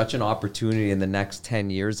there is such an opportunity in the next 10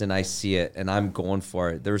 years, and I see it, and I'm going for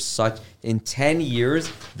it. In 10 years,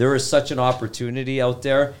 there is such an opportunity out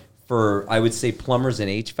there for, I would say, plumbers and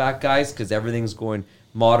HVAC guys, because everything's going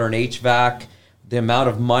modern HVAC. The amount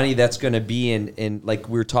of money that's going to be in, like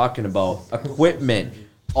we were talking about, equipment,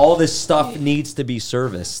 all this stuff needs to be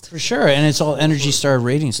serviced. For sure. And it's all Energy Star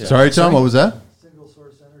rating stuff. Sorry, Tom. What was that? Single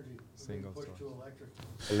source energy. Single Push to electric.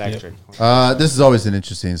 Electric. This is always an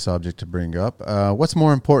interesting subject to bring up. What's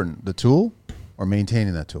more important, the tool or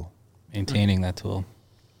maintaining that tool? Maintaining that tool.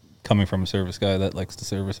 Coming from a service guy that likes to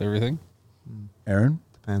service everything. Aaron?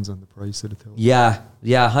 Depends on the price of the tool. Yeah,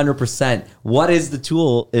 100%. What is the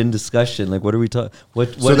tool in discussion? Like, what are we talking?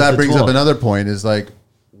 What So is that the brings tool? up another point is like,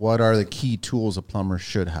 what are the key tools a plumber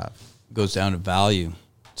should have? Goes down to value.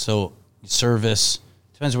 So service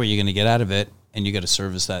depends what you're going to get out of it, and you got to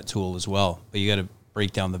service that tool as well. But you got to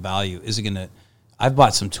break down the value. Is it going to? I've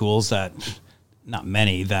bought some tools that, not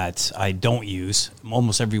many, that I don't use.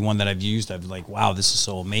 Almost every one that I've used, I've like, wow, this is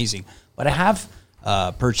so amazing. But I have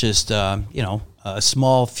purchased, a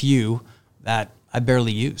small few that I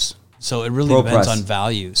barely use. So it really Pro depends Press. on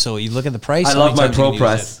value. So you look at the price. I how love many my times you Pro can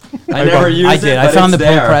use Press. it. I never used I it. did. I but found the it's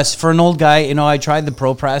Pro there. Press for an old guy. I tried the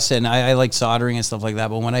Pro Press, and I like soldering and stuff like that.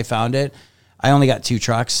 But when I found it, I only got 2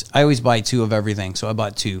 trucks. I always buy 2 of everything, so I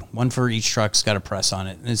bought 2. One for each truck's got a press on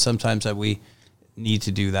it, and sometimes that we need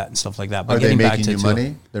to do that and stuff like that. But Are they getting back making to you two-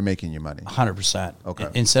 money? They're making you money. 100%. Okay.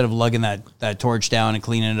 Instead of lugging that torch down and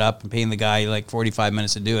cleaning it up and paying the guy like 45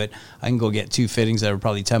 minutes to do it, I can go get 2 fittings that are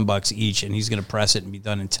probably $10 each, and he's going to press it and be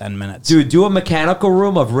done in 10 minutes. Dude, do a mechanical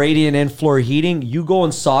room of radiant in-floor heating. You go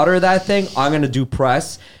and solder that thing. I'm going to do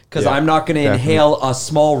press because Yeah, I'm not going to definitely. inhale a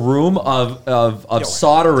small room of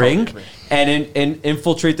soldering and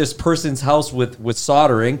infiltrate this person's house with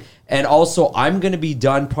soldering. And also, I'm going to be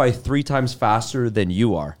done probably 3 times faster than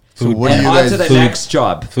you are. So what do And you on guys to the food- next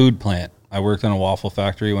job. Food plant. I worked in a waffle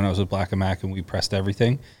factory when I was with Black and Mac, and we pressed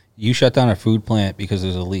everything. You shut down a food plant because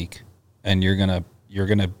there's a leak, and you're gonna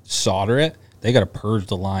solder it. They got to purge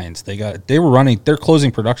the lines. They're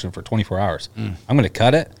closing production for 24 hours. I'm gonna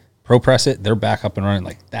cut it, pro press it. They're back up and running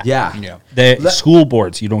like that. Yeah. The school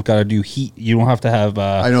boards, you don't got to do heat. You don't have to have.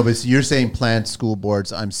 I know, but you're saying plant school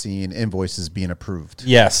boards. I'm seeing invoices being approved.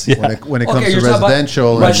 Yes. Yeah. When it comes to you're talking about-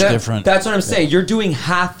 residential, Right, and- that- different. That's what I'm saying. You're doing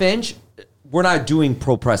half-inch. We're not doing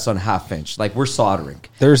pro press on half-inch. Like, we're soldering.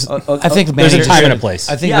 There's I think there's Manny a just time said and a it. place.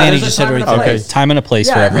 I think Yeah, Manny there's a just said time it and right a there. place. time and a place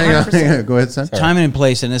for Yeah, everything. hang on, hang on, go ahead, Sam. Time and in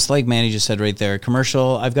place, and it's like Manny just said right there.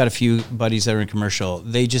 Commercial, I've got a few buddies that are in commercial.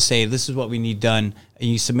 They just say, this is what we need done, and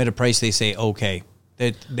you submit a price, they say, okay.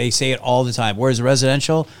 They say it all the time. Whereas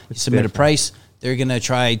residential, you submit a different. price, they're going to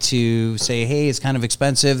try to say, hey, it's kind of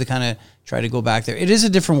expensive. They kind of try to go back there. It is a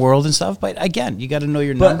different world and stuff, but again, you got to know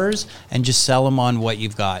your numbers and just sell them on what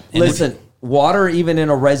you've got. And Listen, water even in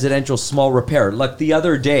a residential small repair. Like the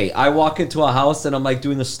other day, I walk into a house and I'm like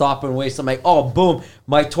doing a stop and waste. I'm like, oh, boom,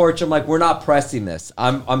 my torch. I'm like, we're not pressing this.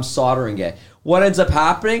 I'm soldering it. What ends up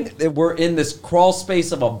happening? We're in this crawl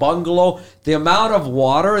space of a bungalow. The amount of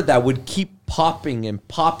water that would keep popping and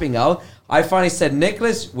popping out. I finally said,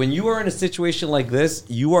 Nicholas, when you are in a situation like this,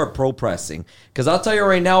 you are pro pressing. Because I'll tell you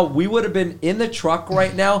right now, we would have been in the truck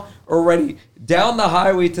right now, already down the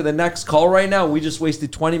highway to the next call right now. We just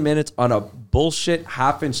wasted 20 minutes on a bullshit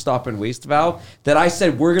half-inch stop and waste valve that I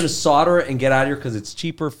said we're going to solder it and get out of here because it's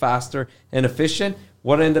cheaper, faster, and efficient.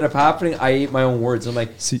 What ended up happening? I ate my own words. I'm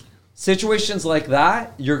like, situations like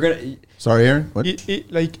that, you're gonna. Sorry, Aaron. What?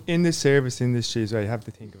 Like in the service industries, I have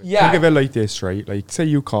to think of it. Yeah. Think of it like this, right? Like, say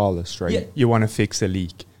you call us, right? Yeah. You want to fix a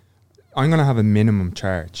leak. I'm going to have a minimum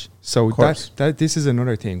charge. So that this is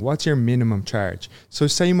another thing. What's your minimum charge? So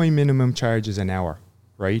say my minimum charge is an hour,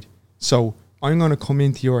 right? So I'm going to come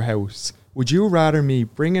into your house. Would you rather me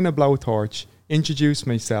bring in a blowtorch, introduce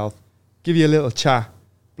myself, give you a little chat,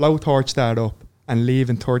 blowtorch that up, and leave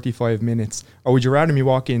in 35 minutes? Or would you rather me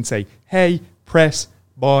walk in and say, hey, press,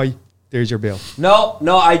 buy, there's your bill? No,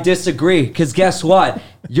 I disagree. Because guess what?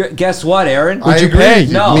 Guess what, Aaron? Would you pay?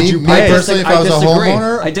 No. Me personally, if I was a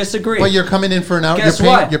homeowner, I disagree. But you're coming in for an hour. Guess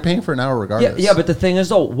You're paying for an hour regardless. Yeah, but the thing is,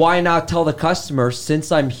 though, why not tell the customer,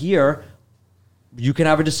 since I'm here, you can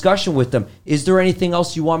have a discussion with them. Is there anything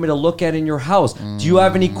else you want me to look at in your house? Do you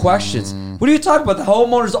have any questions? What are you talking about? The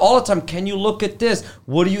homeowners all the time. Can you look at this?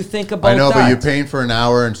 What do you think about that? I know, but you're paying for an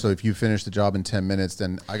hour, and so if you finish the job in 10 minutes,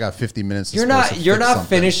 then I got 50 minutes. You're not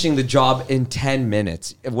finishing the job in 10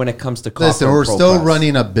 minutes when it comes to cost. Listen, we're still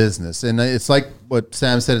running a business, and it's like what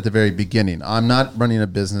Sam said at the very beginning. I'm not running a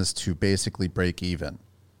business to basically break even.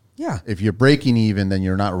 Yeah. If you're breaking even, then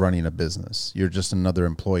you're not running a business. You're just another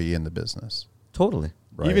employee in the business. Totally.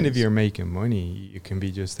 Right. Even if you're making money, you can be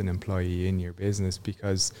just an employee in your business,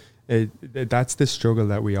 because that's the struggle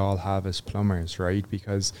that we all have as plumbers, right?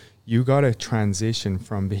 Because you got to transition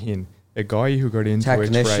from being a guy who got into a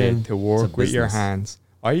trade to work with your hands.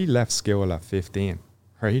 I left school at 15,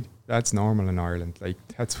 right? That's normal in Ireland. Like,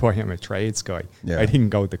 that's why I'm a trades guy. Yeah. I didn't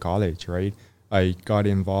go to college, right? I got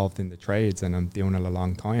involved in the trades, and I'm doing it a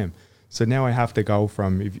long time. So now I have to go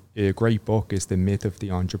from, a great book is The Myth of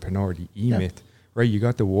the Entrepreneur, the E-Myth, right? You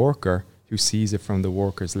got the worker who sees it from the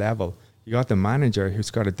worker's level. You got the manager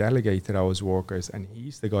who's got to delegate to those workers, and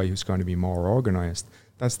he's the guy who's going to be more organized.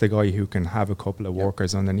 That's the guy who can have a couple of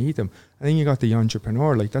workers underneath him. And then you got the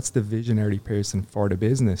entrepreneur, like that's the visionary person for the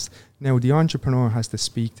business. Now, the entrepreneur has to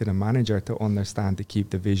speak to the manager to understand, to keep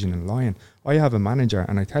the vision in line. I have a manager,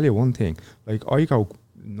 and I tell you one thing, like I go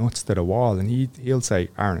nuts to the wall, and he'll say,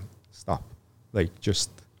 Aaron, stop. Like,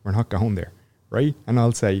 we're not going there, right? And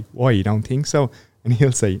I'll say, why, you don't think so? And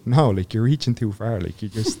he'll say, no, like, you're reaching too far. Like,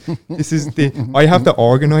 I have to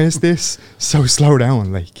organize this, so slow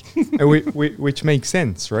down, like, which makes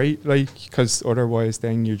sense, right? Like, because otherwise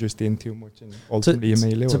then you're just in too much, and ultimately you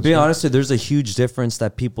may lose. To be honest, there's a huge difference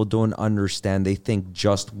that people don't understand. They think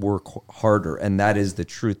just work harder, and that is the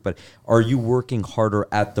truth. But are you working harder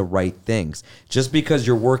at the right things? Just because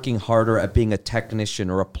you're working harder at being a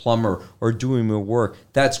technician or a plumber or doing more work,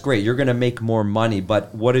 that's great. You're going to make more money.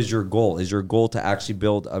 But what is your goal? Is your goal to actually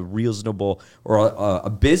build a reasonable or a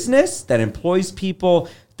business that employs people,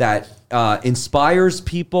 that inspires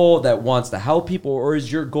people, that wants to help people? Or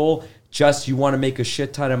is your goal just you want to make a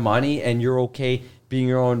shit ton of money and you're okay being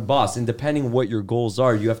your own boss? And depending on what your goals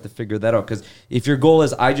are, you have to figure that out. Because if your goal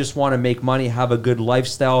is I just want to make money, have a good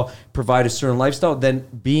lifestyle, provide a certain lifestyle, then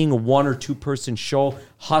being a 1 or 2 person show,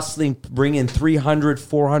 hustling, bring in 300,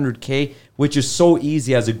 400K, which is so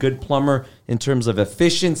easy as a good plumber in terms of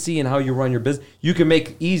efficiency and how you run your business. You can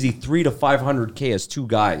make easy 300 to 500K as 2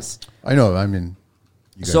 guys. I know. I mean,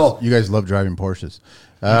 you guys love driving Porsches.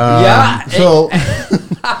 Yeah.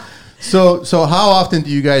 So how often do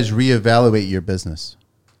you guys reevaluate your business?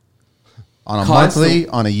 On a monthly,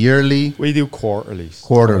 on a yearly? We do quarterly.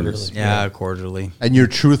 Quarterly. Yeah, quarterly. And you're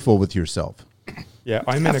truthful with yourself. Yeah,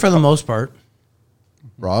 For the most part.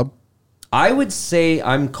 Rob? I would say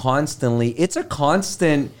I'm constantly. It's a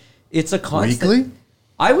constant. Weekly?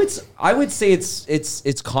 I would say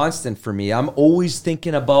it's constant for me. I'm always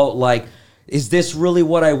thinking about, like, is this really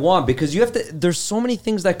what I want? Because you have to. There's so many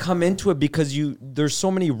things that come into it because there's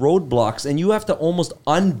so many roadblocks, and you have to almost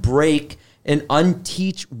unbreak and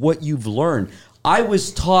unteach what you've learned. I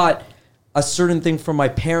was taught a certain thing from my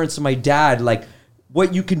parents and my dad, like,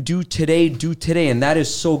 what you can do today, and that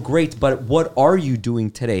is so great. But what are you doing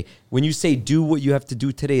today? When you say do what you have to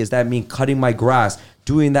do today, does that mean cutting my grass,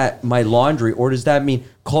 doing my laundry, or does that mean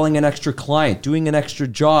calling an extra client, doing an extra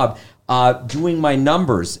job, doing my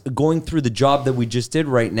numbers, going through the job that we just did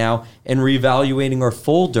right now, and reevaluating our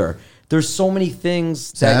folder? There's so many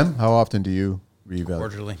things. Sam, how often do you reevaluate?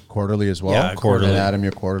 Quarterly. Quarterly as well? Yeah, quarterly. And Adam,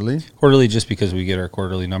 you're quarterly? Quarterly, just because we get our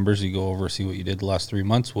quarterly numbers. You go over, see what you did the last 3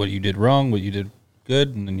 months, what you did wrong, what you did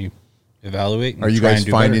good, and then you evaluate. And Are you try guys and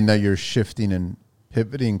do finding better. that you're shifting and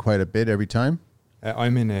pivoting quite a bit every time?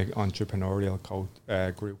 I'm in an entrepreneurial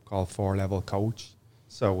group called 4 Level Coach.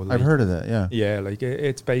 So like, I've heard of that, yeah. Yeah, like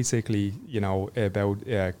it's basically,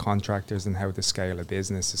 about contractors and how to scale a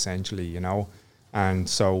business, essentially, And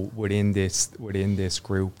so within this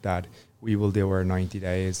group, that we will do our 90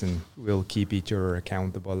 days and we'll keep each other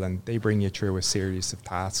accountable, and they bring you through a series of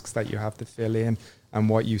tasks that you have to fill in, and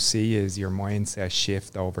what you see is your mindset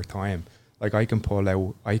shift over time. Like I can pull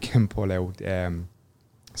out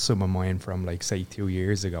some of mine from like say 2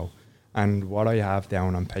 years ago, and what I have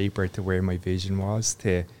down on paper to where my vision was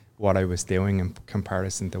to what I was doing in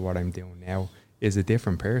comparison to what I'm doing now is a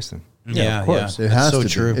different person. Yeah, of course. Yeah. It That's has so to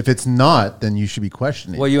true. be. If it's not, then you should be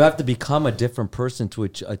questioning. Well, you have to become a different person to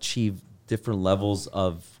achieve different levels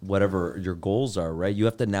of whatever your goals are, right? You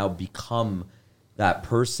have to now become that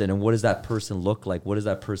person. And what does that person look like? What does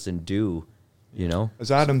that person do? You know? As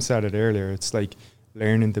Adam said it earlier, it's like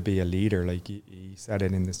learning to be a leader. Like he said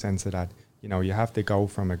it in the sense of that, you know, you have to go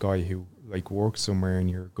from a guy who like works somewhere and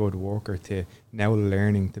you're a good worker to now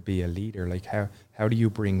learning to be a leader. Like how do you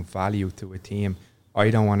bring value to a team? I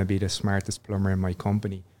don't want to be the smartest plumber in my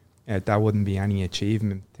company. That wouldn't be any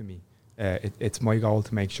achievement to me. It's my goal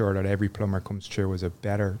to make sure that every plumber comes through as a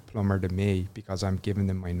better plumber than me because I'm giving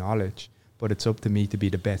them my knowledge. But it's up to me to be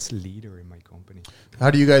the best leader in my company. How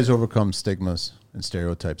do you guys overcome stigmas and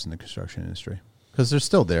stereotypes in the construction industry? Because they're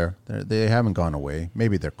still there. They haven't gone away.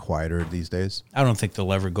 Maybe they're quieter these days. I don't think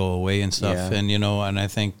they'll ever go away and stuff. Yeah. And, you know, and I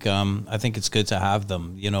think it's good to have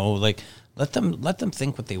them, you know, like let them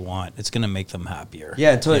think what they want. It's going to make them happier.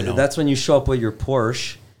 Yeah, until you know? that's when you show up with your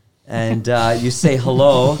Porsche and you say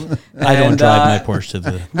hello. I don't and, drive my Porsche to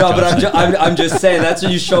the No, but I'm just saying that's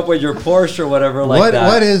when you show up with your Porsche or whatever like that.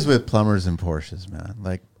 What is with plumbers and Porsches, man?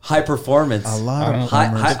 Like High performance. a lot of high,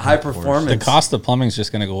 plumbers high and Porsches. performance. The cost of plumbing is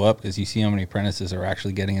just going to go up because you see how many apprentices are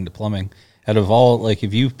actually getting into plumbing. Out of all, like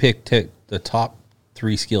if you pick the top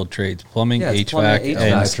 3 skilled trades, plumbing, Yeah, HVAC, it's plumbing, and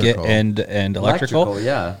electrical. and electrical.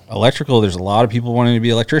 Yeah. Electrical, there's a lot of people wanting to be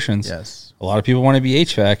electricians. Yes. A lot of people want to be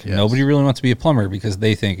HVAC. Yes. Nobody really wants to be a plumber because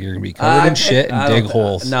they think you're going to be covered in shit and dig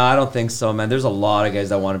holes. No, I don't think so, man. There's a lot of guys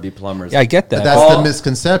that want to be plumbers. Yeah, I get that. But that's Oh. the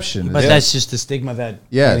misconception. But is- that's just the stigma that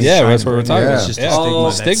Yes. Yeah, that's what we're talking about. It's just Yeah. a stigma Oh,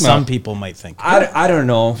 that stigma. some people might think. I don't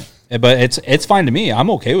know. But it's fine to me. I'm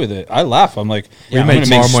okay with it. I laugh. I'm like, We I'm make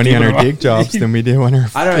gonna more money on stupid our dig jobs than we do on our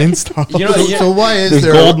I don't install. You know, So why is There's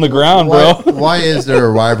there gold in the ground, why, bro. Why is there a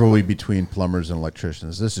rivalry between plumbers and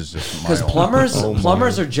electricians? This is just my Because own-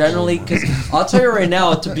 plumbers are generally. Because I'll tell you right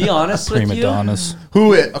now, to be honest with prima you, donnas.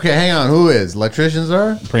 Who is? Okay, hang on. Who is? Electricians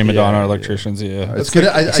are. Prima donna electricians, yeah. It's good.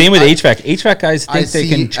 Same with HVAC. HVAC guys think they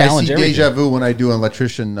can challenge I see everything. deja vu when I do an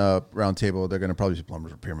electrician roundtable. They're going to probably see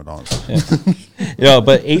plumbers or prima donnas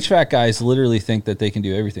But HVAC guys literally think that they can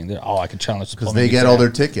do everything. They're, I can challenge the because plumbing they get all exam.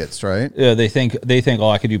 their tickets, right? Yeah, they think,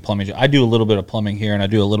 I could do plumbing. I do a little bit of plumbing here, and I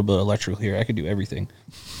do a little bit of electrical here. I could do everything.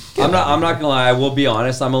 I'm not gonna lie. I will be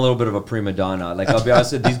honest. I'm a little bit of a prima donna. Like I'll be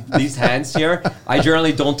honest with these hands here. I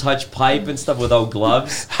generally don't touch pipe and stuff without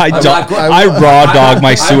gloves. I I'm not- raw dog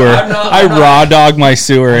my sewer. I'm not- I raw dog my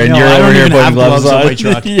sewer, and No, you're I over don't here even putting have gloves gloves on on. my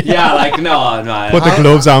truck. Yeah, like no. Put the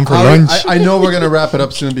gloves on for lunch. I know we're going to wrap it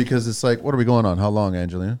up soon because it's like, what are we going on? How long,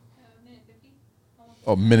 Angelina?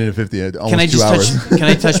 Oh, minute and 50. Almost Can I 2 just hours. can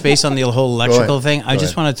I touch base on the whole electrical ahead. thing? I Go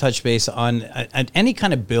just ahead. want to touch base on any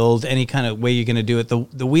kind of build, any kind of way you're going to do it.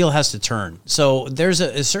 The wheel has to turn. So there's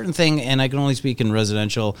a certain thing, and I can only speak in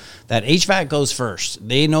residential, that HVAC goes first.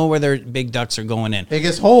 They know where their big ducts are going in.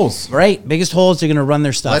 Biggest holes. Right, biggest holes. They're going to run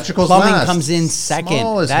their stuff. Electrical's Plumbing last. comes in second.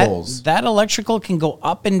 Smallest holes. That electrical can go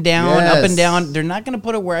up and down, up Yes. and down. They're not going to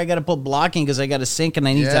put it where I got to put blocking because I got a sink and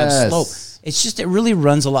I need to have Yes. slope. It's just, it really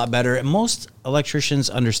runs a lot better. And most electricians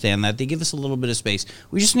understand that. They give us a little bit of space.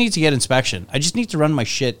 We just need to get inspection. I just need to run my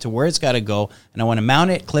shit to where it's got to go. And I want to mount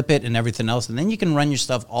it, clip it, and everything else. And then you can run your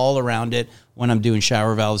stuff all around it when I'm doing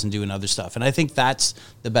shower valves and doing other stuff. And I think that's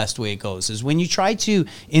the best way it goes, is when you try to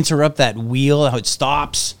interrupt that wheel, how it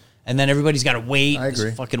stops, and then everybody's got to wait. I agree.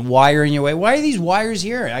 There's fucking wire in your way. Why are these wires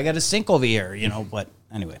here? I got a sink over here, but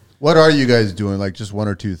anyway. What are you guys doing? Like just 1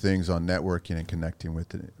 or 2 things on networking and connecting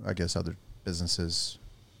with, I guess, other businesses.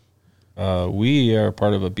 We are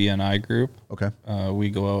part of a BNI group. Okay. We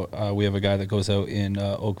go out. We have a guy that goes out in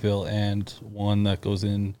Oakville and one that goes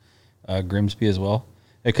in Grimsby as well,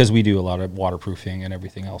 because we do a lot of waterproofing and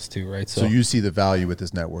everything else too, right? So you see the value with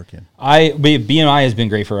this networking. BNI has been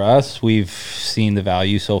great for us. We've seen the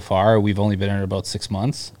value so far. We've only been in it about 6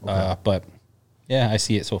 months, but yeah, I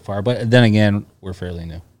see it so far. But then again, we're fairly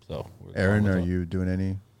new. So, Aaron, are you doing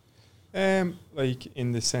any? Like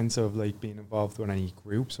in the sense of like being involved with any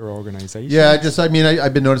groups or organizations. Yeah,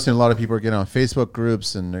 I've been noticing a lot of people are getting on Facebook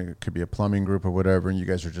groups, and there could be a plumbing group or whatever, and you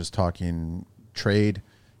guys are just talking trade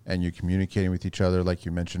and you're communicating with each other. Like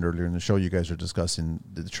you mentioned earlier in the show, you guys are discussing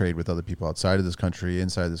the trade with other people outside of this country,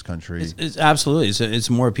 inside this country. It's absolutely. It's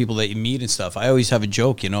more people that you meet and stuff. I always have a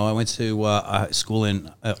joke, I went to school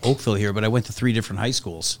in Oakville here, but I went to 3 different high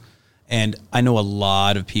schools. And I know a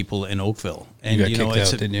lot of people in Oakville. And You got kicked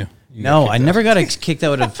it's out, didn't you? no, I never got kicked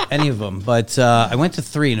out of any of them, but I went to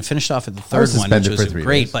 3 and I finished off at the third one, which was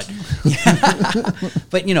great. But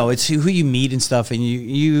but it's who you meet and stuff, and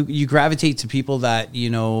you gravitate to people that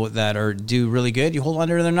that do really good. You hold on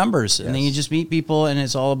to their numbers, and then you just meet people, and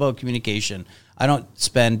it's all about communication. I don't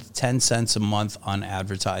spend 10 cents a month on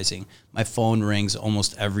advertising. My phone rings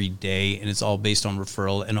almost every day, and it's all based on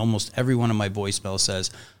referral. And almost every one of my voicemails says,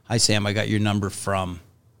 "Hi Sam, I got your number from.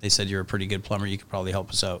 They said you're a pretty good plumber. You could probably help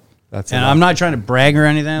us out." And I'm not trying to brag or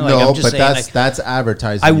anything. Like, no, I'm just but saying, that's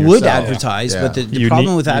advertising. I would yourself. advertise, Yeah. but the You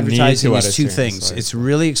problem need- with you need advertising to is at a two certain things. size. It's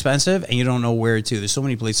really expensive, and you don't know where to. There's so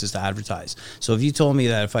many places to advertise. So if you told me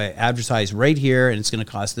that if I advertise right here and it's going to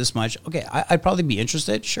cost this much, okay, I'd probably be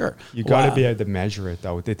interested. Sure, You got to be able to measure it,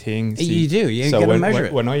 though. The thing, You do. You gotta measure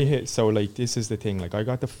it. When I hit, so like this is the thing. Like I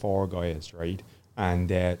got the 4 guys, right?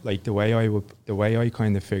 And like the way I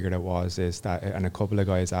kind of figured it is that, and a couple of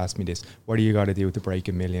guys asked me this: what do you got to do to break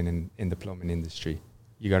 $1 million in the plumbing industry?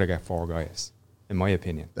 You got to get 4 guys, in my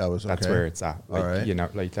opinion. That's okay. Where it's at. Like, All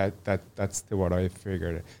right. Like that's what I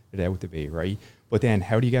figured it out to be, right? But then,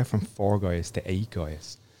 how do you get from 4 guys to 8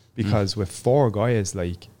 guys? Because with 4 guys,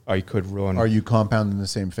 like I could run. Are you compounding the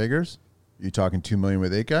same figures? Are you talking 2 million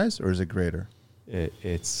with 8 guys, or is it greater?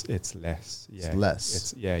 It's less. Yeah. It's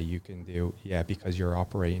less. You can do because your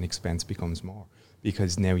operating expense becomes more,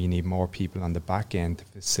 because now you need more people on the back end to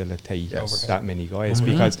facilitate that many guys,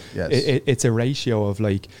 because it's a ratio of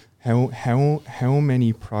like how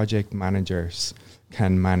many project managers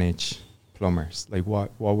can manage plumbers. Like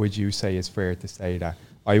what would you say is fair to say that?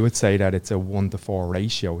 I would say that it's a 1-to-4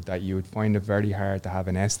 ratio, that you would find it very hard to have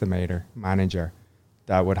an estimator manager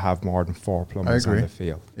that would have more than 4 plumbers on the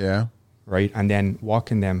field. Yeah. Right, and then what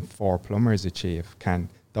can them 4 plumbers achieve? Can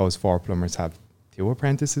those 4 plumbers have 2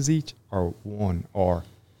 apprentices each, or 1, or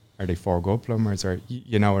are they 4 good plumbers, or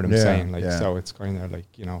you know what I'm saying? Like, so it's kind of like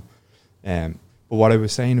But what I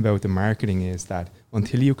was saying about the marketing is that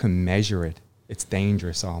until you can measure it, it's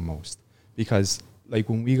dangerous almost, because like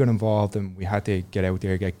when we got involved and we had to get out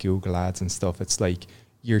there, get Google ads and stuff, it's like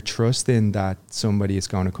you're trusting that somebody is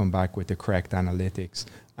going to come back with the correct analytics,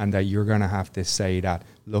 and that you're going to have to say that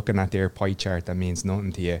looking at their pie chart that means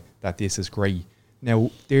nothing to you, that this is great. Now,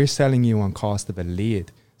 they're selling you on cost of a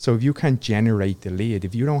lead. So if you can't generate the lead,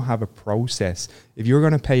 if you don't have a process, if you're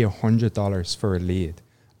going to pay $100 for a lead,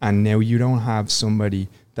 and now you don't have somebody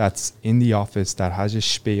that's in the office that has a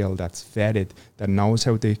spiel, that's vetted, that knows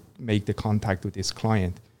how to make the contact with this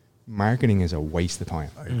client, marketing is a waste of time.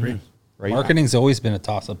 I agree. Right? Marketing's always been a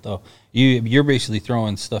toss-up, though. You're basically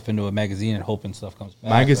throwing stuff into a magazine and hoping stuff comes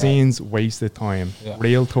back. Magazines waste of time. Yeah.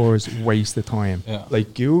 Realtors waste of time. Yeah.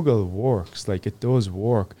 Like Google works, like it does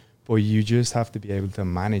work, but you just have to be able to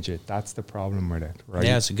manage it. That's the problem with it, right?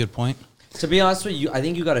 Yeah, it's a good point. To be honest with you, I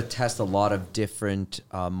think you got to test a lot of different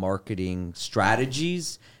marketing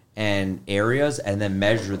strategies and areas, and then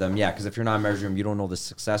measure them. Yeah, because if you're not measuring them, you don't know the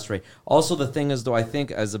success rate. Also, the thing is, though, I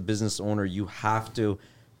think as a business owner, you have to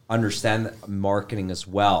understand marketing as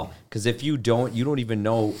well, because if you don't even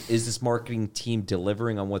know, is this marketing team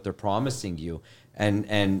delivering on what they're promising you?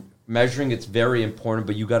 And measuring, it's very important,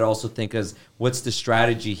 but you got to also think as, what's the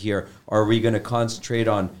strategy here? Are we going to concentrate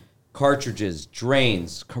on cartridges,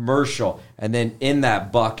 drains, commercial, and then in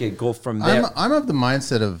that bucket go from there? I'm of the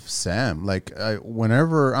mindset of Sam. Like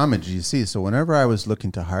whenever I'm a GC, so whenever I was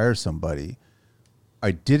looking to hire somebody, I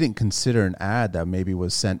didn't consider an ad that maybe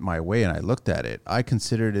was sent my way and I looked at it. I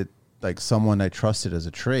considered it like someone I trusted as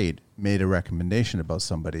a trade made a recommendation about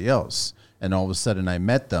somebody else. And all of a sudden I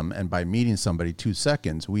met them, and by meeting somebody 2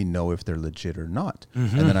 seconds, we know if they're legit or not. And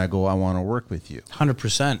then I go, I want to work with you.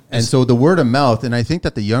 100%. And so the word of mouth, and I think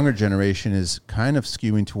that the younger generation is kind of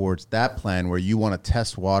skewing towards that plan where you want to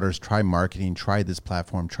test waters, try marketing, try this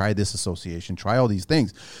platform, try this association, try all these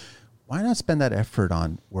things. Why not spend that effort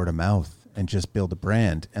on word of mouth and just build a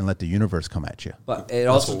brand and let the universe come at you? But it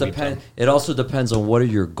also depends. It also depends on what are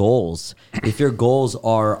your goals. If your goals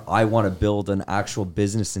are, I want to build an actual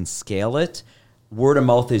business and scale it, word of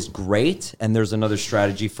mouth is great. And there's another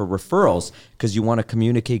strategy for referrals, because you want to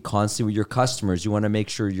communicate constantly with your customers. You want to make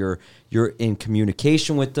sure you're in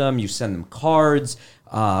communication with them. You send them cards,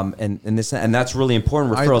 and that's really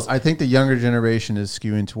important. Referrals. I think the younger generation is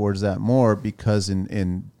skewing towards that more, because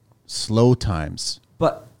in slow times,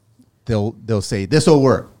 but they'll say this will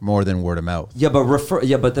work more than word of mouth. Yeah, but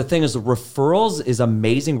but the thing is, referrals is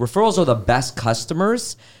amazing. Referrals are the best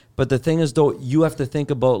customers. But the thing is, though, you have to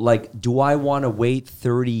think about, like, do I want to wait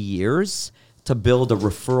 30 years to build a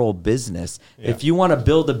referral business. If you want to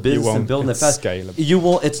build a business and build it fast, scalable. you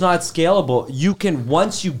will. It's not scalable. You can,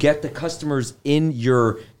 once you get the customers in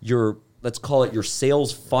your let's call it your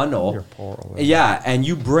sales funnel, Your portal, and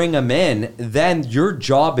you bring them in, then your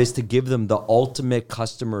job is to give them the ultimate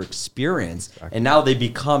customer experience. And now they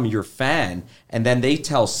become your fan, and then they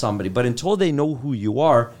tell somebody. But until they know who you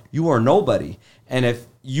are nobody. And if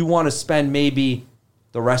you want to spend maybe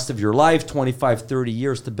the rest of your life, 25, 30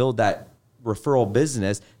 years to build that referral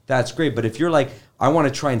business, that's great. But if you're like, I want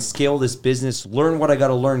to try and scale this business, learn what I got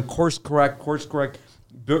to learn, course correct,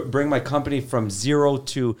 bring my company from 0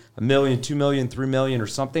 to $1 million, $2 million, $3 million or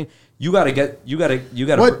something, you got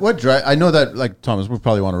to What drive? I know that, like, Thomas, we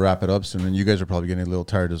probably want to wrap it up soon, and you guys are probably getting a little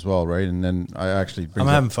tired as well, right? And then I actually I'm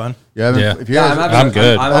having fun. If you guys, I'm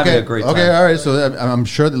good. I'm having a great time. Okay, all right. So I'm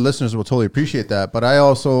sure the listeners will totally appreciate that. But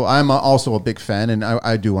I'm also a big fan, and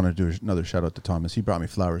I do want to do another shout out to Thomas. He brought me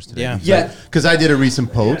flowers today. Yeah. Because I did a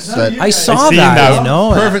recent post that I saw seen that, that. you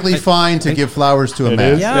know. perfectly fine to give flowers to a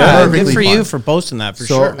man. Yeah, Perfectly good for fine. you for posting that, for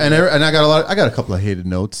So sure. and I got a couple of hated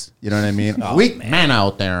notes. You know what I mean? Weak man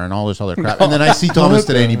out there and all this other crap. And then I see Thomas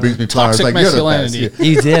today, and he brings me flowers. Toxic Like, you're the best. masculinity.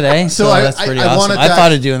 You did, eh? So that's pretty awesome. wanted I to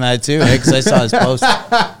thought of doing that too, because I saw his post.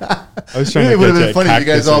 I was trying It to would have get been funny if you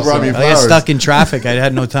guys all brought me I got flowers. stuck in traffic. I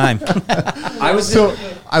had no time. So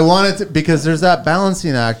I wanted to, because there's that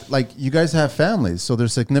balancing act. Like, you guys have families, so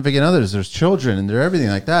there's significant others, there's children, and there's everything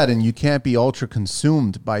like that, and you can't be ultra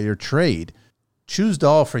consumed by your trade. Choose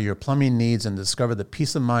Dahl for your plumbing needs and discover the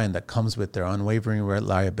peace of mind that comes with their unwavering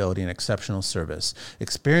reliability and exceptional service.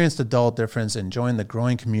 Experience the Dahl difference and join the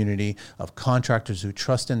growing community of contractors who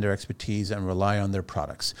trust in their expertise and rely on their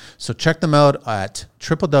products. So check them out at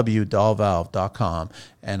www.dahlvalve.com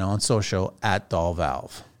and on social at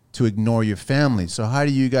dahlvalve. To ignore your family. So how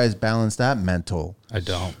do you guys balance that mental? I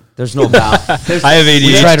don't. There's no balance. I have ADHD.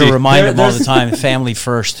 We try to remind them all the time, family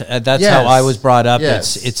first. That's Yes. how I was brought up.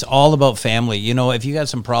 Yes. It's all about family. You know, if you got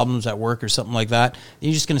some problems at work or something like that,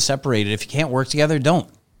 you're just going to separate it. If you can't work together, don't.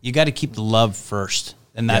 You got to keep the love first,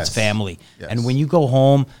 and that's Yes. family. Yes. And when you go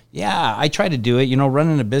home, I try to do it. You know,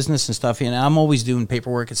 running a business and stuff. And I'm always doing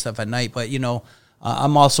paperwork and stuff at night, but you know.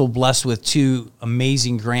 I'm also blessed with 2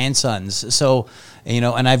 amazing grandsons. So, you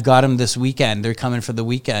know, and I've got them this weekend. They're coming for the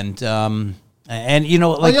weekend. And, you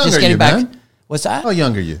know, like young just are getting you, back. man? What's that? How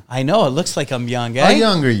young are you? I know. It looks like I'm young, eh? How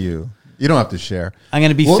young are you? You don't have to share. I'm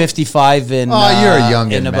going to be Well- 55 in, Oh, you're a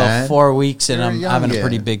youngin', in about man. 4 weeks, and You're a I'm having a youngin'.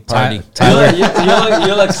 pretty big party.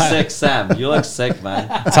 You look sick, Sam. You look sick, man.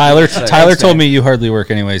 Tyler Thanks, told man. me you hardly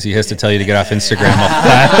work anyways. He has to tell you to get off Instagram all the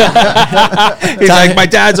time. He's like, my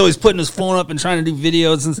dad's always putting his phone up and trying to do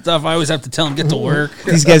videos and stuff. I always have to tell him get to work.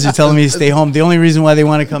 These guys are telling me to stay home. The only reason why they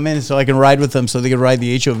want to come in is so I can ride with them, so they can ride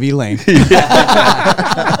the HOV lane.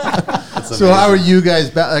 So how are you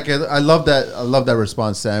guys? I love that. I love that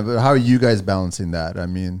response, Sam. But how are you guys balancing that? I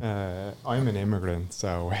mean, I'm an immigrant,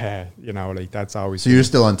 so you know, like that's always. so you're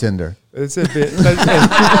still on Tinder? It's a bit.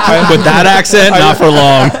 With that accent, not for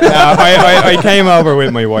long. I came over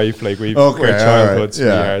with my wife. Like we're Okay, all childhood right,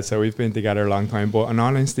 sweethearts, so we've been together a long time. But and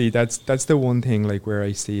honestly, that's the one thing like where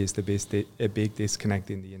I see is a big disconnect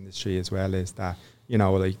in the industry as well, is that you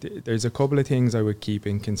know like there's a couple of things I would keep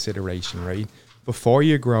in consideration, right? Before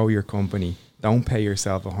you grow your company, don't pay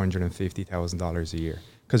yourself $150,000 a year.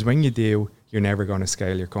 Because when you do, you're never going to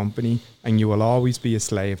scale your company, and you will always be a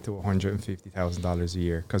slave to $150,000 a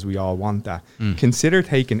year, because we all want that. Consider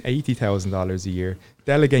taking $80,000 a year,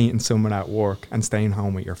 delegating some of that work, and staying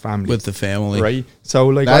home with your family. With the family. Right? So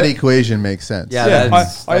like That equation makes sense. Yeah.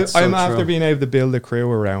 That's so I'm after true. being able to build a crew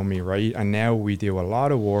around me, right? And now we do a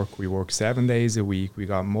lot of work. We work 7 days a week. We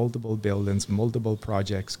got multiple buildings, multiple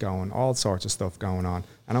projects going, all sorts of stuff going on.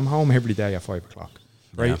 And I'm home every day at 5 o'clock,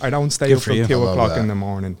 right? Yeah. I don't stay Good up for till you. 2 I love o'clock that. in the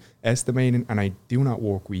morning estimating, and I do not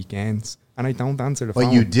work weekends, and I don't answer the phone.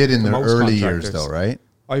 But you did in to the most early years, contractors. though, right?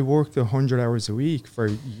 I worked 100 hours a week for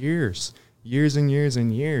years and years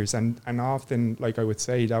and years. And often, like I would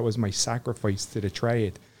say, that was my sacrifice to the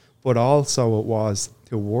trade. But also it was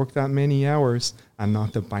to work that many hours and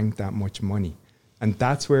not to bank that much money. And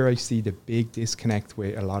that's where I see the big disconnect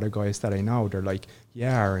with a lot of guys that I know. They're like,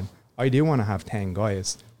 yeah, Aaron, I do want to have 10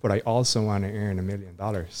 guys, but I also want to earn $1 million.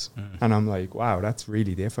 And I'm like, wow, that's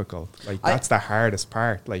really difficult. Like, that's the hardest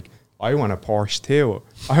part. Like, I want a Porsche too.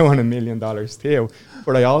 I want $1 million too.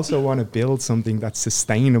 But I also want to build something that's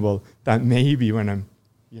sustainable, that maybe when I'm,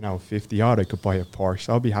 50 odd, I could buy a Porsche.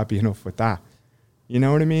 I'll be happy enough with that. You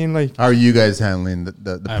know what I mean? Like, How are you guys handling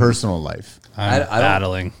the personal life? I'm I don't-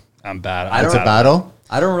 battling. I'm battling. I It's don't- a battle.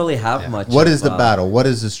 I don't really have much. What of, is the battle? What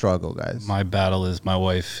is the struggle, guys? My battle is my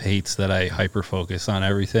wife hates that I hyper focus on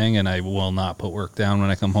everything, and I will not put work down when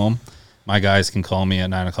I come home. My guys can call me at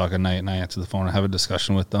 9 o'clock at night, and I answer the phone and have a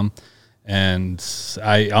discussion with them. And it's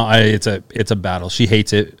a battle. She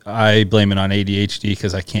hates it. I blame it on ADHD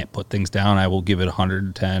because I can't put things down. I will give it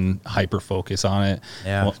 110, hyper focus on it.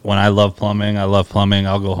 Yeah. When I love plumbing,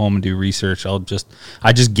 I'll go home and do research.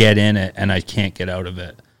 I just get in it and I can't get out of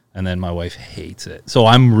it. And then my wife hates it. So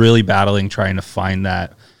I'm really battling trying to find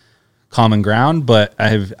that common ground, but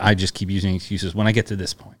I just keep using excuses when I get to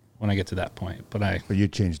this point. When I get to that point, but you're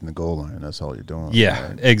changing the goal line. That's all you're doing. Yeah,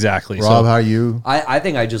 right? Exactly. Rob, how are you? I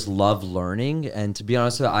think I just love learning, and to be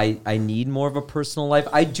honest with you, I need more of a personal life.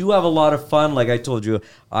 I do have a lot of fun. Like I told you,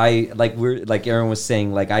 like Aaron was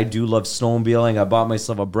saying, like I do love snowmobiling. I bought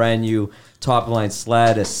myself a brand new top line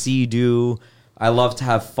sled, a Sea-Doo. I love to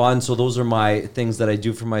have fun, so those are my things that I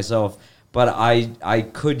do for myself. But I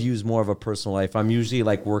could use more of a personal life. I'm usually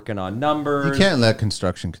like working on numbers. You can't let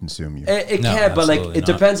construction consume you. It can't, but like it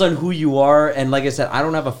depends on who you are. And like I said, I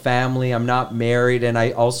don't have a family. I'm not married. And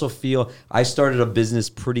I also feel I started a business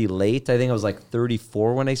pretty late. I think I was like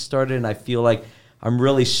 34 when I started. And I feel like I'm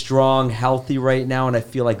really strong, healthy right now. And I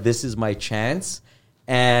feel like this is my chance.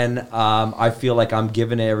 And I feel like I'm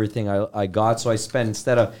giving it everything I got. So I spend,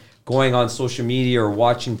 instead of going on social media or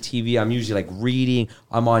watching TV, I'm usually like reading.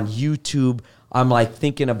 I'm on YouTube. I'm like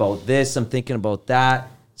thinking about this. I'm thinking about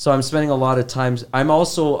that. So I'm spending a lot of time. I'm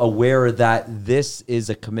also aware that this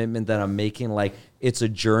is a commitment that I'm making. Like it's a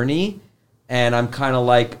journey. And I'm kind of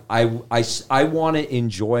like, I want to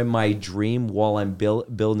enjoy my dream while I'm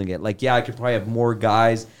building it. Like, yeah, I could probably have more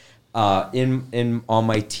guys on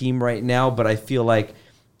my team right now, but I feel like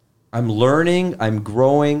I'm learning, I'm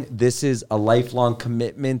growing. This is a lifelong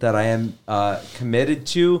commitment that I am committed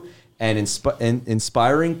to and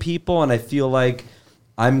inspiring people. And I feel like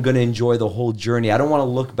I'm going to enjoy the whole journey. I don't want to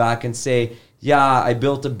look back and say, yeah, I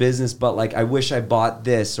built a business, but like, I wish I bought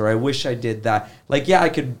this or I wish I did that. Like, yeah, I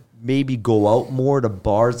could maybe go out more to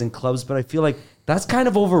bars and clubs, but I feel like that's kind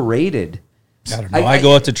of overrated. I don't know. I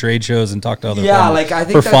go out to trade shows and talk to other yeah, plumbers. like I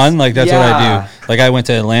think for fun. Like that's what I do. Like I went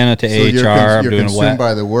to Atlanta to HR. You're doing consumed wet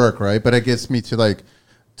by the work, right? But it gets me to like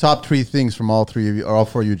top 3 things from all 3 of you, or all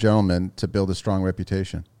 4 of you gentlemen, to build a strong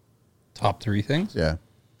reputation. Top 3 things. Yeah.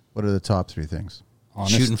 What are the top 3 things?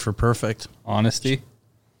 Shooting for perfect. Honesty.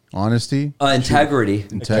 Integrity.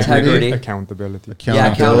 Accountability.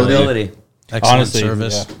 Yeah, accountability. Excellent Honestly,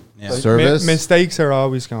 service. yeah. Yeah. Service. Mistakes are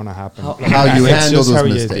always going to happen. How you It's handle just those how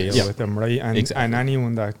mistakes. you deal with them, right? And, Exactly. and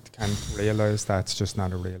anyone that can realize that's just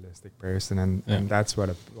not a realistic person, and that's what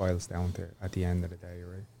it boils down to at the end of the day,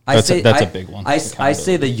 right? That's a big one. I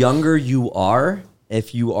say the younger you are,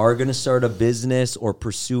 if you are going to start a business or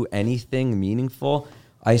pursue anything meaningful,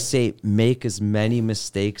 I say make as many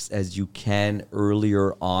mistakes as you can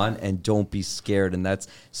earlier on and don't be scared. And that's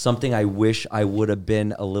something I wish I would have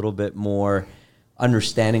been a little bit more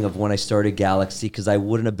understanding of when I started Galaxy, because I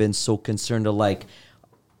wouldn't have been so concerned to like,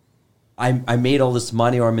 I made all this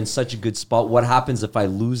money or I'm in such a good spot. What happens if I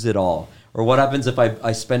lose it all? Or what happens if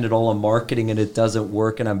I spend it all on marketing and it doesn't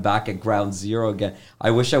work and I'm back at ground zero again?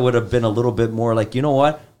 I wish I would have been a little bit more like, you know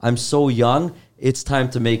what? I'm so young. It's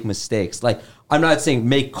time to make mistakes. Like, I'm not saying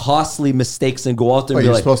make costly mistakes and go out there and be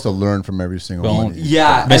You're like, supposed to learn from every single one.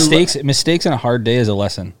 yeah. Mistakes in a hard day is a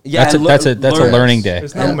lesson. Yeah, that's a learning day.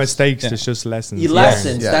 There's no mistakes. There's just lessons.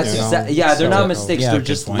 Lessons. Yeah. That's they're not mistakes. Yeah, they're good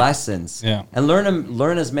just point. lessons. Yeah. And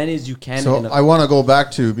learn as many as you can. So I want to go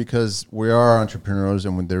back to, because we are entrepreneurs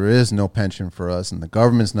and when there is no pension for us and the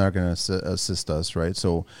government's not going to assist us, right?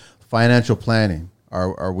 So financial planning,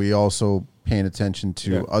 are we also paying attention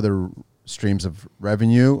to other streams of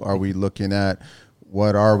revenue? Are we looking at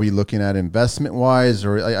what are we looking at investment wise?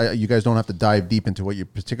 Or you guys don't have to dive deep into what you're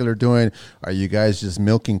particularly doing. Are you guys just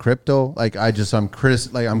milking crypto? Like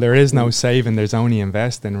there is no saving. There's only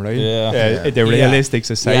investing, right? Yeah. The realistics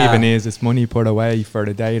of saving is it's money put away for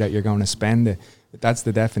the day that you're going to spend it. That's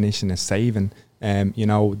the definition of saving.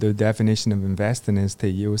 The definition of investing is to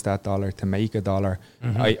use that dollar to make a dollar.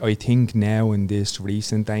 Mm-hmm. I think now in this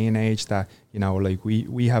recent day and age that, like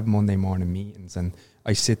we have Monday morning meetings and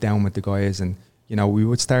I sit down with the guys and, we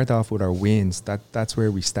would start off with our wins. That's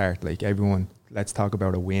where we start. Like everyone, let's talk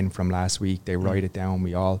about a win from last week. They write it down.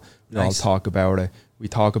 We all talk about it. We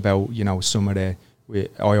talk about, some of the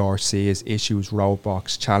IRC's issues,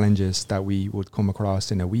 roadblocks, challenges that we would come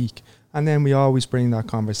across in a week. And then we always bring that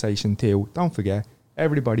conversation to, don't forget,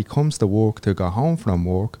 everybody comes to work to go home from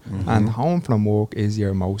work, and home from work is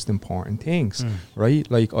your most important things, right?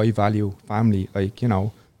 Like I value family,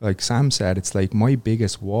 like Sam said, it's like my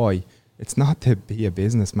biggest why. It's not to be a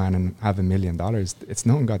businessman and have $1 million. It's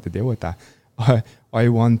nothing got to do with that. I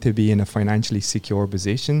want to be in a financially secure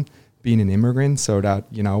position, being an immigrant, so that,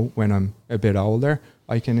 when I'm a bit older,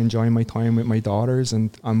 I can enjoy my time with my daughters, and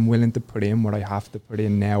I'm willing to put in what I have to put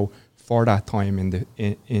in now for that time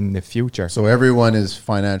in the future. So everyone is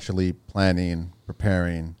financially planning,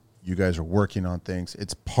 preparing. You guys are working on things.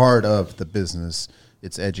 It's part of the business.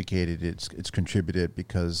 It's educated. It's contributed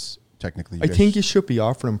because technically. I think you should be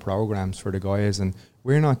offering programs for the guys, and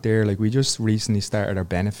we're not there. Like, we just recently started our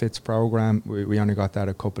benefits program. We only got that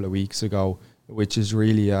a couple of weeks ago, which is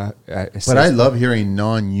really a But I love hearing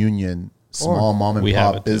non-union small mom and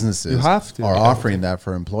pop businesses are offering that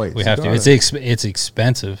for employees. We have to. It's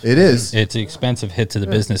expensive. It is. It's an expensive hit to the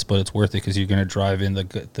business, but it's worth it because you're going to drive in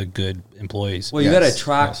the good employees. Well, you got to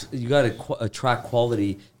attract. You got to attract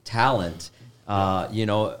quality talent. You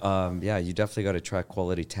definitely got to attract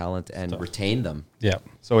quality talent and retain them. Yeah.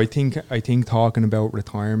 So I think talking about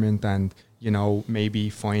retirement and, you know, maybe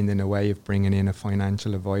finding a way of bringing in a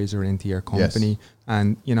financial advisor into your company,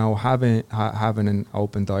 and, you know, having an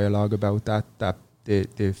open dialogue about that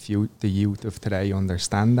the youth of today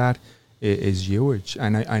understand that is huge.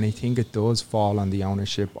 And I think it does fall on the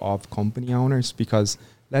ownership of company owners, because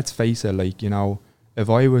let's face it, like, you know, if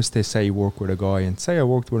I was to say work with a guy and say I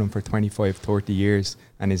worked with him for 25, 30 years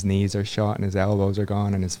and his knees are shot and his elbows are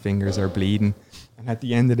gone and his fingers are bleeding, and at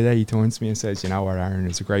the end of the day he turns to me and says, you know what, Aaron,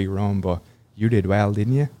 it's a great run, but you did well,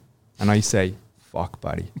 didn't you? And I say, fuck,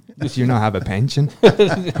 buddy, do you not have a pension?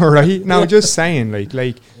 All right? Now, just saying,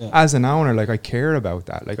 like as an owner, like, I care about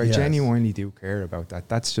that. Like, I genuinely do care about that.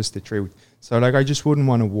 That's just the truth. So, like, I just wouldn't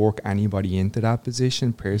want to work anybody into that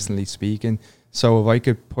position, personally speaking. So if I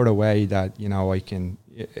could put a way that, you know, I can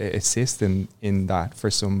assist in that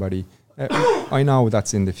for somebody, I know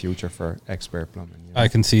that's in the future for Expert Plumbing. You know? I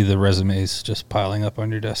can see the resumes just piling up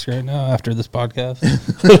on your desk right now after this podcast.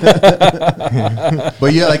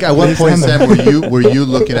 But yeah, like, at one point, Sam, were you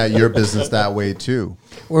looking at your business that way too?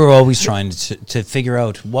 We're always trying to figure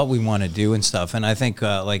out what we want to do and stuff. And I think,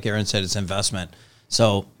 like Aaron said, it's investment.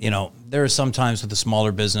 So, you know, there are some times with a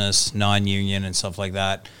smaller business, non-union and stuff like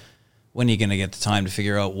that, when are you going to get the time to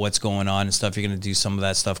figure out what's going on and stuff? You're going to do some of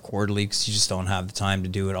that stuff quarterly because you just don't have the time to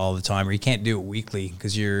do it all the time, or you can't do it weekly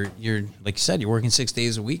because you're like you said, you're working 6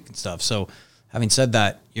 days a week and stuff. So having said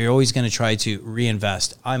that, you're always going to try to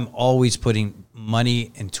reinvest. I'm always putting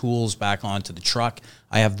money and tools back onto the truck.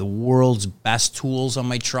 I have the world's best tools on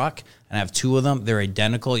my truck, and I have 2 of them. They're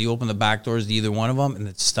identical. You open the back doors to either one of them, and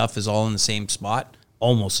the stuff is all in the same spot,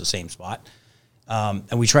 almost the same spot.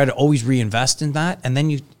 And we try to always reinvest in that. And then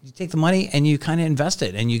you take the money and you kind of invest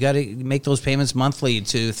it. And you got to make those payments monthly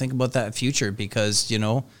to think about that future because, you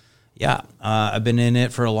know, I've been in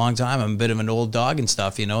it for a long time. I'm a bit of an old dog and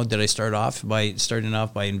stuff, you know. Did I starting off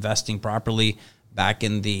by investing properly back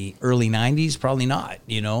in the early 90s? Probably not,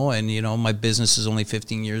 you know. And, you know, my business is only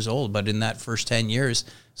 15 years old. But in that first 10 years,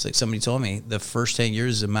 it's like somebody told me, the first 10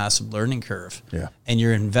 years is a massive learning curve. Yeah. And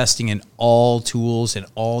you're investing in all tools and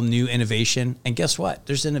all new innovation. And guess what?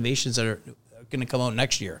 There's innovations that are going to come out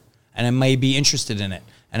next year. And I may be interested in it.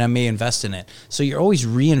 And I may invest in it. So you're always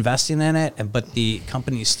reinvesting in it. But the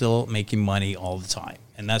company is still making money all the time.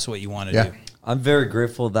 And that's what you want to do. I'm very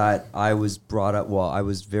grateful that I was brought up. Well, I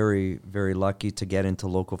was very, very lucky to get into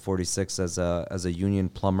Local 46 as a union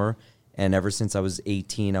plumber. And ever since I was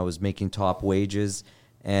 18, I was making top wages.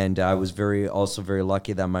 And I was also very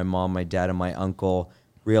lucky that my mom, my dad, and my uncle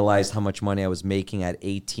realized how much money I was making at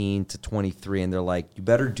 18 to 23. And they're like, you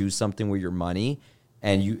better do something with your money.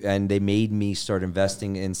 And they made me start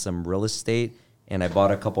investing in some real estate. And I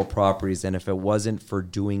bought a couple properties. And if it wasn't for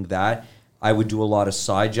doing that, I would do a lot of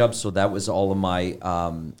side jobs. So that was all of my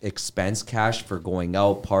expense cash for going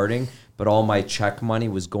out, partying. But all my check money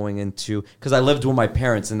was going into, because I lived with my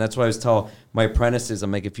parents, and that's what I was telling my apprentices.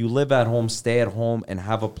 I'm like, if you live at home, stay at home and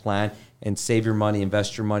have a plan and save your money,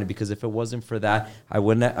 invest your money, because if it wasn't for that, I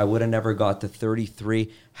would have never got to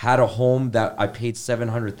 33, had a home that I paid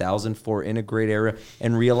 $700,000 for in a great area,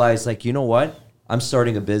 and realized, like, you know what? I'm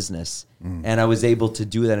starting a business. And I was able to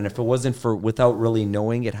do that. And if it wasn't for, without really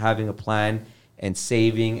knowing it, having a plan and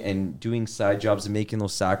saving and doing side jobs and making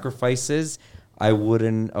those sacrifices, I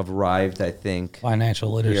wouldn't have arrived, I think.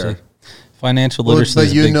 Financial literacy. Here. Financial literacy. But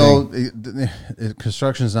is you a big know, thing.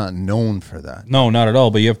 construction is not known for that. No, not at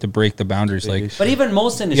all. But you have to break the boundaries. Like, but even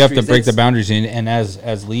most industries, you have to break the boundaries in. And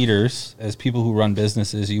as leaders, as people who run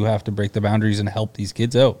businesses, you have to break the boundaries and help these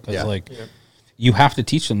kids out. Because you have to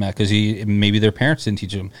teach them that, because maybe their parents didn't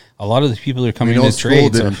teach them. A lot of the people that are coming into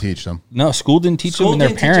trades, school didn't teach them. No, school didn't teach them, and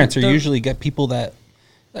their parents are usually get people that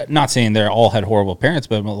Not saying they all had horrible parents,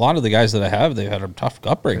 but a lot of the guys that I have, they've had a tough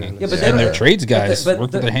upbringing. Yeah, but and they're trades guys, work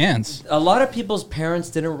with their hands. A lot of people's parents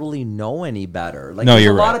didn't really know any better. Like, No, there's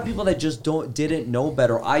you're a lot right. of people that just didn't know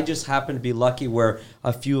better. I just happen to be lucky where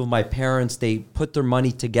a few of my parents, they put their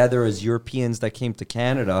money together as Europeans that came to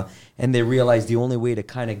Canada, and they realized the only way to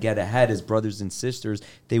kind of get ahead as brothers and sisters,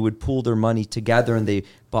 they would pool their money together, and they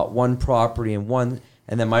bought one property and one.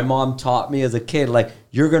 And then my mom taught me as a kid, like,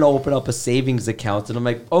 you're going to open up a savings account. And I'm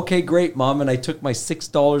like, okay, great, Mom. And I took my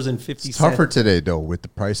 $6.50. It's tougher today, though, with the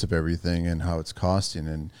price of everything and how it's costing.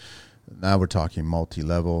 And now we're talking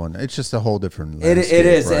multi-level, and it's just a whole different landscape. It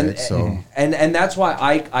is, right? and that's why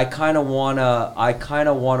I kind of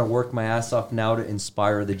wanna work my ass off now to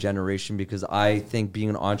inspire the generation, because I think being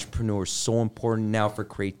an entrepreneur is so important now for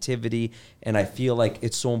creativity, and I feel like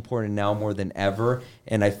it's so important now more than ever.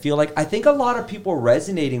 And I think a lot of people are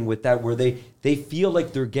resonating with that, where they feel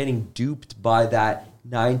like they're getting duped by that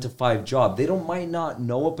 9-to-5 job. They might not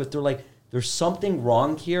know it, but they're like, there's something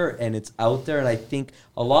wrong here, and it's out there. And I think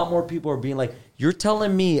a lot more people are being like, you're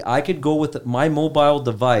telling me I could go with my mobile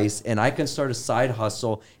device and I can start a side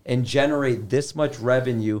hustle and generate this much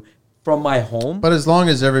revenue from my home. But as long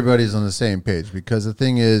as everybody's on the same page, because the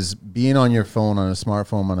thing is, being on your phone, on a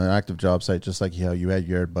smartphone, on an active job site, just like how you had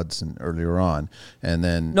your earbuds earlier on, and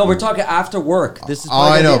then... No, we're talking after work. This is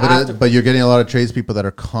I know, but you're getting a lot of tradespeople that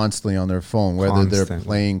are constantly on their phone, whether they're Constantly.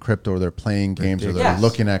 playing crypto or they're playing games or they're Yes.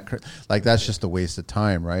 looking at... Like, that's just a waste of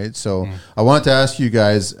time, right? So I wanted to ask you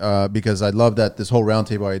guys, because I love that this whole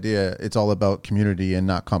roundtable idea, it's all about community and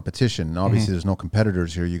not competition. And obviously, there's no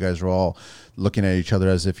competitors here. You guys are all looking at each other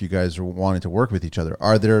as if you guys are wanting to work with each other.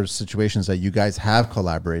 Are there situations that you guys have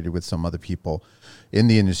collaborated with some other people in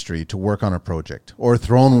the industry to work on a project or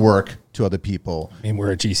thrown work to other people? I mean,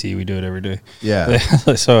 we're at GC, we do it every day. Yeah.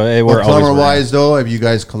 So we're always plumber wise though, have you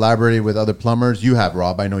guys collaborated with other plumbers? You have,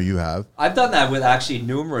 Rob. I know you have. I've done that with actually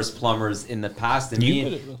numerous plumbers in the past. And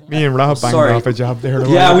Me and Rob banged Sorry. off a job there.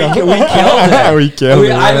 Yeah, we killed it. We killed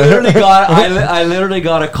it. I literally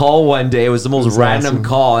got a call one day. It was the most random awesome.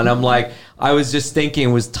 call, and I'm like, I was just thinking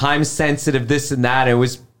it was time sensitive, this and that. It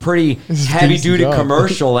was pretty heavy duty job.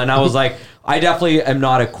 commercial, and I was like, I definitely am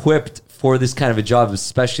not equipped for this kind of a job,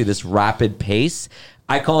 especially this rapid pace.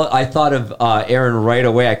 I thought of Aaron right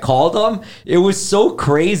away. I called him. It was so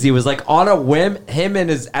crazy. It was like on a whim. Him and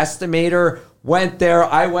his estimator went there.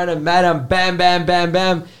 I went and met him. Bam, bam, bam,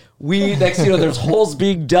 bam. Next, there's holes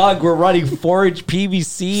being dug. We're running 4-inch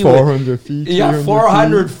PVC. 400 feet. Yeah,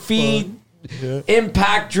 400 feet. Yeah.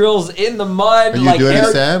 Impact drills in the mud. Are you doing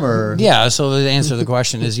it, Sam? Or Yeah, so the answer to the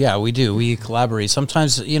question is, yeah, we do. We collaborate.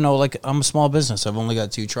 Sometimes, like I'm a small business. I've only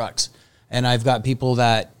got 2 trucks. And I've got people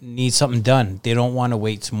that need something done. They don't want to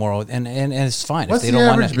wait tomorrow. And it's fine. what's if they the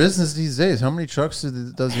don't average want business these days? How many trucks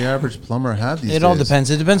does the average plumber have these days? It all depends.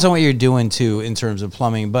 It depends on what you're doing, too, in terms of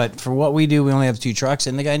plumbing. But for what we do, we only have 2 trucks,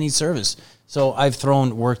 and the guy needs service. So I've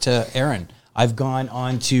thrown work to Aaron. I've gone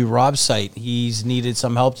on to Rob's site. He's needed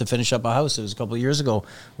some help to finish up a house. It was a couple of years ago.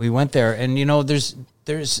 We went there, and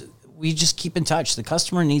we just keep in touch. The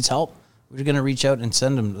customer needs help. We're gonna reach out and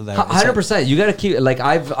send them there. 100%. You got to keep like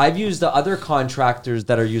I've used the other contractors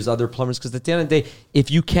that are used other plumbers, because at the end of the day, if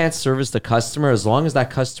you can't service the customer, as long as that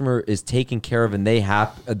customer is taken care of and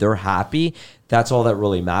they're happy, that's all that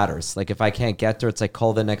really matters. Like if I can't get there, it's like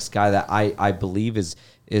call the next guy that I believe is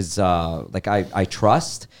like I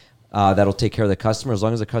trust. That'll take care of the customer. As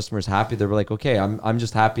long as the customer is happy, they're like, okay, I'm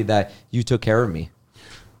just happy that you took care of me.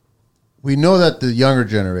 We know that the younger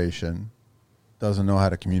generation doesn't know how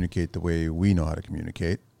to communicate the way we know how to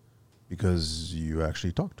communicate, because you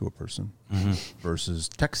actually talk to a person versus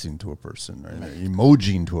texting to a person, or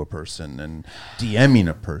emojiing to a person and DMing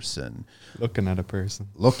a person. Looking at a person.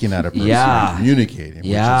 Yeah. And communicating.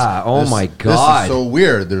 Yeah. My This God. is so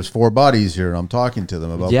weird. There's 4 bodies here. I'm talking to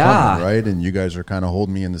them about plumbing, right? And you guys are kind of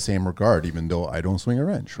holding me in the same regard, even though I don't swing a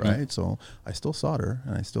wrench, right? So I still solder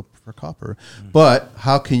and I still prefer copper. But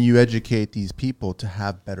how can you educate these people to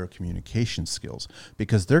have better communication skills?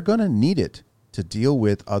 Because they're going to need it to deal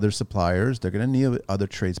with other suppliers. They're going to need other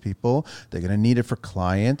tradespeople. They're going to need it for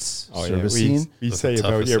clients, servicing. Yeah. We That's say the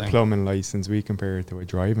about toughest your thing. plumbing license, we compare it to a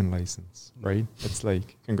driving license, right? It's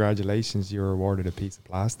like, congratulations, you're awarded a piece of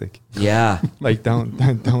plastic. Yeah. Like,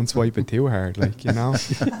 don't swipe it too hard, like, and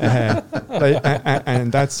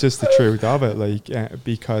that's just the truth of it, like,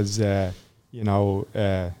 because, like,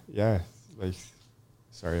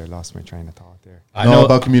 sorry, I lost my train of thought there. I know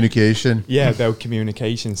about communication. Yeah, about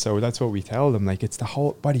communication. So that's what we tell them. Like, it's the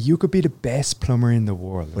whole, buddy, you could be the best plumber in the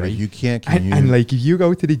world, But right? if you can't And like, if you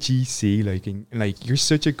go to the GC, like you're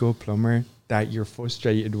such a good plumber that you're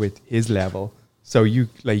frustrated with his level. So you,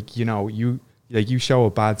 like, you like you show a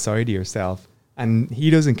bad side of yourself, and he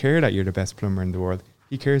doesn't care that you're the best plumber in the world.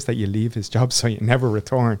 He cares that you leave his job site and never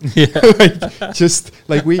return. Yeah. Like, just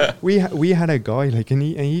like we had a guy like, and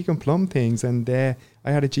he can plumb things, and I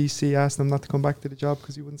had a GC ask him not to come back to the job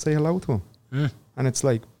because he wouldn't say hello to him. And it's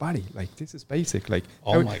like, buddy, like this is basic. Like,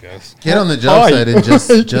 Oh my gosh. Get on the job site and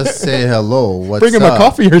just say hello. What's Bring him a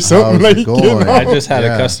coffee or something. How's Like, it going? you know? I just had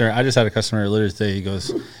a customer earlier today. He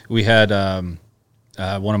goes, we had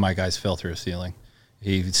one of my guys fell through a ceiling.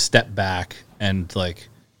 He stepped back,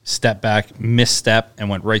 misstep, and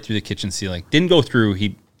went right through the kitchen ceiling. Didn't go through.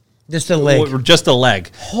 Just a leg. Just a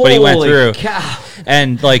leg. But he went Holy through. cow.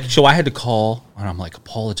 And like, so I had to call, and I'm like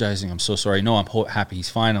apologizing. I'm so sorry. No, I'm happy he's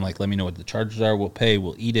fine. I'm like, let me know what the charges are. We'll pay.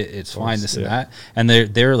 We'll eat it. It's fine. This and that. And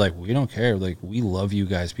they're like, we don't care. Like, we love you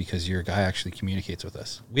guys because your guy actually communicates with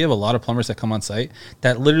us. We have a lot of plumbers that come on site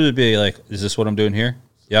that literally be like, is this what I'm doing here?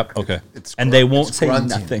 Yep. Okay. And they won't say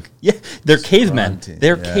nothing. Yeah. They're cavemen. Grunting.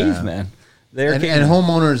 They're Yeah. cavemen. And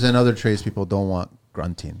homeowners and other tradespeople don't want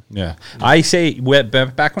grunting. Yeah. I say,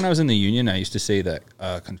 back when I was in the union, I used to say that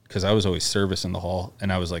because I was always service in the hall,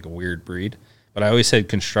 and I was like a weird breed. But I always said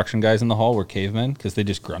construction guys in the hall were cavemen because they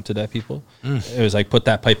just grunted at people. It was like, put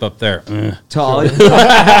that pipe up there. To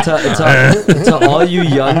all you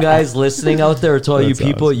young guys listening out there, to all you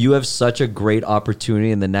people, you have such a great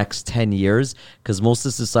opportunity in the next 10 years because most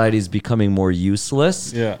of society is becoming more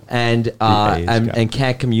useless and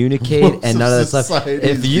can't communicate and none of that stuff.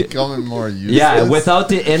 If you becoming more useless. Yeah, without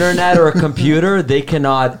the internet or a computer, they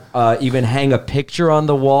cannot even hang a picture on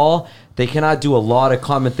the wall. They cannot do a lot of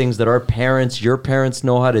common things that our parents, your parents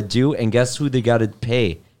know how to do. And guess who they got to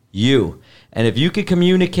pay? You. And if you can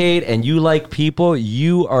communicate and you like people,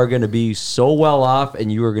 you are going to be so well off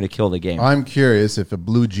and you are going to kill the game. I'm curious if a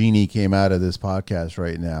blue genie came out of this podcast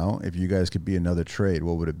right now, if you guys could be another trade,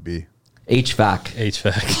 what would it be? HVAC.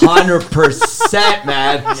 100%,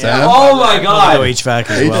 man. Sam? Oh my God. I'll go HVAC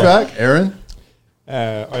as well. HVAC? Aaron?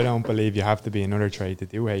 I don't believe you have to be another trade to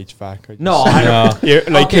do HVAC. No, fine.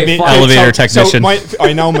 Elevator technician.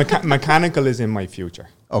 I know mechanical is in my future.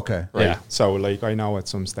 Okay. Right. Yeah. So like I know at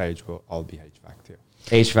some stage I'll be HVAC too.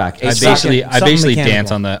 HVAC. I basically dance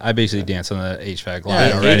mechanical. on the HVAC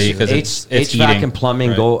line already because it's HVAC heating. and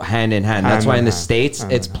plumbing go hand in hand. That's why in the States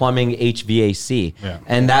it's plumbing HVAC. Yeah.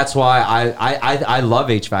 And that's why I love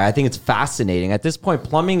HVAC. I think it's fascinating. At this point,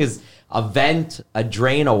 plumbing is a vent, a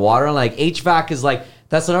drain, a water. Like HVAC is like,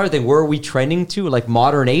 that's another thing. Where are we trending to? Like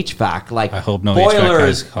modern HVAC. Like I hope no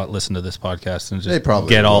boilers. HVAC guys listen to this podcast and They just probably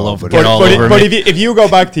get all will, over. but- Get all over But me. if you go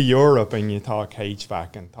back to Europe and you talk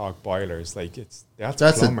HVAC and talk boilers, like that's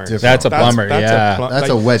a plumber. different- That's a plumber, yeah. That's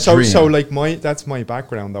a wet so, dream. So like that's my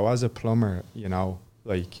background though. As a plumber, you know,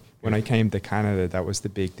 like when I came to Canada, that was the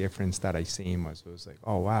big difference that I seen was like,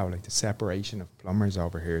 oh wow, like the separation of plumbers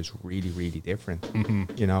over here is really, really different.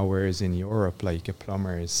 You know, whereas in Europe, like a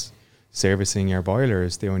plumber is servicing your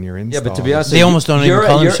boilers, doing your install. Yeah, but to be honest, They almost don't even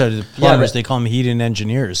call themselves yeah, plumbers. but- They call them heating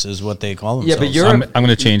engineers is what they call Yeah, themselves. but Europe, I'm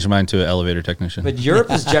going to change mine to an elevator technician. But Europe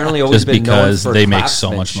has generally always Just been because known for they make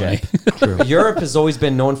so much money. craftsmanship. Europe has always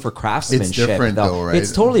been known for craftsmanship. It's different though, right?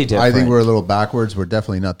 It's totally different. I think we're a little backwards. We're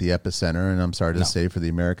definitely not the epicenter, and I'm sorry to say for the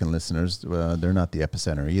American listeners, they're not the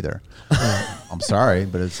epicenter either. I'm sorry,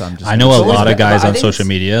 but I know a always lot of been- guys I on think social it's-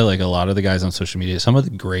 media, like a lot of the guys on social media, some of the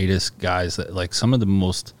greatest guys that like some of the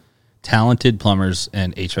most talented plumbers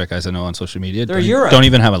and HVAC guys I know on social media They're Europe. don't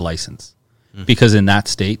even have a license because in that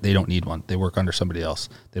state they don't need one. They work under somebody else.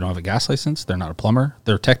 They don't have a gas license. They're not a plumber.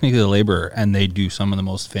 They're technically a laborer, and they do some of the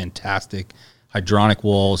most fantastic hydronic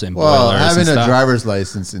walls and boilers. having and a stuff. driver's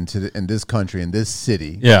license in this country, in this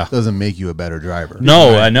city, doesn't make you a better driver.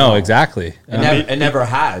 No, I know exactly. It never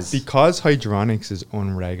has. Because hydronics is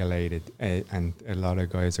unregulated, and a lot of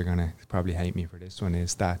guys are gonna probably hate me for this one,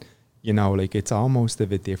 is that, you know, like it's almost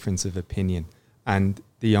of a difference of opinion. And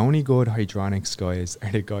the only good hydronics guys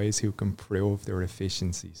are the guys who can prove their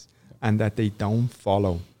efficiencies and that they don't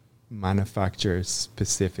follow manufacturer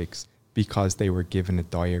specifics because they were given a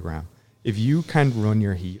diagram. If you can't run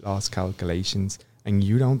your heat loss calculations and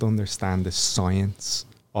you don't understand the science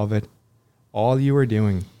of it, all you are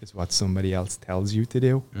doing is what somebody else tells you to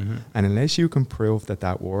do. And unless you can prove that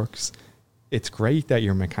that works, it's great that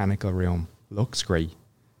your mechanical room looks great.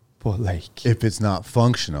 But like, If it's not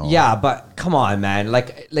functional. Yeah, but come on, man.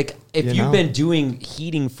 Like if You you've know? been doing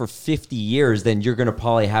heating for 50 years, then you're going to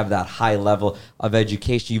probably have that high level of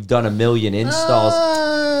education. You've done 1 million installs.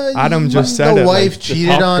 Adam just said the it, wife like, the cheated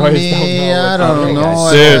top on guys me. don't know I what's don't happening.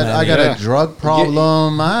 know. Dude, I got yeah. a drug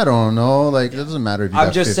problem. I don't know. Like, it doesn't matter if you I'm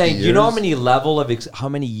got just 50 saying, years. you know how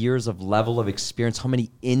many years of level of experience, how many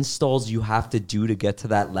installs you have to do to get to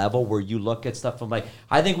that level where you look at stuff and like,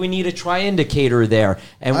 I think we need a tri indicator there,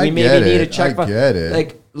 and I we maybe get need to it. check. I get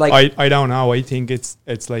it. Like I don't know. I think it's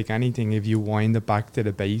like anything. If you wind it back to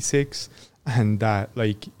the basics, and that,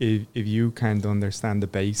 like, if you can't understand the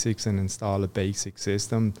basics and install a basic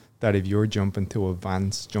system, that if you're jumping to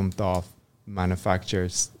advanced, jumped off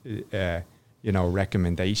manufacturers,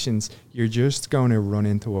 recommendations, you're just going to run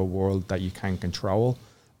into a world that you can't control.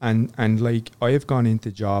 And like, I've gone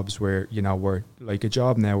into jobs where, we're like a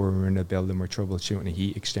job now where we're in a building, we're troubleshooting a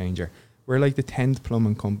heat exchanger. We're like the 10th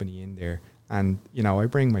plumbing company in there. And, I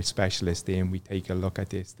bring my specialist in, we take a look at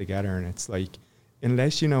this together, and it's like,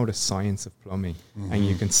 unless you know the science of plumbing and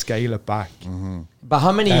you can scale it back. But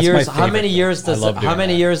how many That's years? my How many favorite years thing. I does? love How doing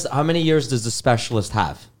many that. years? How many years does the specialist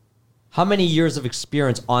have? How many years of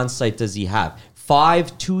experience on site does he have?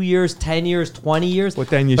 5, 2 years, 10 years, 20 years. But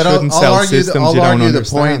then you But shouldn't sell systems I'll you don't argue the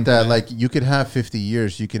understand. point that, like, you could have 50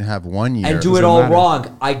 years, you can have 1 year. And do it Doesn't all matter.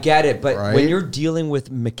 wrong. I get it, but Right? when you're dealing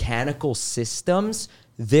with mechanical systems,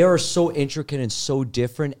 they are so intricate and so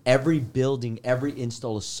different. Every building, every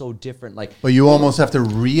install is so different. Like, But you almost have to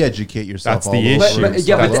re-educate yourself. That's all the over. issue. But-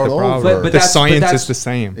 yeah, but That's the- the problem. but the that's- science that's- is the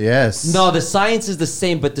same. Yes. no, the science is the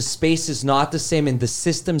same, but the space is not the same, and the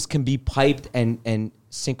systems can be piped and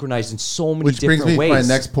synchronized in so many Which brings different me ways. to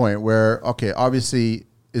my next point where, okay, obviously,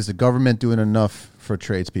 is the government doing enough for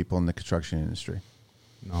tradespeople in the construction industry?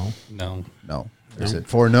 No. No. No. Is it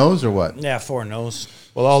 4 no's or what? Yeah, 4 no's.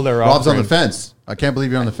 Well, all they're Rob's on the offering- fence. I can't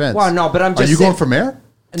believe you're on the fence. Well, no, but I'm Are just you saying- going for mayor?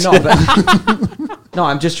 No, but no,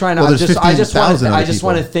 I'm just trying to. Well, I there's just want 15,000 to. other I just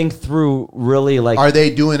want to people. think through really like. Are they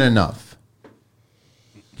doing enough?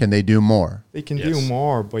 Can they do more? They can Yes. do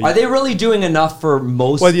more, but Are they really doing enough for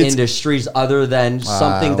most Well, it's- industries other than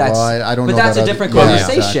something that's? well, I don't but know that's a about different other- yeah,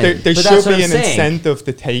 conversation. exactly. there But should that's what be I'm an saying. incentive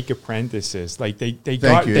to take apprentices. Like they Thank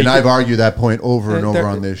got. you. They And could- I've argued that point over and over there-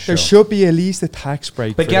 on this show. There should be at least a tax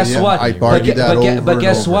break. But for guess this. Yeah, what? I But argued that over but and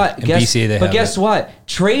guess over. what? In Guess, BC they but have guess it. what?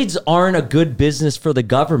 Trades aren't a good business for the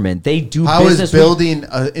government. They do How business. is building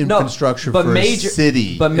infrastructure but for major- a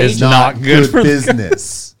city but is major- not Not good good for the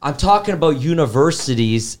business? I'm talking about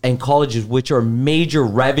universities and colleges, which are major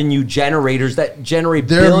revenue generators that generate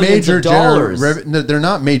They're billions major of dollars. no, they're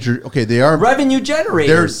not major. Okay, they are Revenue They're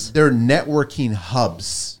generators. they're networking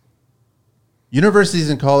hubs. Universities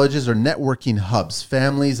and colleges are networking hubs.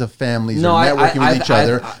 Families of families No, are I- networking I- with each I-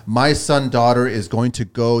 other. I- My son, daughter is going to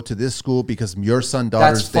go to this school because your son,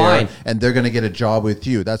 daughter's there, fine. and they're going to get a job with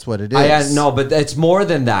you. That's what it is. No, but it's more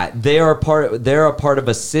than that. They are part. They're a part of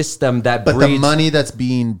a system that But breeds. the money that's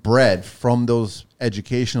being bred from those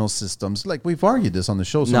educational systems, like we've argued this on the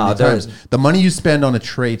show so No, many there's- times, the money you spend on a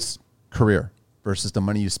trade's career versus the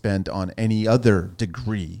money you spend on any other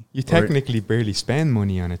degree. You or- technically barely spend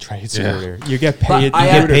money on a trade Yeah. career. You get But paid. I-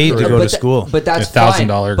 get paid to but go to tha- school. But that's A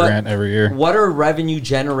 $1,000 fine. But grant every year. What are revenue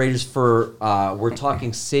generators for? We're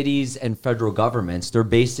talking cities and federal governments. They're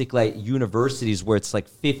basically like universities where it's like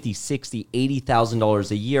 $50,000, $60,000, $80,000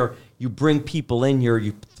 a year. You bring people in here,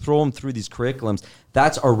 you throw them through these curriculums.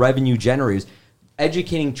 That's our revenue generators.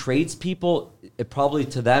 Educating tradespeople, it probably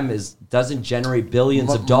to them doesn't generate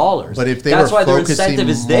billions of dollars. But if they that's were why their focusing incentive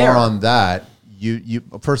is more there. on that, you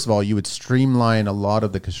first of all, you would streamline a lot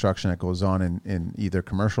of the construction that goes on in either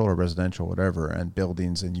commercial or residential, whatever, and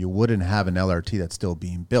buildings, and you wouldn't have an LRT that's still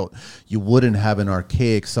being built. You wouldn't have an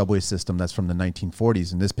archaic subway system that's from the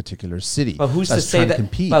 1940s in this particular city. But who's to that's say trying that?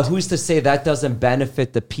 compete. But who's to say that doesn't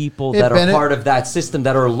benefit the people It that are bene- part of that system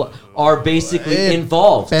that are basically It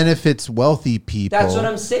involved? benefits wealthy people. That's what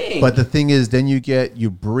I'm saying. But the thing is, then you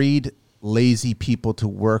breed lazy people to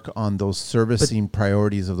work on those servicing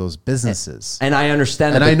priorities of those businesses. And I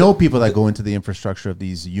understand And that. I but know people that go into the infrastructure of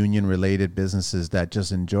these union-related businesses that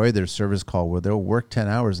just enjoy their service call, where they'll work 10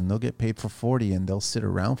 hours and they'll get paid for 40, and they'll sit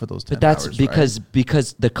around for those 10 But that's hours. right?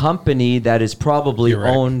 because the company that is probably You're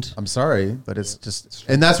right. owned. I'm sorry, but it's just,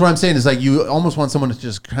 and that's what I'm saying is like you almost want someone to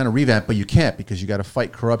just kind of revamp, but you can't because you got to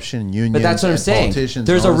fight corruption, unions, But that's what I'm and saying. politicians.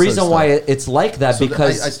 There's and a all this reason other why stuff. it's like that So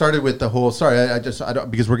because I started with the whole. Sorry, I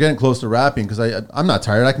don't, because we're getting close to wrapping. Because I'm not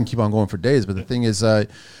tired. I can keep on going for days. But the thing is,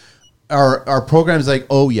 our programs like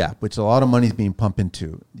OYAP, which a lot of money is being pumped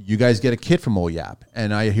into. You guys get a kid from OYAP,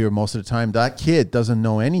 and I hear most of the time that kid doesn't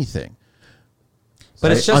know anything.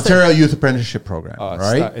 But it's just Ontario Youth Apprenticeship Program,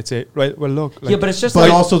 right? It's a right. Well, look. Like, yeah, but it's just But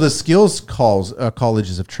like, also the skills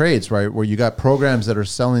colleges of trades, right? Where you got programs that are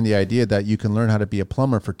selling the idea that you can learn how to be a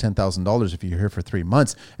plumber for $10,000 if you're here for 3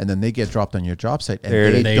 months, and then they get dropped on your job site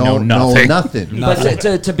and they don't know nothing. but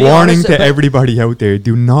to be warning honest, to everybody out there: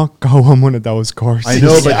 do not go on one of those courses. I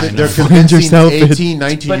know, but they're convincing yourself 18,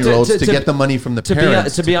 19-year-olds to get the money from the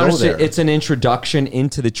parents. To be honest, go there. it's an introduction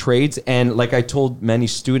into the trades, and like I told many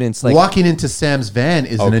students, like walking into Sam's van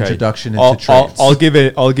is an introduction into I'll trades.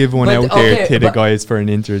 I'll give one But, out there okay, to the but- guys for an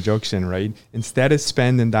introduction, right? Instead of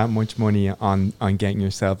spending that much money on getting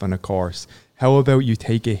yourself on a course, how about you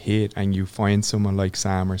take a hit and you find someone like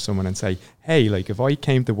Sam or someone and say, hey, like if I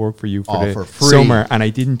came to work for you for free. summer and I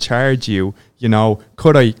didn't charge you, you know,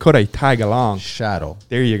 could I tag along? Shadow.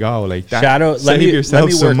 There you go, like that. Shadow. Save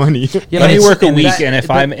yourself some money. Yeah, let but me it's- work a and week, that- and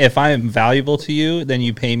but- if I'm valuable to you, then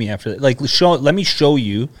you pay me after that. Like, let me show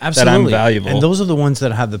you Absolutely. that I'm valuable. And those are the ones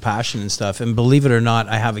that have the passion and stuff. And believe it or not,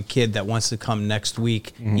 I have a kid that wants to come next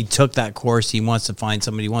week. He took that course. He wants to find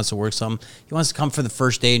somebody. He wants to work something. He wants to come for the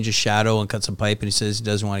first day and just shadow and cut some pipe. And he says he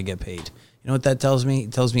doesn't want to get paid. You know what that tells me?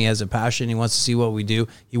 It tells me he has a passion. He wants to see what we do.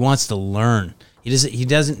 He wants to learn. He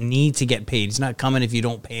doesn't need to get paid. He's not coming if you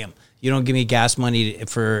don't pay him. You don't give me gas money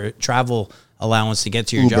for travel allowance to get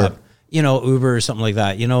to your Uber. job. You know, Uber or something like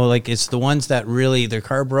that. You know, like it's the ones that really, their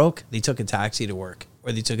car broke, they took a taxi to work,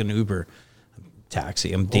 or they took an Uber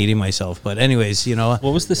taxi. I'm dating myself. But anyways, you know.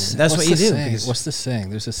 what was this? That's what you do. Saying? What's the saying?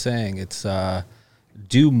 There's a saying. It's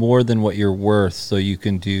do more than what you're worth so you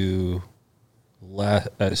can do less,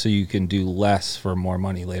 so you can do less for more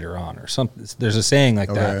money later on, or something. There's a saying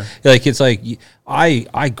like that. Like, it's like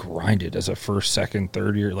I grinded as a first, second,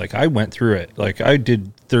 third year. Like, I went through it. Like, I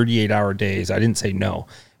did 38-hour days. I didn't say no.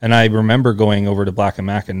 And I remember going over to Black &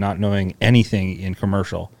 Mac and not knowing anything in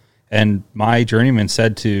commercial. And my journeyman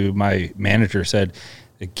said to my manager, said,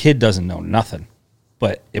 the kid doesn't know nothing.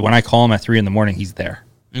 But when I call him at 3 a.m, he's there.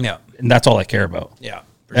 Yeah. And that's all I care about. Yeah.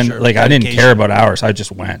 for And sure. like, I didn't Dedication. care about hours. I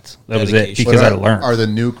just went. That was it, Dedication. because I learned. Are the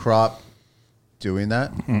new crop doing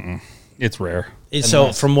that? It's rare.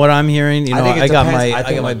 So from what I'm hearing, you know, think it I got depends. my I think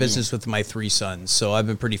I got my like- business with my 3 sons, so I've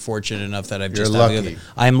been pretty fortunate enough that I've You're just lucky.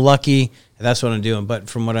 I'm lucky, and that's what I'm doing. But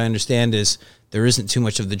from what I understand is there isn't too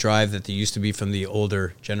much of the drive that there used to be from the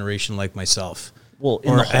older generation like myself, Well,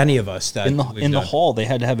 or any of us that in the we've done. hall, they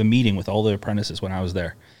had to have a meeting with all the apprentices when I was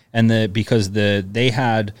there, and because they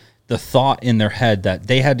had the thought in their head that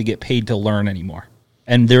they had to get paid to learn anymore.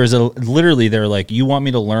 And there was they're like, you want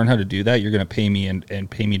me to learn how to do that? You're going to pay me and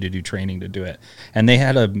pay me to do training to do it. And they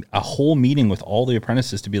had a whole meeting with all the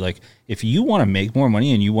apprentices to be like, if you want to make more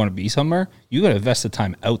money and you want to be somewhere, you got to invest the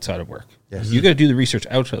time outside of work. Yes. You got to do the research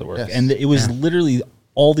outside of work. Yes. And it was literally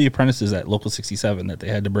all the apprentices at Local 67 that they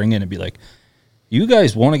had to bring in and be like, you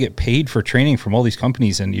guys want to get paid for training from all these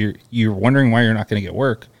companies, and you're wondering why you're not going to get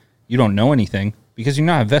work. You don't know anything because you're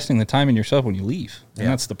not investing the time in yourself when you leave. And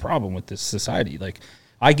that's the problem with this society. Like,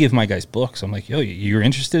 I give my guys books. I'm like, yo, you're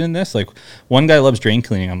interested in this? Like, one guy loves drain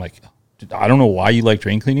cleaning. I'm like, I don't know why you like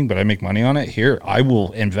drain cleaning, but I make money on it. Here, I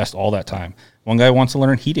will invest all that time. One guy wants to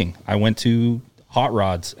learn heating. I went to Hot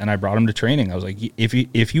Rods and I brought him to training. I was like, if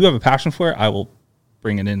you have a passion for it, I will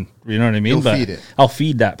bring it in. You know what I mean? You'll feed it. I'll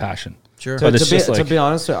feed that passion. Sure. But it's just To be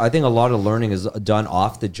honest, I think a lot of learning is done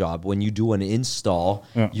off the job. When you do an install,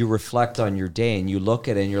 you reflect on your day and you look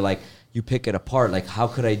at it and you're like, you pick it apart. Like, how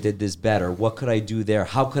could I did this better? What could I do there?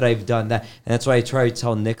 How could I have done that? And that's why I try to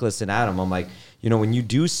tell Nicholas and Adam, I'm like, you know, when you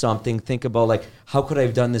do something, think about like, how could I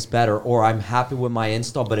have done this better? Or I'm happy with my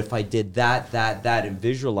install, but if I did that, and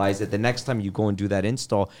visualize it, the next time you go and do that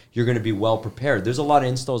install, you're going to be well prepared. There's a lot of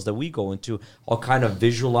installs that we go into. I'll kind of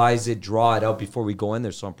visualize it, draw it out before we go in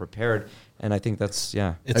there, so I'm prepared. And I think that's,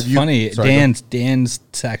 It's Have you- funny. Sorry, Dan's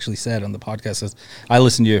actually said on the podcast, says, I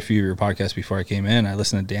listened to a few of your podcasts before I came in. I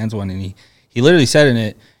listened to Dan's one, and he literally said in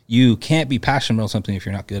it, you can't be passionate about something if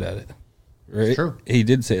you're not good at it. Right? True. He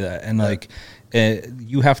did say that. And like,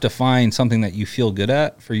 you have to find something that you feel good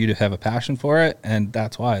at for you to have a passion for it. And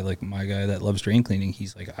that's why, like, my guy that loves drain cleaning,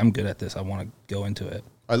 he's like, I'm good at this. I want to go into it.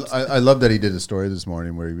 I love that he did a story this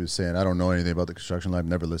morning where he was saying, I don't know anything about the construction line. I've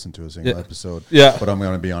never listened to a single episode. Yeah. But I'm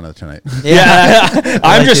going to be on it tonight. Yeah,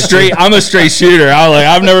 I'm just straight. I'm a straight shooter.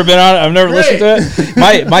 I've never been on it. I've never listened to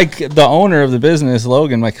it. The owner of the business,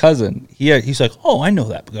 Logan, my cousin, he's like, oh, I know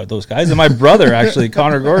those guys. And my brother, actually,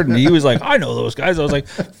 Connor Gordon, he was like, I know those guys. I was like,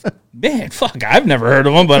 man, fuck, I've never heard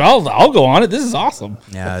of them, but I'll go on it. This is awesome.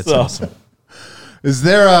 Yeah, it's awesome. Is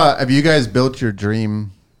there, have you guys built your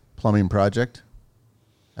dream plumbing project?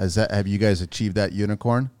 Have you guys achieved that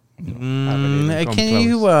unicorn? Can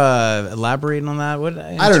you elaborate on that? What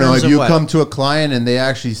I don't know. If you come to a client and they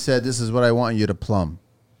actually said, "This is what I want you to plumb,"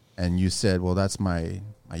 and you said, "Well, that's my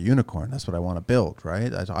unicorn. That's what I want to build."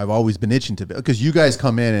 Right? I've always been itching to build, because you guys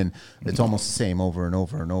come in and it's almost the same over and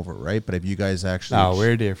over and over, right? But if you guys actually, no,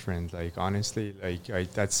 we're different. Like honestly,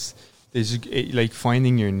 that's. There's like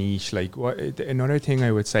finding your niche. Like another thing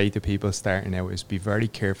I would say to people starting out is be very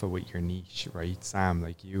careful with your niche, right, Sam?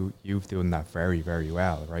 Like you've done that very, very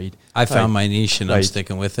well, right? I found my niche and I'm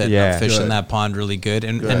sticking with it. Yeah, I'm fishing that pond really good,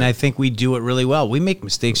 and I think we do it really well. We make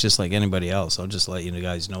mistakes just like anybody else. I'll just let you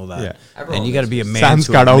guys know that. Yeah. And you got to be a man. Sam's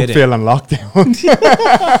to got admit it. outfill on lockdown.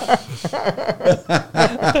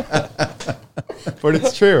 But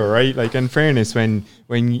it's true, right? Like, in fairness, when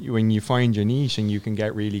you find your niche and you can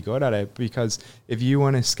get really good at it, because if you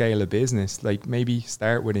want to scale a business, like maybe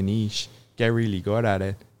start with a niche, get really good at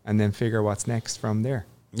it, and then figure what's next from there.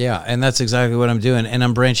 Yeah, and that's exactly what I'm doing. And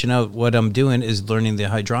I'm branching out. What I'm doing is learning the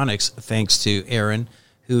hydronics, thanks to Aaron,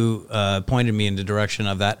 who pointed me in the direction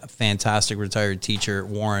of that fantastic retired teacher,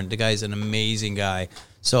 Warren. The guy's an amazing guy.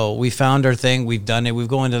 So we found our thing. We've done it. We've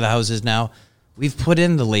gone into the houses now. We've put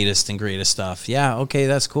in the latest and greatest stuff. Yeah, okay,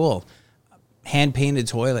 that's cool. Hand-painted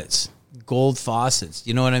toilets, gold faucets.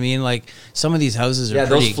 You know what I mean? Like, some of these houses are pretty...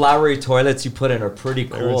 those flowery toilets you put in are pretty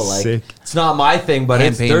cool. Like, sick. It's not my thing, but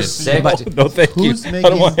they're sick. No, thank you. who's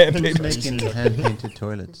making hand-painted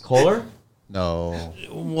toilets? Kohler? No.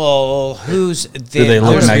 Well, Do they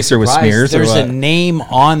look nicer with smears? There's or a what? name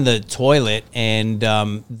on the toilet, and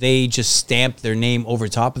they just stamped their name over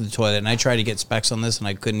top of the toilet. And I tried to get specs on this, and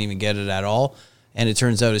I couldn't even get it at all. And it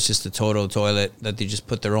turns out it's just a Toto toilet that they just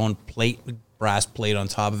put their own brass plate on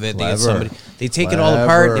top of it. Clever. They take it all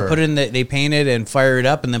apart, they put it in, they paint it and fire it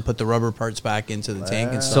up, and then put the rubber parts back into the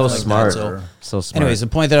tank and stuff. So like smart. That. So smart. Anyways, the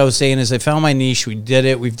point that I was saying is I found my niche. We did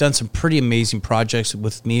it. We've done some pretty amazing projects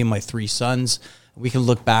with me and my 3 sons. We can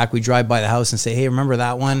look back. We drive by the house and say, "Hey, remember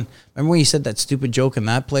that one? Remember when you said that stupid joke in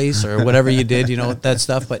that place or whatever you did, you know, that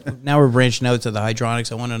stuff." But now we're branching out to the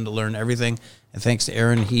hydronics. I wanted to learn everything. And thanks to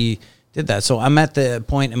Aaron, he did that. So I'm at the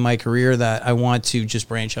point in my career that I want to just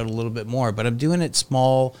branch out a little bit more. But I'm doing it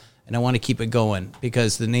small, and I want to keep it going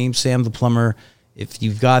because the name Sam the Plumber, if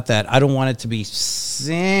you've got that, I don't want it to be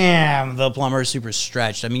Sam the Plumber super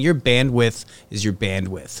stretched. I mean, your bandwidth is your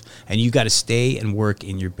bandwidth, and you got to stay and work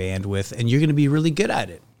in your bandwidth, and you're going to be really good at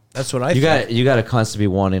it. That's what I think. You got to constantly be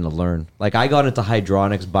wanting to learn. Like, I got into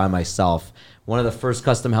hydronics by myself. One of the first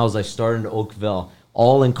custom houses I started in Oakville,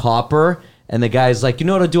 all in copper. And the guy's like, "You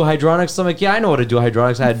know how to do hydronics?" I'm like, "Yeah, I know how to do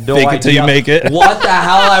hydronics." I had no Fake idea it till you make it. what the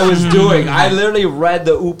hell I was doing. I literally read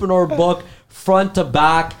the Upanor book front to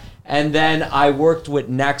back. And then I worked with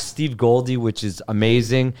next Steve Goldie, which is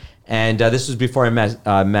amazing. And this was before I met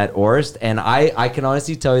Orist. And I can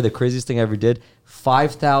honestly tell you the craziest thing I ever did,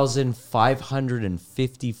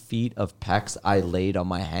 5,550 feet of pecs I laid on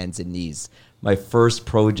my hands and knees. My first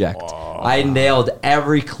project. Whoa. I nailed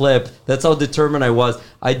every clip. That's how determined I was.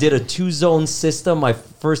 I did a 2-zone system, my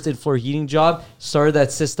first in-floor heating job, started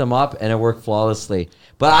that system up, and it worked flawlessly.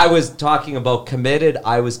 But I was talking about committed.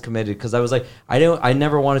 I was committed because I was like, I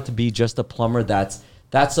never wanted to be just a plumber. That's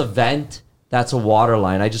a vent. That's a water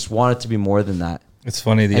line. I just want it to be more than that. It's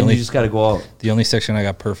funny. You just got to go out. The only section I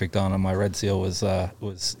got perfect on my Red Seal was I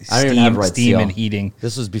don't even have Red steam Seal. and heating.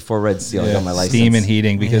 This was before Red Seal. I got my license. Steam and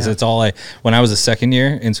heating, because it's all when I was a second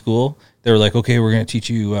year in school, they were like, "Okay, we're going to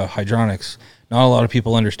teach you hydronics." Not a lot of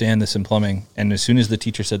people understand this in plumbing. And as soon as the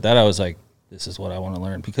teacher said that, I was like, this is what I want to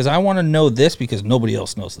learn, because I want to know this because nobody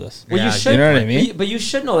else knows this. Well, you should, you know what I mean? But you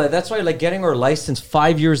should know that. That's why, like, getting our license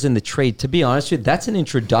 5 years in the trade, to be honest with you, that's an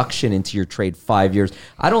introduction into your trade, 5 years.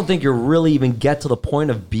 I don't think you really even get to the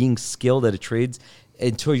point of being skilled at a trade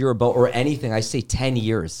until you're about, or anything. I say 10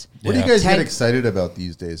 years. What do you guys get excited about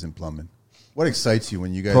these days in plumbing? What excites you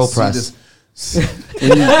when you guys ProPress. see this? when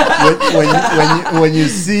you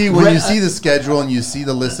see the schedule and you see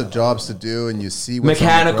the list of jobs to do and you see what's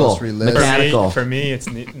on the grocery list. For me, it's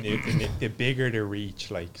the bigger the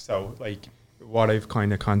reach. Like, so, like, what I've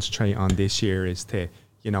kind of concentrated on this year is to,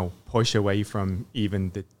 you know, push away from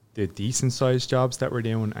even the decent sized jobs that we're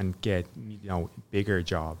doing and get, you know, bigger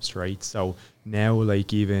jobs, right? So now,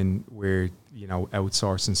 like, even we're, you know,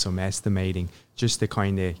 outsourcing some estimating just to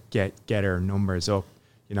kind of get our numbers up.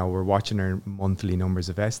 You know, we're watching our monthly numbers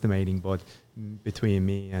of estimating, but between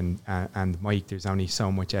me and Mike, there's only so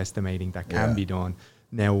much estimating that can be done.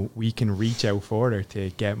 Now we can reach out further to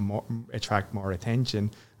get attract more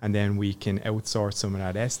attention, and then we can outsource some of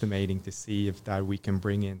that estimating to see if that we can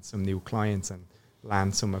bring in some new clients and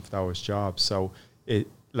land some of those jobs. So it,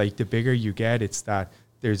 like, the bigger you get, it's that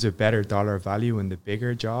there's a better dollar value in the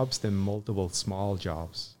bigger jobs than multiple small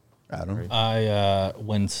jobs. Adam?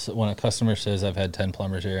 When a customer says I've had 10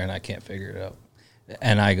 plumbers here and I can't figure it out,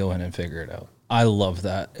 and I go in and figure it out. I love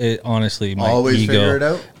that. It honestly, my Always ego, figure it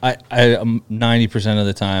out? I 90% of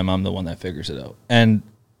the time I'm the one that figures it out. And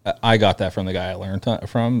I got that from the guy I learned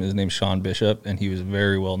from. His name's Sean Bishop, and he was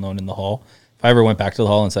very well known in the hall. If I ever went back to the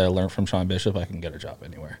hall and said I learned from Sean Bishop, I can get a job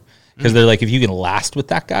anywhere. Because they're like, if you can last with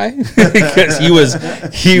that guy, because he was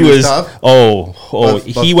tough? He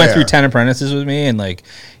went fair. through 10 apprentices with me, and like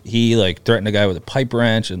he like threatened a guy with a pipe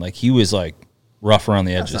wrench, and like he was like rough around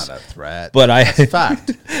the edges. That's not a threat. But That's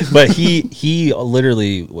fact. but he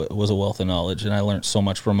literally was a wealth of knowledge, and I learned so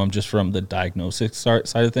much from him just from the diagnostics side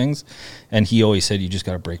of things. And he always said, you just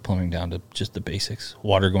got to break plumbing down to just the basics,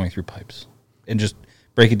 water going through pipes, and just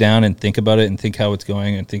break it down and think about it and think how it's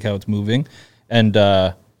going and think how it's moving. And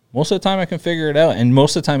most of the time I can figure it out. And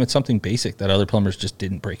most of the time it's something basic that other plumbers just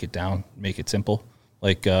didn't break it down, make it simple.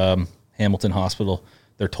 Like Hamilton Hospital,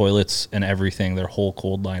 their toilets and everything, their whole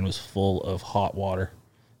cold line was full of hot water.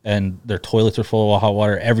 And their toilets are full of hot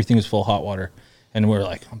water. Everything is full of hot water. And we're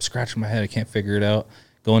like, I'm scratching my head. I can't figure it out.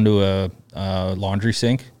 Going to a laundry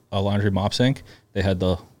sink, a laundry mop sink. They had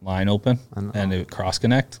the line open and it would cross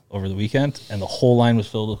connect over the weekend. And the whole line was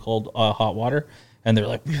filled with cold, hot water. And they're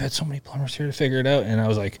like, we've had so many plumbers here to figure it out. And I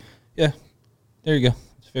was like, yeah, there you go.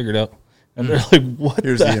 Let's figure it out. And they're like, what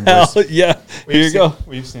Here's the the hell? invoice. Yeah, here you go.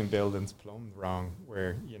 We've seen buildings plumbed wrong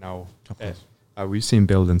where, we've seen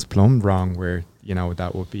buildings plumbed wrong where,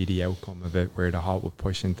 that would be the outcome of it, where the hot would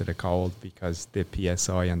push into the cold because the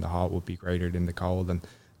PSI and the hot would be greater than the cold. And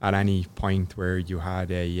at any point where you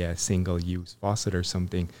had a single-use faucet or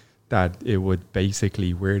something, that it would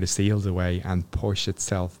basically wear the seals away and push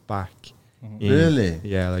itself back. Really?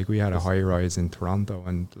 Yeah, like we had a high rise in Toronto,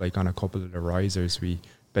 and like on a couple of the risers, we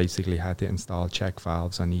basically had to install check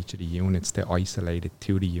valves on each of the units to isolate it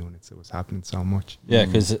to the units. It was happening so much. Yeah,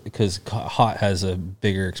 because hot has a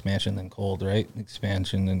bigger expansion than cold, right?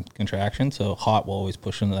 Expansion and contraction. So hot will always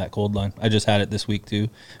push into that cold line. I just had it this week too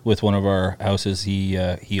with one of our houses.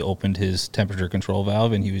 He opened his temperature control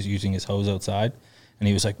valve and he was using his hose outside, and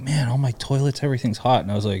he was like, "Man, all my toilets, everything's hot."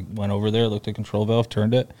 And I was like, went over there, looked at the control valve,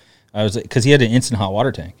 turned it. I was like, because he had an instant hot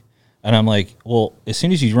water tank. And I'm like, well, as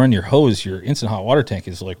soon as you run your hose, your instant hot water tank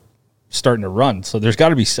is like starting to run. So there's got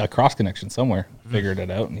to be a cross connection somewhere. Figured it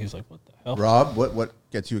out. And he's like, what the hell? Rob, what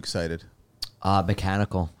gets you excited?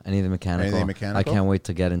 Mechanical. Anything mechanical. I can't wait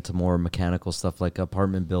to get into more mechanical stuff like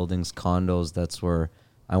apartment buildings, condos. That's where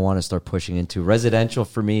I want to start pushing into. Residential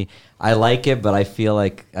for me, I like it, but I feel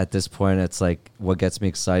like at this point, it's like what gets me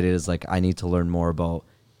excited is like I need to learn more about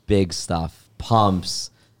big stuff,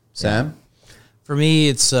 pumps. Sam? For me,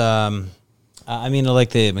 it's, I like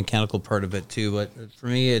the mechanical part of it too, but for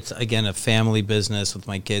me, it's, again, a family business with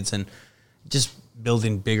my kids and just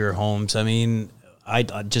building bigger homes. I mean, I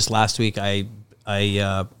just last week, I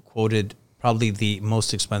quoted probably the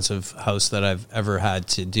most expensive house that I've ever had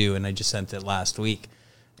to do, and I just sent it last week.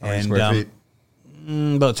 How many square feet?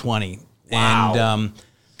 About 20. Wow. And,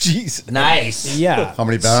 Jeez. Nice. yeah. How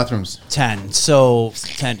many bathrooms? 10. So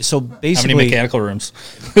 10. So basically, How many mechanical rooms?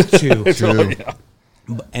 2. Yeah.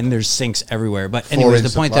 And there's sinks everywhere. But Four anyways, in the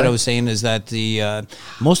point supply? that I was saying is that the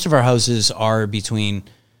most of our houses are between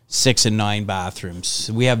 6 and 9 bathrooms.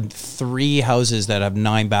 We have 3 houses that have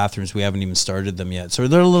 9 bathrooms. We haven't even started them yet. So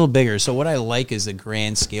they're a little bigger. So what I like is the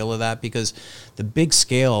grand scale of that, because the big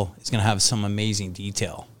scale is going to have some amazing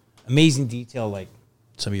detail. Amazing detail, like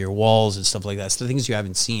some of your walls and stuff like that. So the things you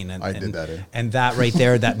haven't seen. And, I did that, eh? And that right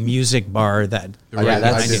there, that music bar, that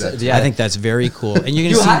I did that. Yeah. I think that's very cool. And you're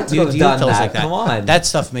You going had to see to new have done details that. like that. Come on. That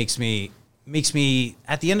stuff makes me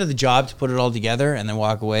at the end of the job to put it all together and then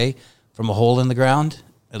walk away from a hole in the ground.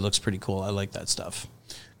 It looks pretty cool. I like that stuff.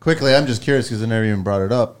 Quickly, I'm just curious because I never even brought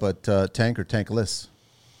it up, but tank or tankless?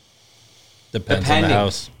 Depends on the Depending.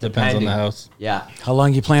 house. Depends on the house. Yeah. How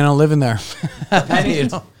long you plan on living there? Depending, You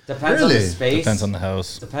know? depends on the Really? space. Depends on the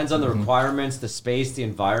house. Depends on the requirements, the space, the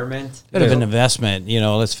environment. Bit of an investment,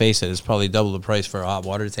 let's face it, it's probably double the price for a hot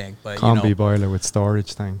water tank. But Combi boiler with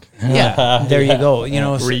storage tank. yeah, there you go.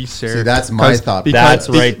 See, that's my thought. That's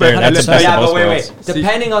right there. That's the best Yeah, of but both wait. worlds.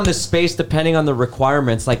 Depending on the space, depending on the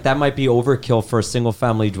requirements, like that might be overkill for a single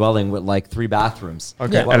family dwelling with like 3 bathrooms.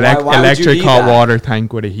 Okay, Why would you electric need hot that? water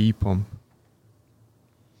tank with a heat pump.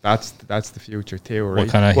 That's the future too,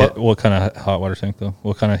 right? What kind of hot water tank though?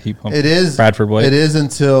 What kind of heat pump? It is Bradford White. It is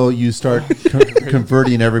until you start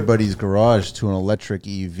converting everybody's garage to an electric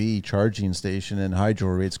EV charging station, and hydro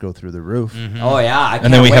rates go through the roof. Oh yeah,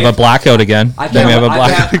 And then we have a blackout again. Then we have a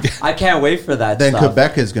blackout again. I can't wait for that. Then stuff.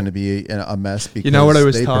 Quebec is going to be a mess because know what I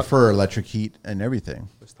was they taught- prefer electric heat and everything.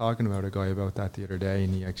 was talking about a guy about that the other day,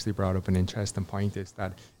 and he actually brought up an interesting point, is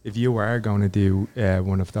that if you are going to do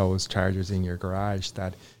one of those chargers in your garage,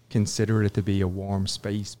 that consider it to be a warm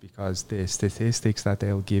space, because the statistics that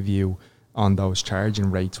they'll give you on those charging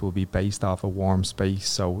rates will be based off a warm space.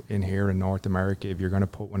 So in here in North America, if you're going to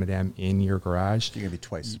put one of them in your garage, You're gonna be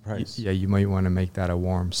twice the price. yeah, you might want to make that a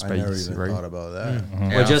warm I never space, even right? thought about that.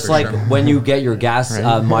 Well, just like when you get your gas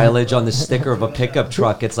mileage on the sticker of a pickup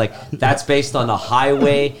truck, it's like that's based on the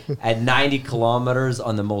highway at 90 kilometers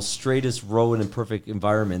on the most straightest road in perfect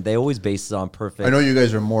environment. They always base it on perfect. I know you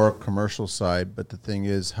guys are more commercial side, but the thing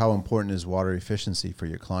is, how important is water efficiency for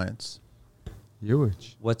your clients?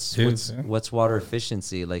 Huge. What's Huge, yeah. what's water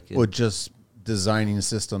efficiency like? Or just designing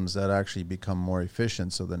systems that actually become more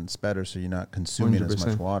efficient, so then it's better, so you're not consuming as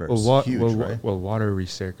much 100%. water. Well, It's huge, right? well, water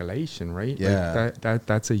recirculation, right? Yeah. Like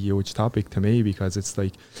that's a huge topic to me, because it's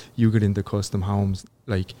like you get into custom homes,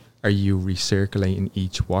 like, are you recirculating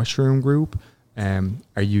each washroom group?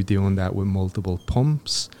 Are you doing that with multiple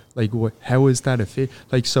pumps? Like, how is that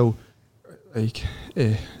like, so, like,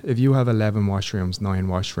 if you have 11 washrooms, 9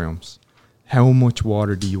 washrooms, how much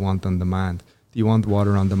water do you want on demand? Do you want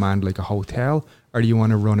water on demand like a hotel, or do you want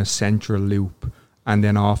to run a central loop, and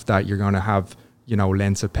then off that you're going to have,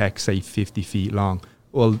 lengths of PEX, say 50 feet long?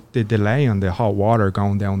 Well, the delay on the hot water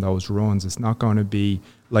going down those runs is not going to be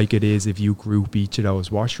like it is if you group each of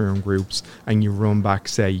those washroom groups and you run back,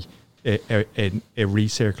 say, a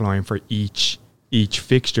recirc line for each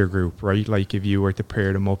fixture group, right? Like if you were to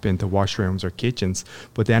pair them up into washrooms or kitchens.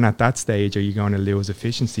 But then at that stage, are you going to lose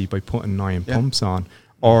efficiency by putting 9 pumps on?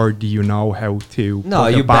 Or do you know how to... No,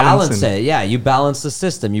 you balance it. Yeah, you balance the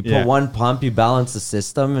system. You put one pump, you balance the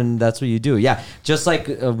system, and that's what you do. Yeah, just like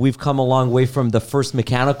we've come a long way from the first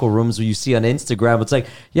mechanical rooms where you see on Instagram. It's like,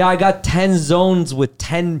 yeah, I got 10 zones with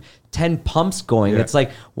 10 pumps going. It's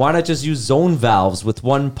like, why not just use zone valves with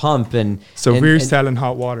one pump? So we're selling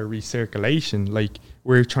hot water recirculation. Like,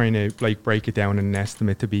 we're trying to like break it down in an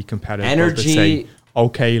estimate to be competitive. Energy. To say,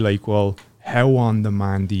 okay, like, well, how on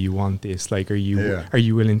demand do you want this? Like, are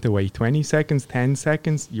you willing to wait 20 seconds, 10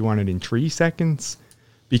 seconds? You want it in 3 seconds?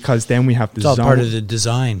 Because then we have to It's all part of the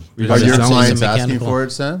design. Are your It's clients asking mechanical. for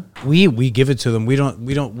it, Sam? We give it to them.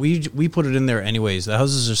 We put it in there anyways. The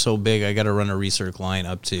houses are so big. I got to run a recirc line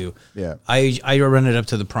up to. Yeah. I run it up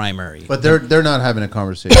to the primary. But they're not having a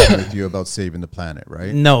conversation with you about saving the planet,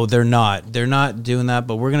 right? No, they're not. They're not doing that.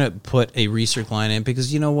 But we're gonna put a recirc line in,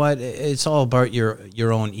 because you know what? It's all about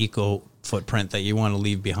your own eco footprint that you want to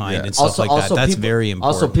leave behind and stuff like that. That's very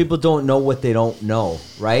important. Also, people don't know what they don't know,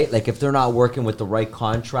 right? Like if they're not working with the right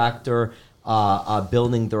contractor,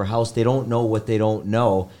 building their house, they don't know what they don't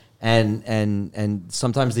know, and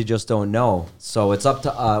sometimes they just don't know. So it's up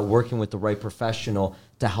to working with the right professional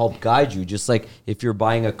to help guide you. Just like if you're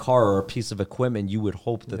buying a car or a piece of equipment, you would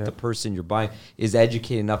hope that the person you're buying is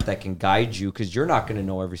educated enough that can guide you, because you're not going to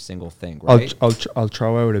know every single thing, right? I'll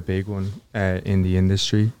throw out a big one in the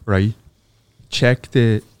industry, right? Check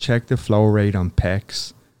the flow rate on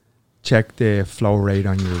PEX. Check the flow rate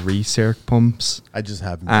on your recirc pumps. I just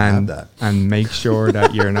happen to have that. And make sure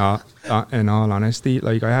that you're not, in all honesty,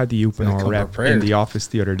 like I had the Upanor rep in the office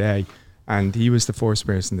the other day, and he was the first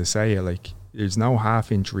person to say it, like, there's no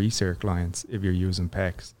half-inch recirc lines if you're using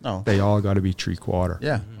PEX. No. They all got to be 3/4.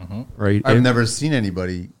 Yeah. Right? I've never seen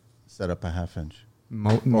anybody set up a half-inch.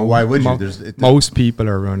 Well, why would you? Most people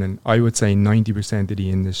are running, I would say 90% of the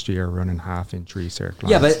industry are running half-inch recirc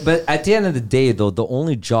lines. Yeah, but at the end of the day, though, the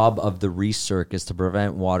only job of the recirc is to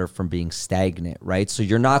prevent water from being stagnant, right? So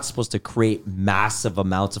you're not supposed to create massive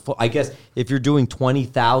amounts of flow. I guess if you're doing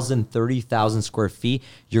 20,000, 30,000 square feet,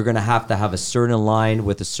 you're going to have a certain line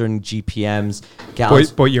with a certain GPMs.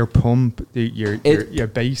 Gallons. But your pump, your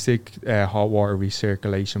basic hot water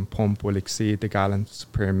recirculation pump will exceed the gallons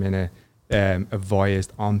per minute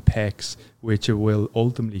advised on PEX, which it will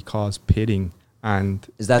ultimately cause pitting. And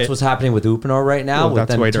is that what's happening with Upanor right now? Well,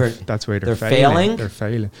 that's why they're failing. They're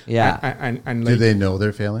failing. Yeah. And do they know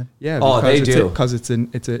they're failing? Yeah. Oh, they do. Because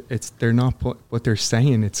they're not what they're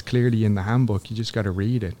saying. It's clearly in the handbook. You just got to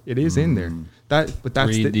read it. It is in there. That's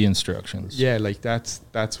read the instructions. Yeah, like that's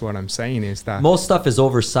what I'm saying is that most stuff is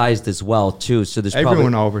oversized as well too. So there's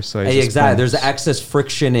everyone oversized. Exactly. There's excess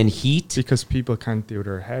friction and heat because people can't do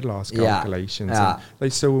their head loss calculations. Yeah. And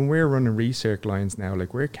like, so when we're running recirc lines now,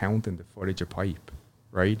 like, we're counting the footage of pipe,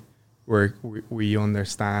 right? We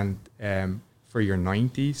understand for your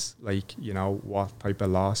 90s, like, you know, what type of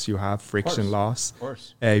loss you have, friction loss. Of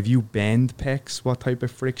course. If you bend PEX, what type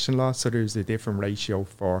of friction loss? So there's a different ratio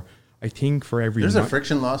for I think for every There's a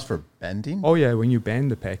friction loss for bending. Oh yeah, when you bend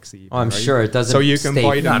the pecs, even, I'm right? sure it doesn't. So you can stay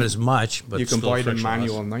buy them, Not as much, but you can still buy the frictionless.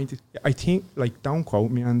 manual 90. I think, like, don't quote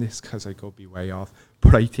me on this because I could be way off,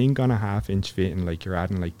 but I think on a 1/2 inch fitting, like, you're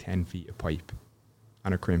adding like 10 feet of pipe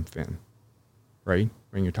on a crimp fitting, right?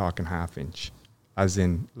 When you're talking 1/2 inch, as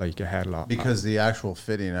in like a headlock. Because the actual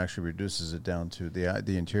fitting actually reduces it down to the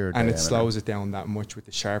interior and diameter. it slows it down that much with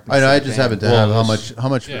the sharpness. I know. of I the just bend. happen to Well, have how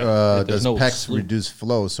much there's does no PEX slope. reduce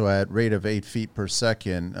flow? So at rate of 8 feet per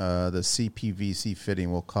second, the CPVC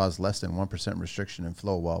fitting will cause less than 1% restriction in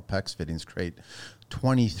flow, while PEX fittings create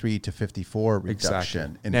 23 to 54 reduction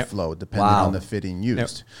Exactly. in Now- flow, depending Wow. on the fitting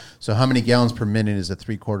used. So how many gallons per minute is a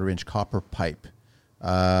 3/4 inch copper pipe?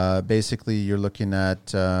 Basically, you're looking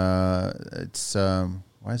at it's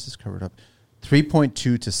why is this covered up? 3.2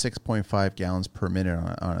 to 6.5 gallons per minute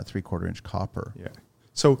on a 3/4 inch copper. Yeah.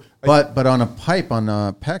 So, But on a pipe on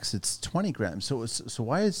PEX it's 20 grams. So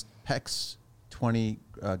why is PEX 20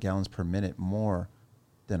 gallons per minute more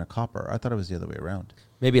than a copper? I thought it was the other way around.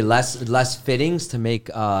 Maybe less fittings to make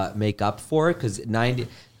up for it, because 90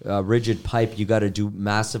 rigid pipe, you got to do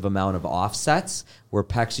massive amount of offsets, where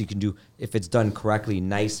PEX you can do, if it's done correctly,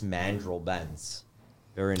 nice mandrel bends.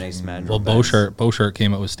 Very nice mandrel Well, bends. Beauchart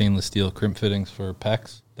came out with stainless steel crimp fittings for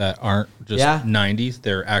PEX that aren't just Yeah. 90s.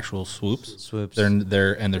 They're actual swoops. Swoops.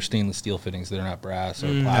 They're stainless steel fittings. They're not brass or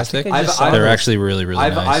plastic. I just saw They're those. actually really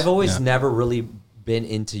nice. I've always Yeah. never really been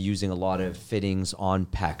into using a lot of fittings on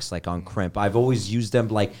PEX, like on crimp. I've always used them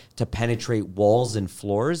like to penetrate walls and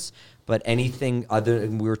floors, but anything other,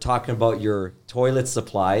 we were talking about your toilet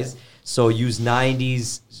supplies, so use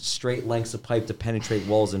 90s straight lengths of pipe to penetrate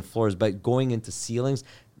walls and floors, but going into ceilings,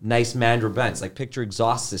 nice mandrel bends. Like picture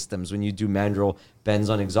exhaust systems, when you do mandrel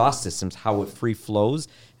bends on exhaust systems, how it free flows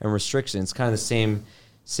and restrictions. It's kind of the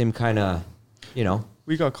same kind of, you know.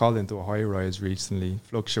 we got called into a high rise recently.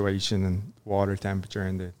 Fluctuation in water temperature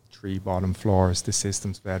in the 3 bottom floors. The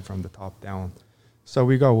system's fed from the top down. So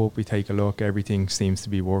we go up, we take a look. Everything seems to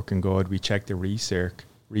be working good. We check the recirc.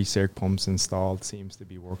 Recirc pumps installed, seems to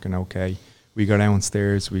be working okay. We go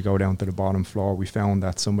downstairs. We go down to the bottom floor. We found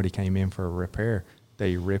that somebody came in for a repair.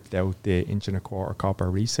 They ripped out the 1.25 inch copper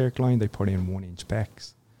recirc line. They put in 1 inch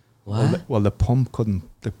PEX. Well, the pump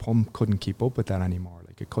couldn't keep up with that anymore.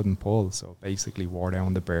 Like, it couldn't pull, so it basically wore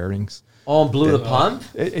down the bearings. Oh, and blew the pump?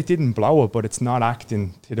 It didn't blow it, but it's not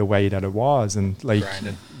acting to the way that it was. And like,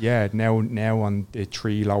 Grinding. yeah, now on the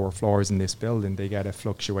 3 lower floors in this building, they get a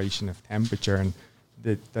fluctuation of temperature, and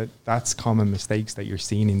that's common mistakes that you're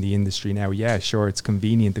seeing in the industry now. Yeah, sure, it's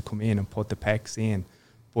convenient to come in and put the PEX in,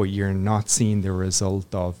 but you're not seeing the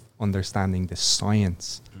result of understanding the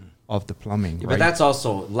science of the plumbing. Yeah, right? but that's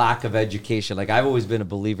also lack of education. Like, I've always been a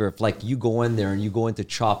believer, if like you go in there and you go in to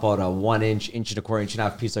chop out a 1 inch, 1.25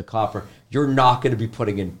 inch piece of copper, you're not going to be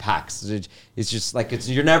putting in packs. It's just like,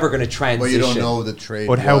 you're never going to transition. Well, you don't know the trade.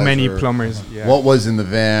 But how was many or plumbers? Yeah. What was in the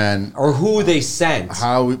van? or who they sent.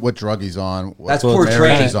 What drug he's on? What That's poor marriage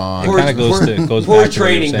training. he's on. It kinda goes back to what poor you were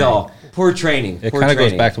training, saying. though. Poor training. It kind of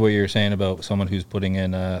goes back to what you were saying about someone who's putting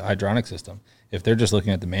in a hydronic system. If they're just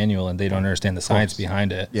looking at the manual and they don't understand the science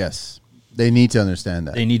behind it, Yes, they need to understand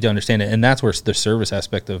that. they need to understand it. And that's where the service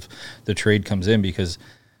aspect of the trade comes in, because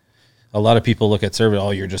a lot of people look at service,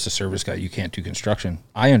 oh, you're just a service guy, you can't do construction.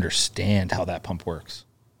 I understand how that pump works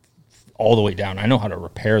all the way down. I know how to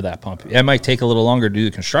repair that pump. It might take a little longer to do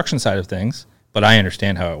the construction side of things, but I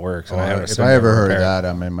understand how it works. And I have a If I similar ever heard repair. that,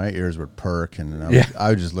 I mean, my ears would perk, and I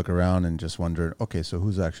would just look around and just wonder, okay, so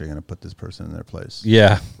who's actually going to put this person in their place?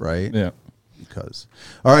 Yeah. Right? Yeah. Because,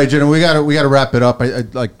 all right, Jenna, we got to wrap it up. I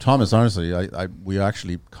like Thomas. Honestly, we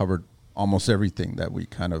actually covered almost everything that we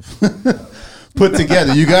kind of put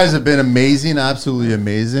together. You guys have been amazing, absolutely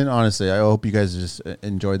amazing. Honestly, I hope you guys just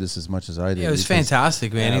enjoyed this as much as I did. Yeah, it was because-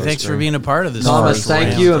 fantastic, Manny. it was Thanks for great. being a part of this. Thomas, wonderful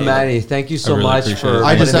thank you, roundtable. and Manny. Thank you so really much appreciate for it.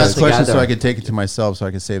 I just putting ask this questions so together. I can take it to myself, so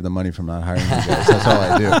I can save the money from not hiring you guys. That's all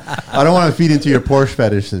I do. I don't want to feed into your Porsche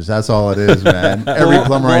fetishes. That's all it is, man. Every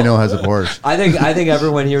plumber I know has a Porsche. I think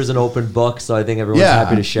everyone here is an open book, so I think everyone's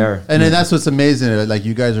happy to share. And then that's what's amazing. Like,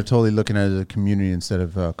 you guys are totally looking at it as a community instead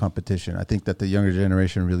of competition. I think that the younger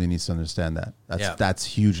generation really needs to understand that. That's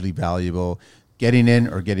hugely valuable. Getting in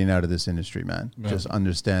or getting out of this industry, man. Yeah. Just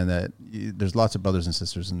understand that there's lots of brothers and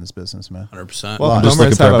sisters in this business, man. 100%. Well, I'm just plumbers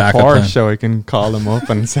looking for have a a backup Porsche, plan. so I can call them up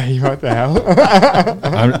and say, what the hell?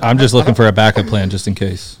 I'm just looking for a backup plan just in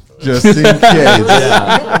case. Just in case.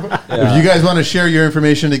 If you guys want to share your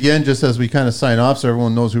information again, just as we kind of sign off, so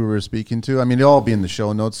everyone knows who we're speaking to. I mean, it'll all be in the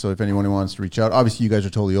show notes. So if anyone wants to reach out, obviously you guys are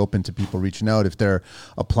totally open to people reaching out if they're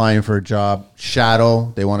applying for a job.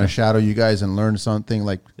 They want to shadow you guys and learn something.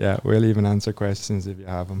 Like, Yeah, we'll even answer questions if you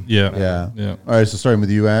have them. yeah. All right. So starting with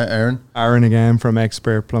you, Aaron. Aaron again from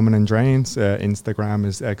Expert Plumbing and Drains. Instagram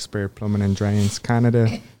is Expert Plumbing and Drains Canada.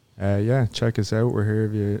 Check us out. We're here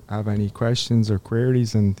if you have any questions or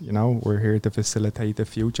queries, and we're here to facilitate the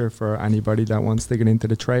future for anybody that wants to get into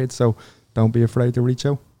the trade. So don't be afraid to reach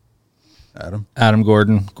out. Adam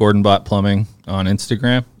Gordon, Gordon Bot Plumbing on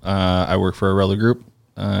Instagram. I work for a Rella Group.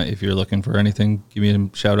 If you're looking for anything, give me a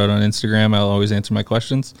shout out on Instagram. I'll always answer my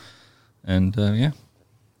questions. And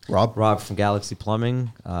Rob from Galaxy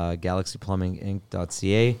Plumbing,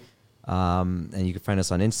 galaxyplumbinginc.ca. And you can find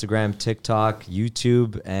us on Instagram, TikTok,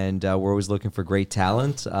 YouTube, and we're always looking for great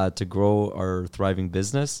talent to grow our thriving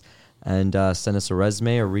business. And send us a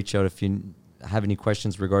resume or reach out if you have any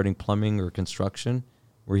questions regarding plumbing or construction.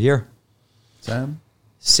 We're here.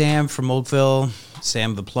 Sam from Oakville,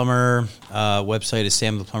 Sam the Plumber. Website is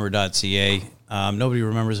samtheplumber.ca. Nobody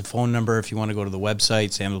remembers a phone number. If you want to go to the website,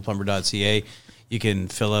 samtheplumber.ca, you can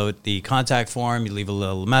fill out the contact form. You leave a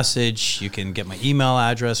little message. You can get my email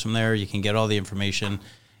address from there. You can get all the information.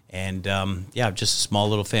 And, just a small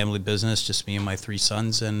little family business, just me and my 3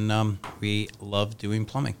 sons, and we love doing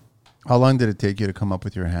plumbing. How long did it take you to come up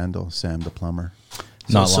with your handle, Sam the Plumber?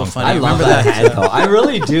 Not so funny. I love that handle. I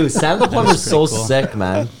really do. Sam the Plumber is so cool. sick,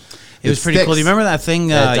 man. It was pretty cool. Do you remember that thing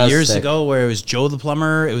years ago where it was Joe the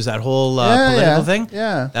Plumber? It was that whole political thing?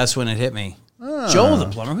 Yeah. That's when it hit me. Joe the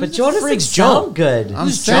Plumber. But Joe doesn't Joe? sound good. I'm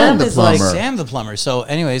Sam the Plumber. Sam the Plumber. So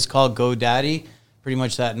anyways, called GoDaddy. Pretty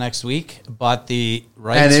much that next week. Bought the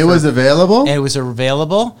rights. And it was available? And it was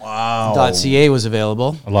available. Wow. .ca was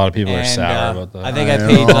available. a lot of people are sour about that. I think I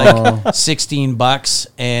paid like $16,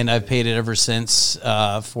 and I've paid it ever since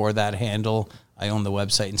for that handle. I own the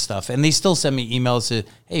website and stuff. And they still send me emails to,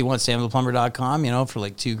 hey, you want samtheplumber.com, for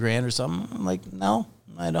like $2,000 or something? I'm like, no,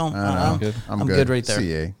 I don't. I'm good right there.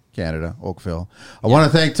 CA, Canada, Oakville. I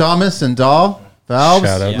want to thank Thomas and Dahl, Valves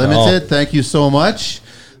Shout out Limited. Thank you so much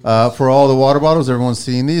for all the water bottles. Everyone's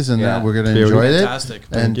seeing these, and we're going to enjoy it. Fantastic.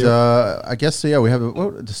 And I guess, we have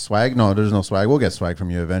the swag. No, there's no swag. We'll get swag from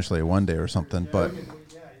you eventually one day or something. But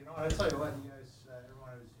I tell you what, you guys, everyone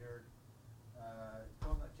who's here,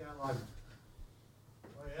 on the catalog. Oh,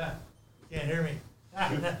 yeah. You can't hear me.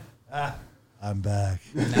 I'm back.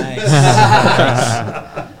 Nice.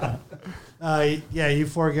 You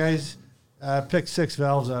 4 guys, pick 6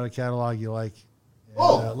 valves out of catalog you like.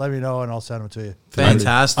 And, let me know, and I'll send them to you.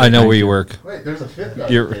 Fantastic. I know where you work. wait, there's a 5th guy.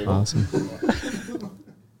 You're Awesome.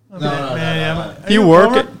 Do you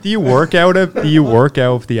work out of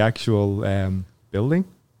the actual building?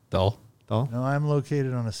 dull. No, I'm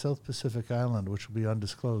located on a South Pacific island, which will be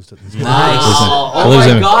undisclosed at this point. Nice. Oh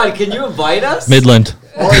my God. Can you invite us? Midland.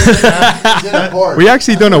 We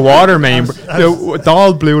actually done a water main.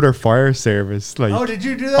 Dahl blew their fire service. Like, Oh, did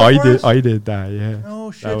you do that? I did that. Yeah.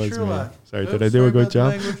 Oh shit, That was me. Sherlock. Sorry, Oops, did I do a good about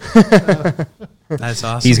job? the language. That's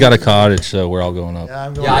awesome. He's got a cottage, so we're all going up. Yeah,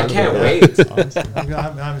 I'm going. Yeah, I can't wait. So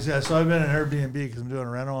I've been in Airbnb because I'm doing a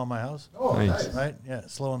rental on my house. Oh, Nice. Right? Yeah,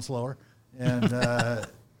 slow and slower. And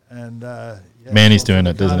Manny's so doing for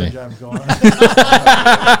it, the doesn't he? cottage, I'm going.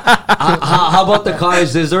 How about the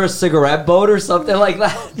cottage? Is there a cigarette boat or something like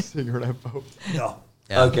that? Cigarette boat. No.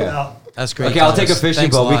 Yeah. Okay. No. That's great. Okay, I'll take a Thomas. fishing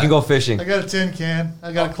Thanks a boat. We lot. can go fishing. I got a tin can.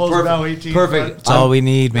 I got a close Perfect. bow 18. Perfect. That's all we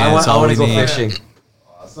need, man. I That's all want we to go need. fishing.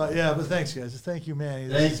 But thanks, guys. Thank you, Manny.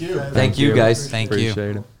 Thank you. Thank you, guys. Thank you.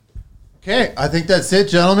 Appreciate it. Okay, I think that's it,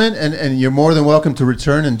 gentlemen. And you're more than welcome to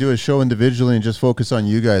return and do a show individually and just focus on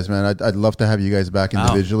you guys, man. I'd love to have you guys back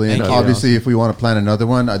individually. And thank you. obviously, if we want to plan another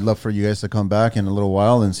one, I'd love for you guys to come back in a little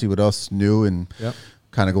while and see what else new and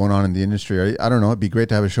kind of going on in the industry. I don't know. It'd be great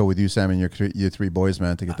to have a show with you, Sam, and your 3 boys,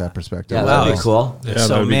 man, to get that perspective. Yeah, that'd be cool. Yeah, So,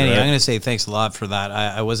 that'd be Manny, great. I'm going to say thanks a lot for that.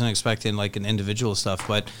 I wasn't expecting like an individual stuff,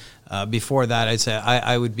 but before that, I'd say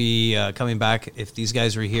I would be coming back if these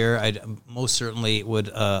guys were here. I'd most certainly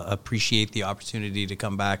would appreciate the opportunity to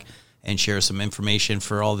come back and share some information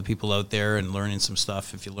for all the people out there and learning some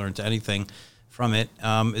stuff. If you learned anything from it,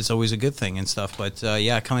 it's always a good thing and stuff. But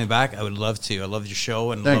coming back, I would love to. I love your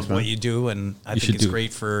show and Thanks, love man. what you do, and I think it's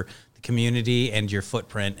great for the community and your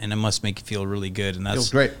footprint, and it must make you feel really good. And that's Feels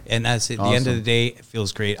great. And that's at the end of the day, it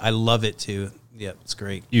feels great. I love it too. Yeah, it's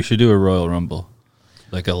great. You should do a Royal Rumble.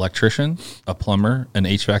 like an electrician, a plumber, an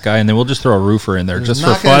HVAC guy, and then we'll just throw a roofer in there There's just for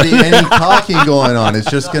not fun. going to be any talking going on. It's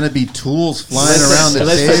just going to be tools flying around the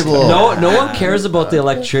table. No one cares about the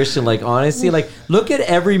electrician. Like, honestly, like, look at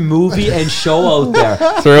every movie and show out there.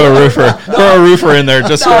 Throw a roofer in there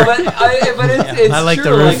just No, for. but it's I like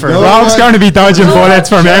true. the roofer. No Rob's one- going to be dodging bullets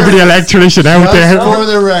from every electrician out Just there. for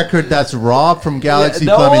the record, that's Rob from Galaxy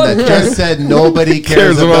no Plumbing one that cares. just said nobody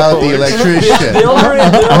cares about the electrician. The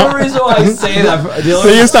only reason why I say that,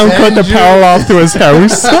 Please don't cut the power off to his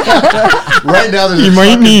house. Right now, there's You a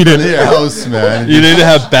might truck need in it. front of your house, man. You need to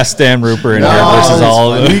have best damn roofer in here versus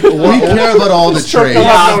all of them. We care about all the trades.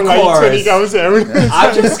 Yeah, of course. goes out.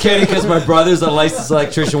 I'm just kidding because my brother's a licensed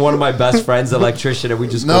electrician. One of my best friends, is an electrician, and we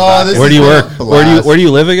just go No, back. this Where do you is work? a blast. Where do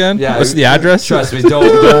you live again? Yeah, What's the address? Trust me, don't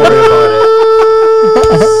worry about it.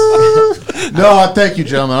 No, thank you,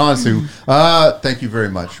 gentlemen. Honestly, thank you very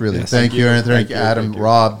much. Really, Yes, thank you, Aaron. Thank you, Adam, thank you.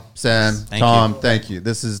 Rob, Sam, Thank Tom. Thank you.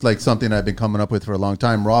 This is like something I've been coming up with for a long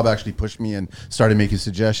time. Rob actually pushed me and started making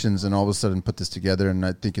suggestions, and all of a sudden put this together. And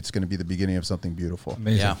I think it's going to be the beginning of something beautiful.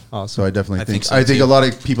 Yeah. So I definitely I think think so, I think too. a lot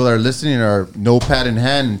of people that are listening are notepad in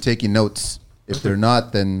hand and taking notes. If they're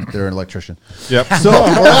not, then they're an electrician. Yep. So we're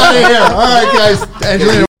out of here. All right, guys.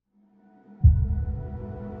 Angelina.